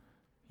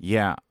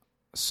 Yeah.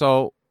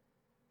 So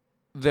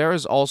there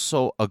is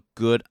also a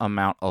good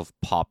amount of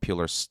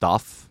popular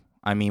stuff.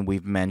 I mean,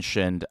 we've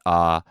mentioned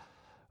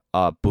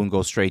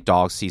Bungo Stray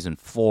Dogs season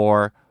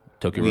 4.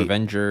 Tokyo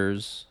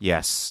Revengers.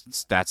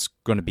 Yes, that's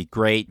going to be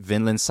great.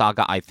 Vinland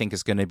Saga, I think,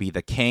 is going to be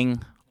the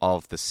king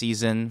of the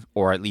season,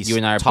 or at least you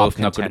and I are top both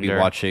contender. not going to be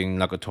watching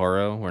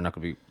Nagatoro. We're not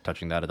going to be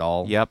touching that at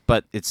all. Yep,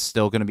 but it's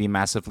still going to be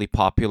massively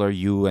popular.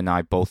 You and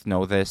I both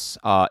know this.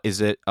 Is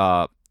it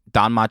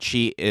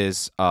Danmachi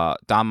is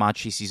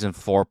Danmachi season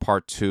 4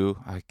 part 2,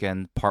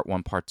 again part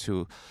 1 part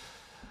 2.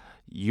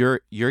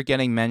 You're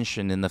getting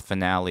mentioned in the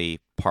finale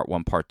part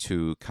 1 part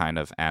 2 kind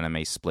of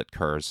anime split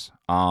curves.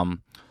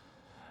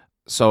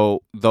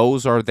 So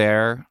those are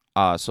there.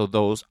 So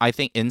those, I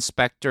think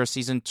Inspector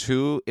season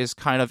 2 is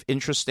kind of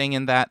interesting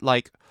in that,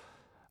 like,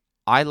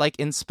 I like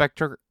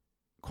Inspector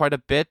quite a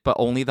bit, but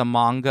only the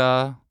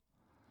manga,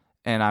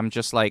 and I'm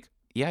just like,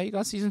 yeah, you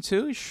got season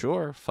 2,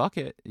 sure, fuck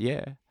it,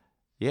 yeah.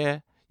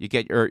 You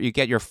get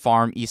your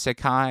farm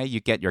isekai, you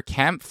get your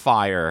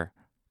campfire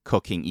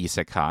cooking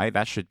isekai.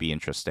 That should be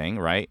interesting,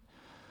 right?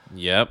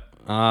 Yep.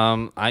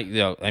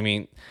 I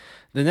mean,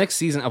 the next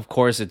season, of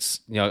course,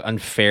 it's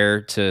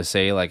unfair to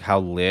say like how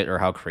lit or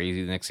how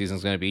crazy the next season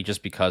is going to be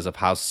just because of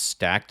how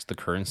stacked the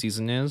current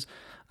season is.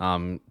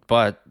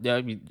 But yeah,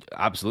 I mean,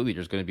 absolutely,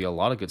 there's going to be a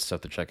lot of good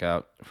stuff to check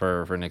out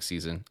for next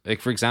season.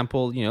 Like, for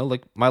example,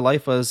 like My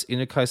Life as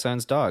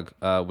Inukai-san's Dog,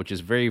 which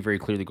is very, very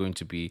clearly going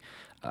to be.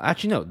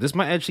 Actually, no, this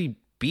might actually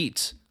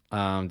beat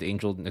the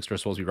Angel Next Door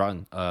Spoils Me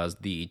Rotten,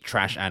 the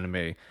trash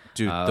anime.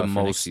 Dude, the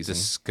most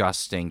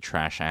disgusting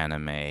trash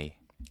anime.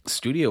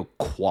 Studio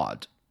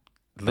Quad.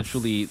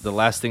 Literally, the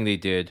last thing they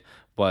did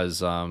was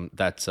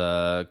that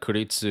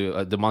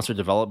Kuretsu, the Monster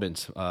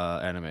Development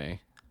anime.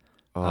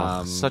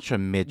 Such a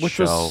mid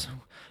show.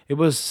 It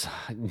was,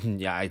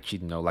 yeah, I actually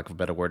know, lack of a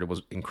better word, it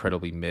was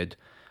incredibly mid.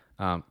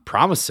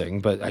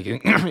 Promising, but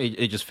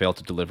it just failed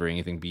to deliver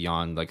anything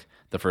beyond like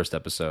the first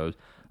episode.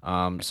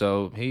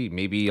 So hey,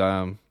 maybe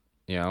My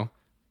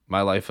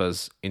My Life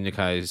as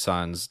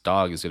Inukai-san's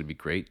dog is going to be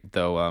great.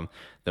 Though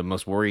the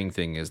most worrying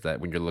thing is that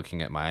when you're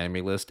looking at my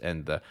anime list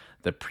and the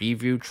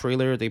preview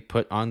trailer they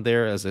put on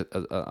there as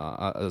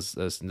as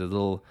the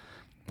little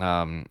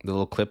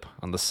clip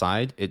on the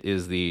side, it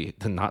is the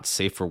not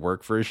safe for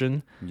work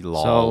version.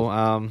 Lol.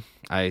 So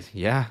I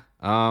yeah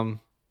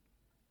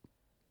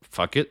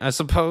fuck it, I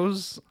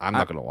suppose. I'm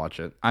not gonna watch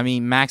it. I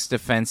mean, Max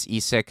Defense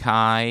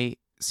Isekai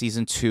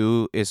Season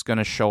 2 is going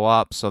to show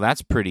up, so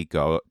that's pretty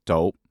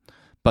dope.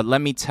 But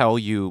let me tell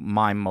you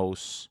my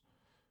most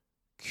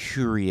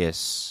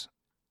curious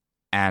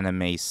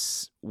anime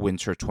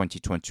winter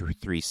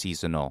 2023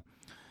 seasonal.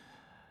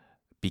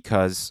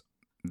 Because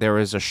there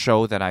is a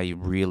show that I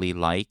really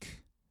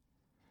like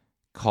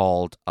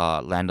called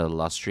Land of the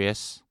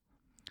Illustrious.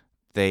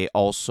 They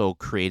also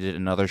created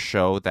another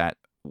show that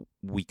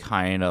we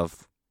kind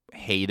of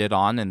hated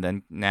on, and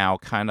then now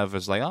kind of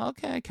is like, oh,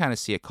 okay, I kind of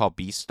see it, called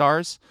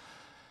Beastars.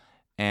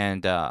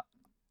 And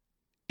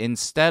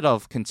instead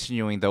of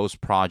continuing those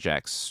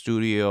projects,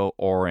 Studio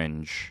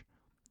Orange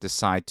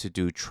decide to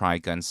do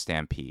Trigun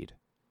Stampede.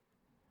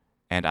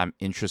 And I'm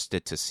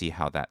interested to see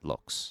how that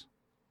looks,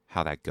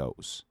 how that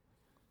goes.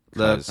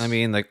 I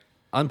mean, like,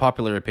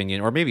 unpopular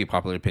opinion, or maybe a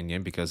popular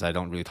opinion, because I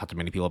don't really talk to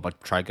many people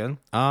about Trigun.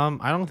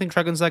 I don't think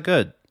Trigun's that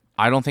good.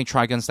 I don't think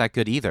Trigun's that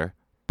good either.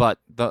 But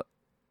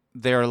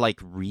they're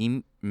like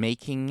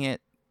remaking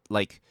it,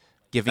 like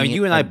giving. I mean,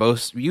 you and I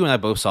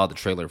both saw the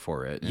trailer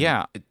for it.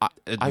 Yeah,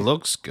 it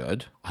looks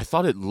good. I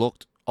thought it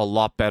looked a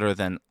lot better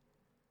than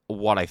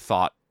what I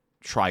thought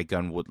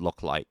Trigun would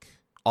look like.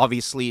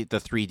 Obviously, the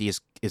 3D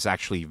is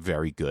actually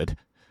very good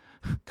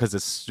because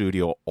it's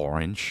Studio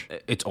Orange.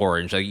 It's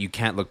orange. Like, you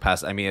can't look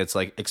past. I mean, it's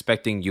like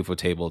expecting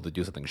Ufotable to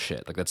do something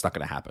shit. Like, that's not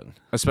going to happen.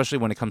 Especially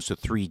when it comes to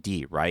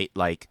 3D, right?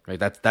 Like, right.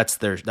 That's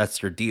their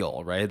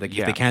deal, right? Like,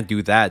 Yeah. if they can't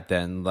do that,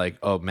 then like,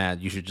 oh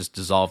man, you should just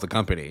dissolve the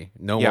company.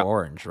 No Yeah. more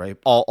orange, right?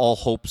 all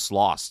hope's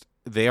lost.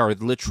 They are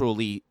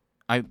literally,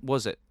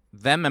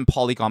 them and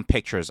Polygon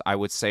Pictures, I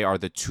would say, are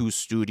the two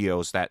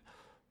studios that,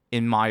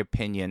 in my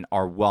opinion,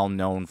 are well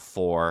known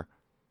for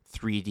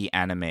 3D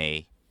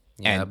anime.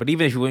 Yeah, And but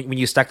even if when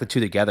you stack the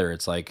two together,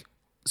 it's like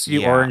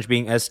Studio Yeah. Orange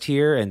being S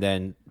tier, and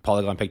then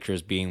Polygon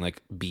Pictures being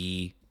like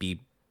B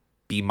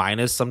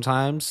minus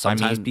sometimes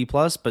mean- B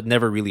plus, but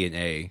never really an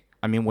A.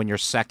 I mean, when you're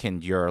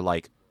second, you're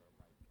like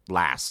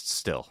last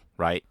still,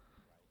 right?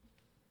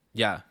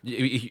 Yeah,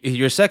 if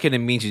you're second, it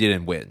means you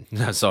didn't win.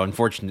 So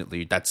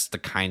unfortunately, that's the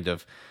kind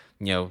of,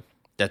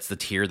 that's the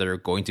tier that are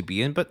going to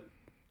be in. But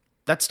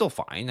that's still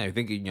fine. I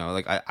think,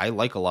 like I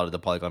like a lot of the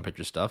Polygon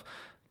Picture stuff,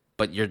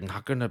 but you're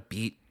not gonna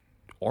beat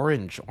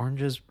Orange.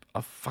 Orange is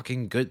a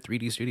fucking good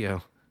 3D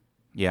studio.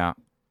 Yeah.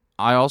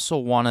 I also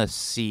want to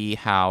see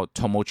how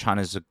Tomo-chan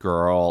is a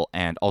girl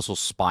and also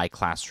Spy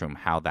Classroom,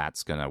 how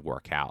that's going to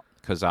work out.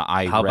 Because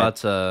How about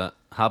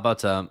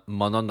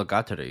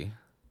Mononogatari?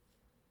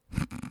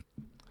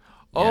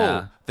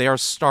 Yeah. They are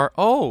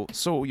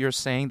so you're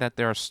saying that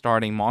they're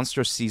starting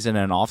Monster Season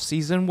and Off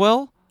Season,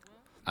 Will?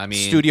 I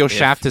mean, Studio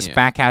Shaft is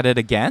back at it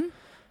again?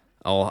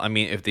 Oh, I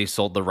mean, if they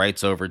sold the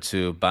rights over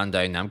to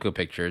Bandai Namco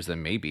Pictures,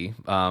 then maybe.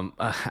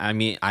 I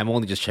mean, I'm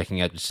only just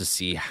checking out just to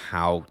see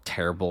how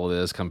terrible it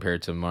is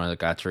compared to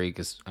Monogatari.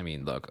 Because, I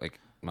mean, look, like,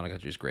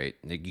 Monogatari is great.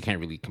 Like, you can't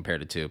really compare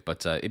the two.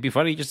 But it'd be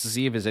funny just to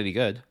see if it's any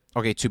good.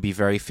 Okay, to be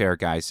very fair,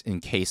 guys, in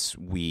case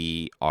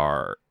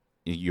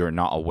you're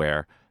not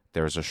aware,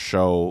 there's a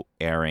show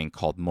airing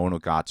called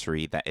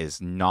Monogatari that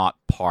is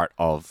not part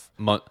of...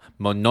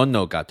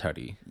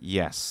 Mononogatari.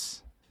 Yes.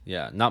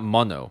 Yeah, not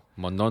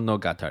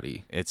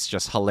Mononogatari. It's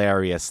just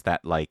hilarious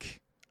that, like,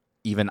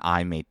 even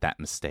I made that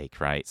mistake,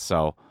 right?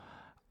 So,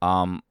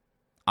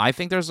 I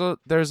think there's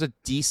a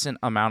decent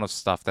amount of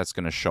stuff that's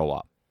going to show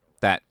up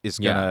that is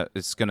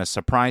it's gonna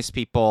surprise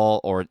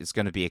people, or it's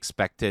going to be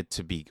expected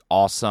to be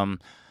awesome,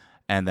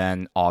 and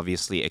then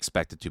obviously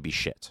expected to be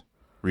shit.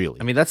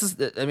 Really, I mean, that's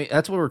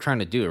what we're trying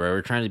to do, right?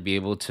 We're trying to be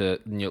able to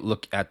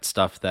look at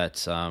stuff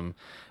that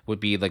would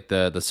be like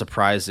the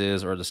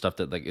surprises, or the stuff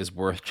that like is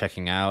worth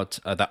checking out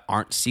that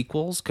aren't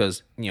sequels,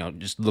 because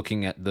just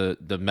looking at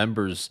the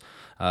members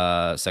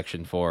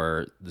section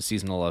for the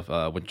seasonal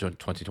of winter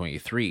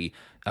 2023,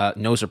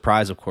 no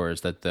surprise, of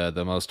course, that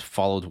the most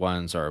followed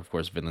ones are, of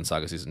course, Vinland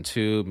Saga Season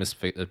 2,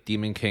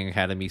 Demon King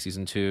Academy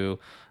Season 2,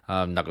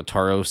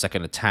 Nagatoro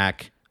Second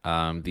Attack,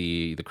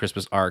 the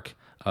Christmas arc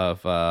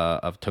of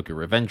Tokyo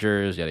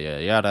Revengers, yada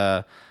yada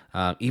yada.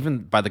 Even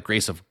By the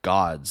Grace of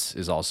Gods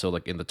is also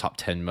like in the top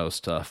 10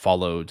 most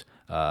followed,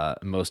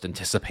 most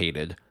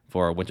anticipated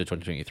for winter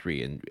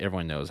 2023, and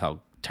everyone knows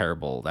how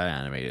terrible that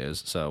anime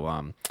is.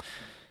 So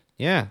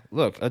yeah,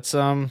 look, it's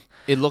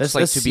it looks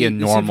like to be a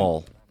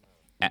normal.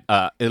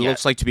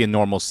 Looks like to be a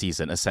normal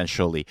season,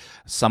 essentially.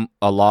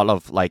 A lot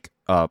of like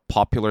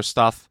popular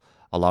stuff,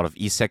 a lot of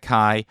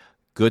isekai,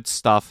 good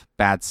stuff,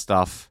 bad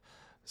stuff,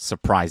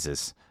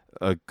 surprises.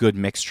 A good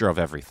mixture of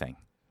everything.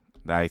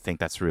 I think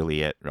that's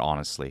really it,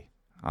 honestly.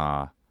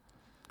 I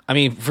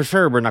mean, for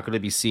sure, we're not going to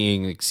be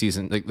seeing like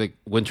season like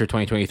winter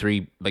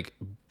 2023 like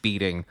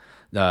beating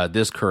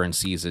this current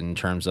season in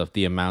terms of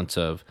the amount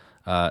of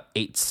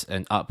eights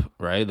and up,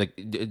 right? Like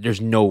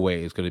there's no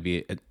way it's going to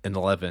be an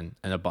 11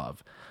 and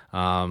above.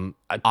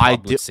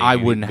 I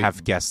wouldn't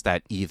have guessed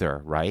that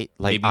either, right?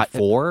 Like maybe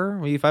four,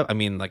 maybe five. I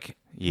mean, like,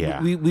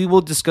 yeah, we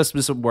will discuss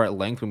this more at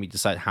length when we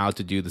decide how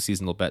to do the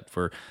seasonal bet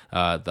for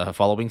the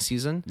following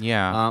season.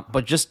 Yeah.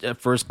 But just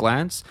at first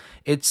glance,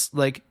 it's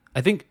like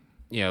I think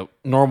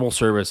normal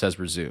service has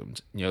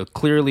resumed.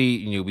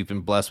 Clearly, we've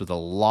been blessed with a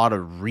lot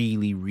of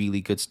really,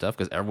 really good stuff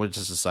because everyone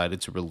just decided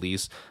to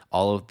release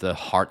all of the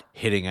heart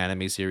hitting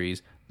anime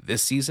series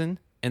this season,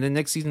 and then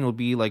next season will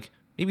be like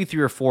maybe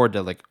three or four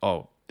that like,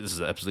 oh, this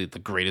is absolutely the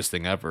greatest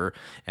thing ever,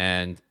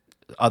 and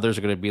others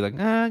are going to be like,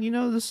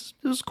 this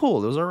is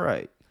cool, it was all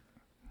right.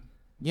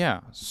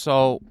 Yeah.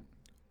 So,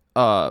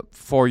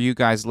 for you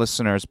guys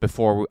listeners,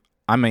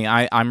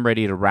 I'm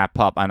ready to wrap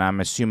up, and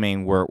I'm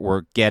assuming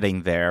we're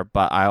getting there.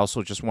 But I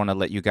also just want to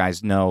let you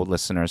guys know,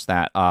 listeners,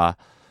 that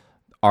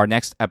our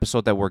next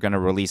episode that we're going to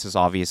release is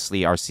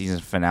obviously our season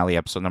finale,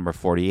 episode number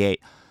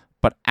 48.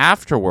 But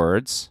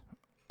afterwards,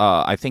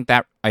 I think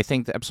the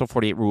episode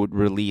 48 would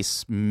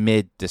release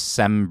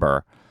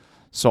mid-December.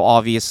 So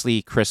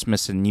obviously,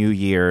 Christmas and New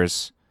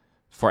Year's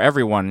for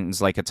everyone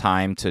is like a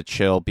time to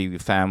chill, be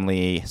with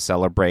family,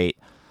 celebrate.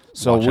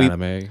 So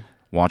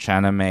watch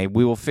anime.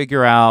 We will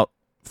figure out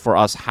for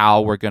us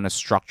how we're going to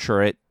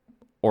structure it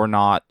or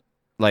not.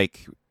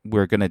 Like,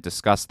 we're going to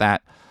discuss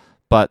that.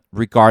 But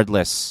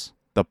regardless,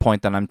 the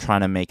point that I'm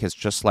trying to make is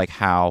just like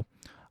how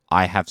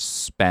I have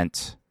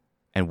spent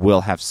and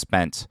will have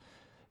spent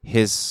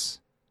his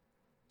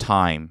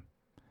time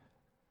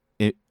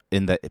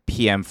in the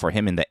PM for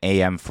him, in the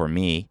AM for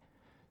me,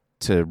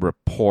 to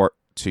report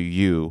to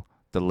you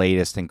the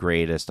latest and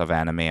greatest of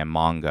anime and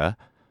manga.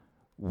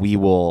 We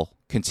will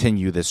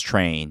continue this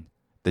train.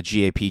 The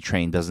GAP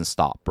train doesn't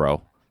stop,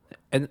 bro.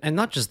 And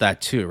not just that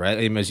too, right?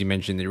 As you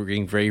mentioned, we're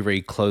getting very,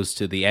 very close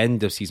to the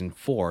end of season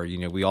 4.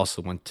 We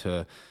also want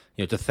to,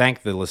 to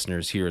thank the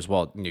listeners here as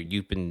well.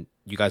 You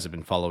guys have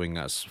been following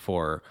us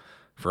for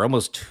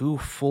almost 2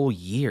 full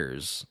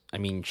years. I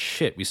mean,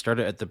 shit, we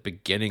started at the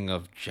beginning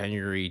of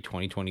January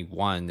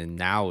 2021, and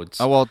now it's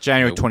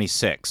January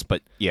 26th,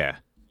 but yeah,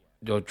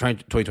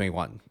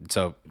 2021.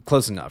 So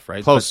close enough,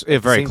 right? Close,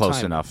 very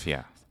close enough.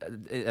 Yeah.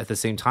 At the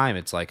same time,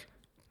 it's like,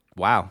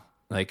 wow,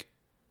 like,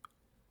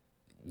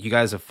 you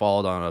guys have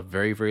followed on a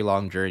very, very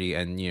long journey,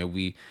 and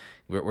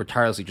we're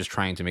tirelessly just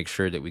trying to make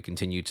sure that we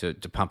continue to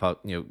pump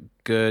out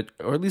good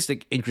or at least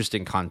like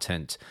interesting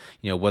content.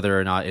 Whether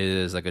or not it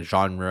is like a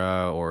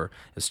genre or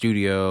a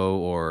studio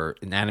or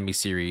an anime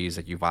series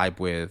that you vibe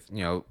with.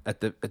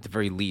 At the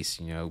very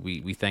least,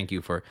 we thank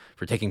you for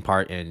taking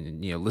part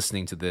and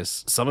listening to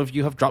this. Some of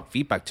you have dropped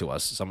feedback to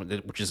us,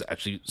 which is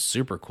actually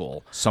super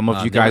cool. Some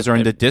of you guys are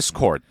in the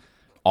Discord.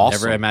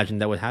 Awesome. Never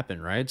imagined that would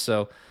happen, right?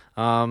 So.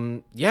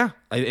 Yeah,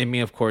 I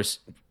mean, of course,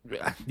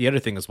 the other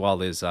thing as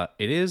well is it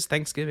is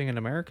Thanksgiving in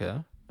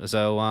America,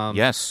 so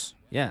yes,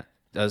 yeah,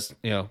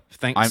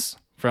 thanks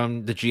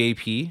from the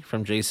GAP,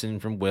 from Jason,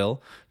 from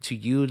Will, to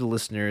you, the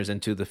listeners, and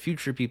to the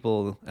future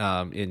people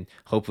in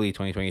hopefully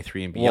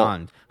 2023 and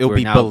beyond. It'll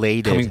be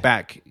belated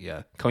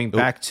coming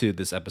back to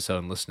this episode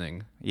and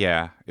listening.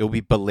 Yeah, it'll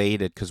be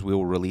belated because we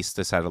will release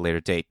this at a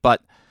later date,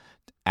 but.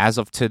 As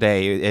of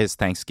today, it is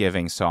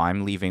Thanksgiving, so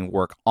I'm leaving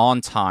work on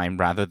time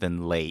rather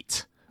than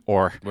late.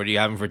 Or what are you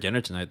having for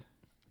dinner tonight?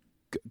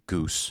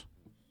 Goose.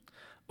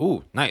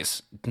 Ooh,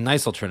 nice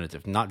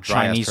alternative. Not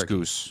dry Chinese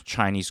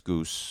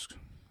goose.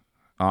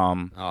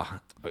 I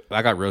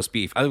got roast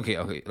beef.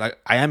 Okay. Like,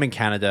 I am in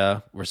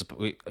Canada.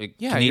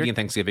 Canadian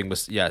Thanksgiving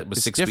was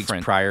 6 weeks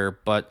prior,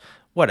 but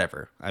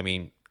whatever. I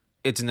mean,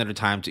 it's another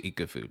time to eat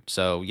good food.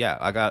 So yeah,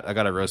 I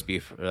got a roast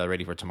beef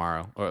ready for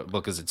tomorrow,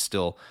 because it's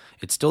still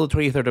the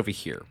 23rd over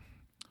here.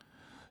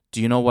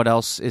 Do you know what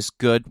else is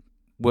good?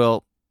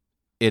 Well,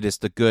 it is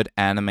the Good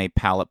Anime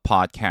Palette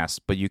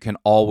podcast, but you can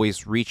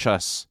always reach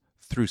us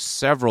through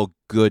several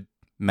good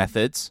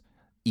methods.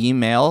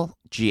 Email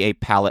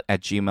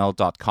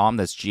gapalette@gmail.com.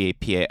 That's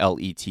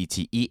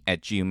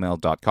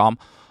GAPALETTE@gmail.com.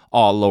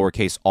 All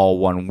lowercase, all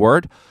one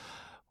word.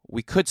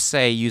 We could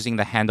say using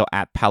the handle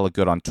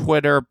 @PaletteGood on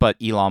Twitter, but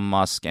Elon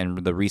Musk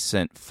and the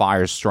recent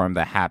firestorm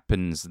that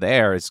happens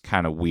there is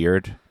kind of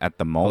weird at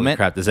the moment. Holy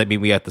crap, does that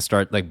mean we have to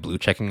start like blue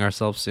checking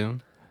ourselves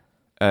soon?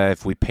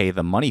 If we pay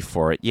the money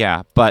for it,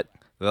 yeah. But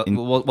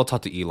we'll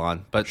talk to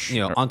Elon. But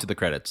sure. On to the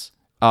credits.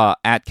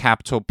 At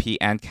capital P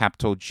and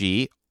capital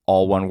G,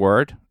 all one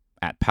word,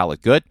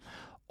 @PaletteGood.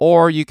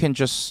 Or you can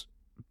just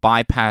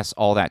bypass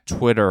all that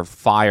Twitter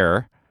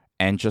fire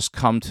and just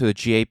come to the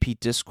GAP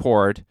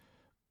Discord.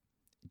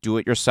 Do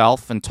it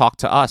yourself and talk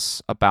to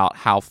us about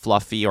how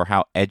fluffy or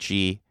how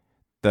edgy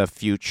the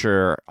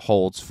future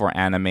holds for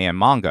anime and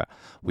manga.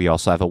 We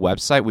also have a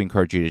website. We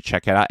encourage you to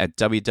check it out at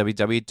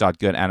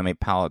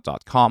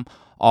www.goodanimepalette.com.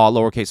 All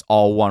lowercase,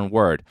 all one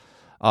word.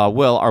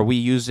 Will, are we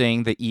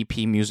using the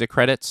EP music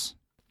credits?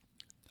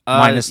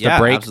 Minus the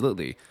break?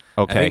 Absolutely.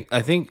 Okay.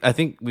 I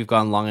think we've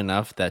gone long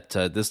enough that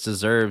this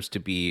deserves to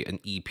be an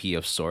EP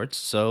of sorts.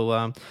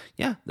 So,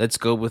 let's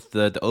go with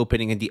the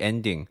opening and the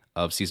ending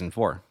of Season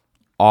 4.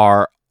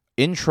 Our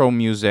intro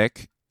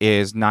music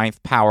is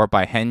Ninth Power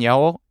by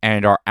Henyao,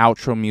 and our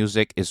outro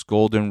music is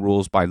Golden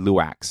Rules by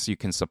Luax. You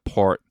can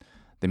support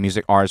the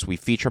music artists we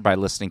feature by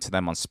listening to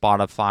them on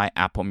Spotify,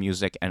 Apple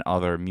Music, and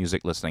other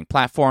music listening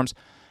platforms.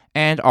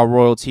 And our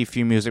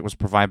royalty-free music was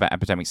provided by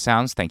Epidemic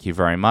Sounds. Thank you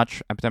very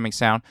much, Epidemic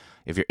Sound.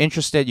 If you're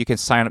interested, you can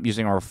sign up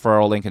using our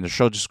referral link in the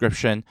show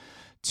description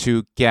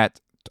to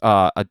get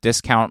a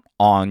discount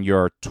on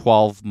your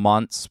 12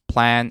 months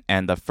plan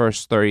and the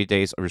first 30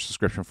 days of your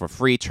subscription for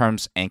free.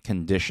 Terms and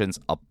conditions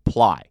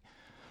apply.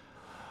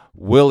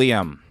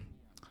 William.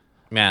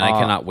 Man, I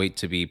cannot wait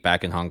to be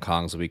back in Hong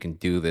Kong so we can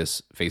do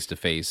this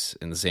face-to-face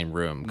in the same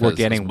room. We're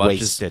getting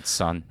wasted,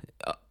 son.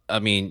 I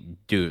mean,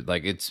 dude,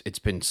 like it's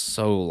been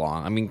so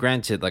long. I mean,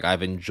 granted, like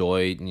I've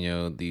enjoyed,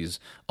 these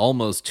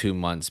almost 2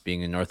 months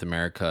being in North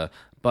America,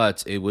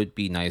 but it would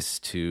be nice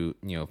to,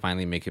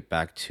 finally make it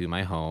back to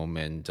my home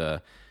and,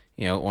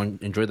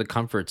 enjoy the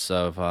comforts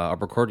of a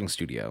recording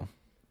studio.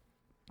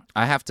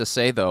 I have to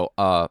say, though,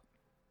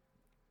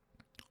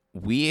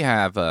 we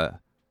have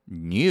a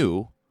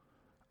new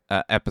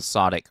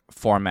episodic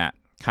format,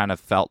 kind of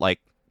felt like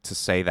to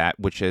say that,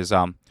 which is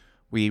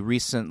we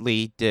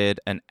recently did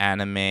an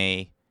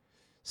anime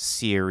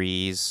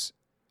series.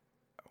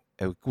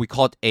 We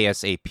call it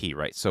ASAP,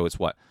 right? So it's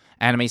what?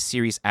 Anime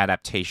series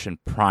adaptation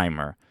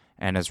primer,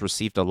 and has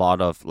received a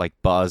lot of like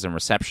buzz and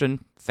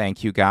reception.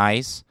 Thank you,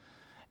 guys.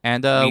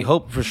 And we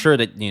hope for sure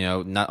that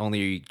not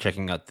only are you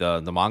checking out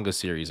the manga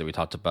series that we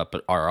talked about,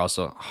 but are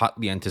also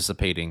hotly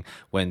anticipating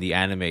when the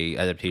anime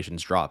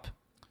adaptations drop.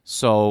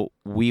 So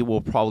we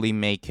will probably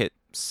make it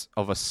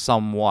of a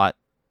somewhat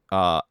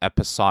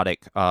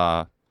episodic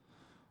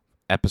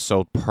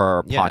episode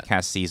per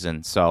podcast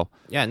season. So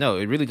yeah, no,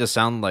 it really does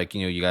sound like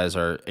you guys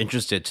are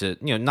interested to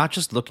not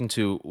just look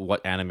into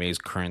what anime is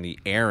currently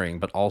airing,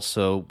 but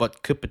also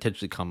what could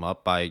potentially come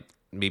up by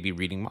maybe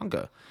reading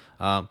manga.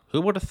 Who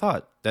would have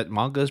thought that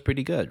manga is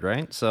pretty good,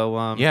 right?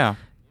 So yeah.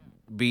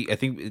 I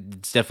think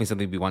it's definitely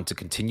something we want to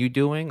continue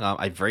doing.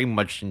 I very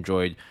much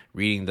enjoyed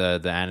reading the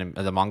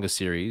manga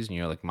series.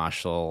 Like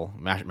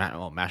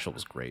Mashle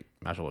was great.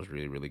 Mashle was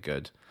really, really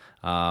good.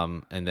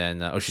 And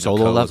then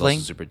Solo Leveling was also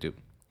super dupe.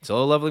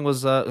 Solo Leveling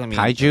was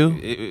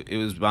Kaiju. It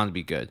was bound to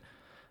be good.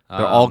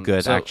 They're all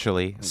good,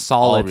 actually.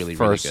 Solid. Really,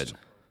 first, really good.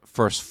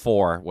 First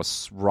 4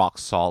 was rock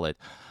solid.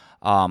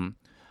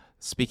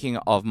 Speaking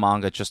of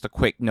manga, just a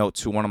quick note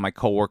to one of my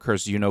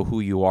coworkers. You know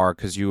who you are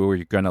because you are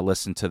going to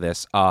listen to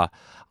this.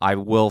 I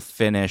will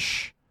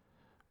finish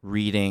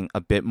reading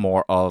a bit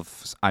more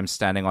of I'm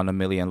Standing on a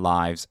Million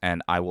Lives,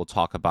 and I will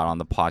talk about on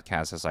the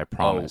podcast as I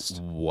promised.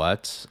 Oh,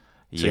 what? So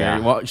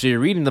yeah. So you're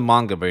reading the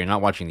manga, but you're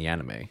not watching the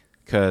anime.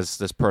 Because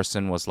this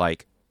person was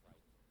like,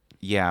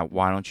 yeah,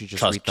 why don't you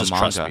just read the manga?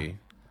 Trust me.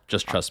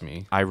 Just trust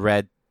me. I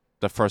read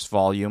the first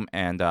volume,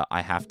 and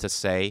I have to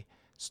say,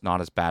 it's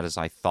not as bad as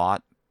I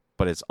thought,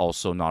 but it's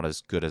also not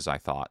as good as I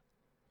thought.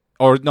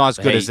 Or not as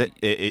good as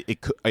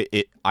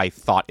I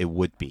thought it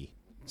would be.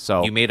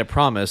 So you made a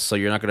promise, so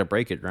you're not going to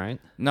break it, right?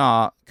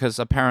 No, because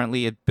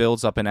apparently it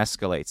builds up and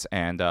escalates,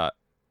 and it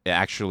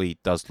actually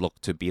does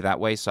look to be that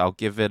way. So I'll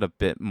give it a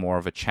bit more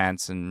of a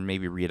chance and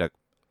maybe read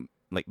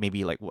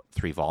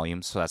 3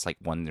 volumes. So that's like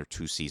 1 or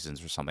 2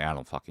 seasons or something. I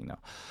don't fucking know.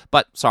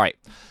 But sorry,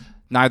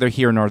 neither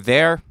here nor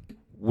there.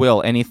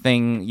 Will,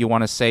 anything you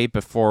want to say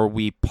before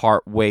we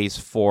part ways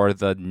for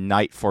the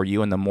night for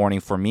you and the morning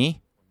for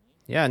me?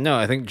 Yeah, no,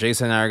 I think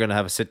Jason and I are going to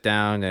have a sit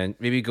down and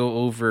maybe go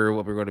over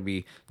what we're going to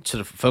be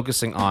sort of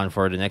focusing on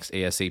for the next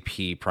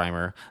ASAP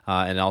primer.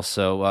 And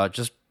also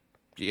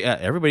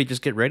everybody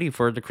just get ready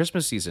for the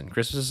Christmas season.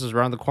 Christmas is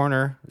around the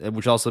corner,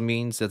 which also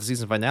means that the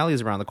season finale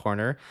is around the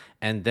corner.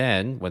 And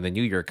then when the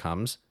new year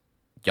comes,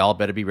 y'all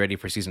better be ready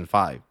for season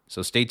 5.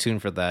 So stay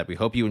tuned for that. We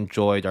hope you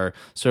enjoyed our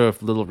sort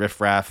of little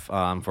riffraff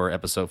for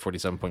episode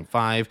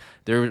 47.5.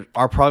 There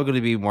are probably going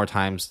to be more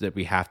times that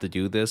we have to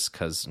do this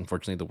because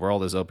unfortunately the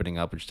world is opening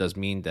up, which does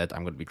mean that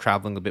I'm going to be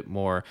traveling a bit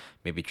more.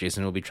 Maybe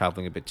Jason will be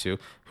traveling a bit too.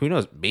 Who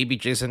knows? Maybe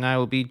Jason and I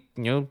will be,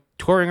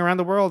 touring around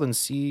the world and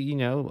see,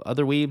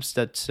 other weebs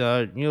that,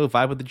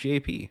 vibe with the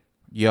GAP.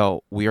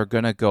 Yo, we are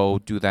going to go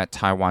do that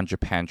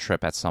Taiwan-Japan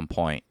trip at some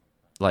point.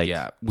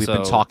 We've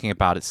been talking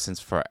about it since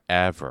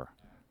forever.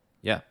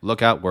 Yeah,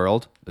 look out,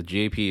 world. The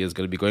GAP is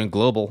going to be going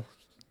global.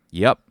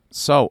 Yep.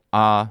 So,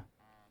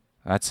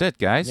 that's it,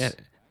 guys. Yeah,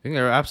 I think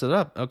that wraps it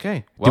up.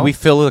 Okay. Well, did we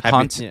fill the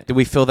content? Did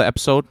we fill the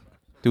episode?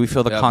 Did we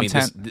fill the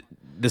content? I mean,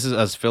 this is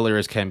as filler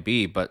as can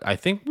be, but I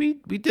think we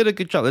did a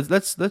good job.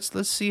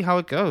 Let's see how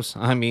it goes.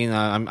 I mean,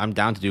 I'm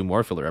down to do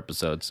more filler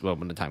episodes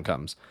when the time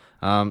comes.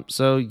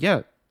 So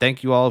yeah.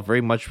 Thank you all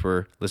very much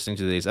for listening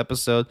to today's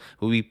episode.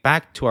 We'll be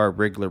back to our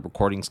regular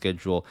recording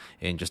schedule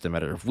in just a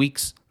matter of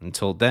weeks.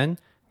 Until then.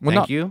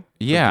 Thank you.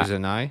 Yeah.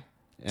 And I.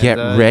 And, get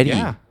ready.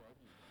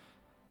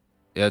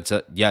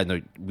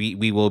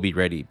 We will be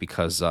ready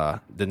because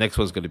the next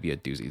one's going to be a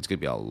doozy. It's going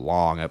to be a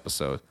long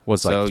episode.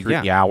 Was like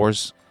 3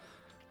 hours?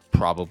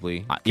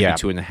 Probably. Could be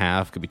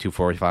 2.5, could be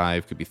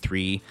 2:45, could be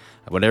 3.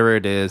 Whatever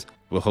it is,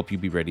 we'll hope you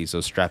be ready.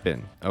 So strap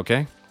in.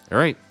 Okay? All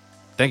right.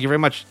 Thank you very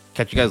much.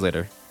 Catch you guys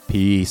later.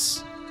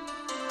 Peace.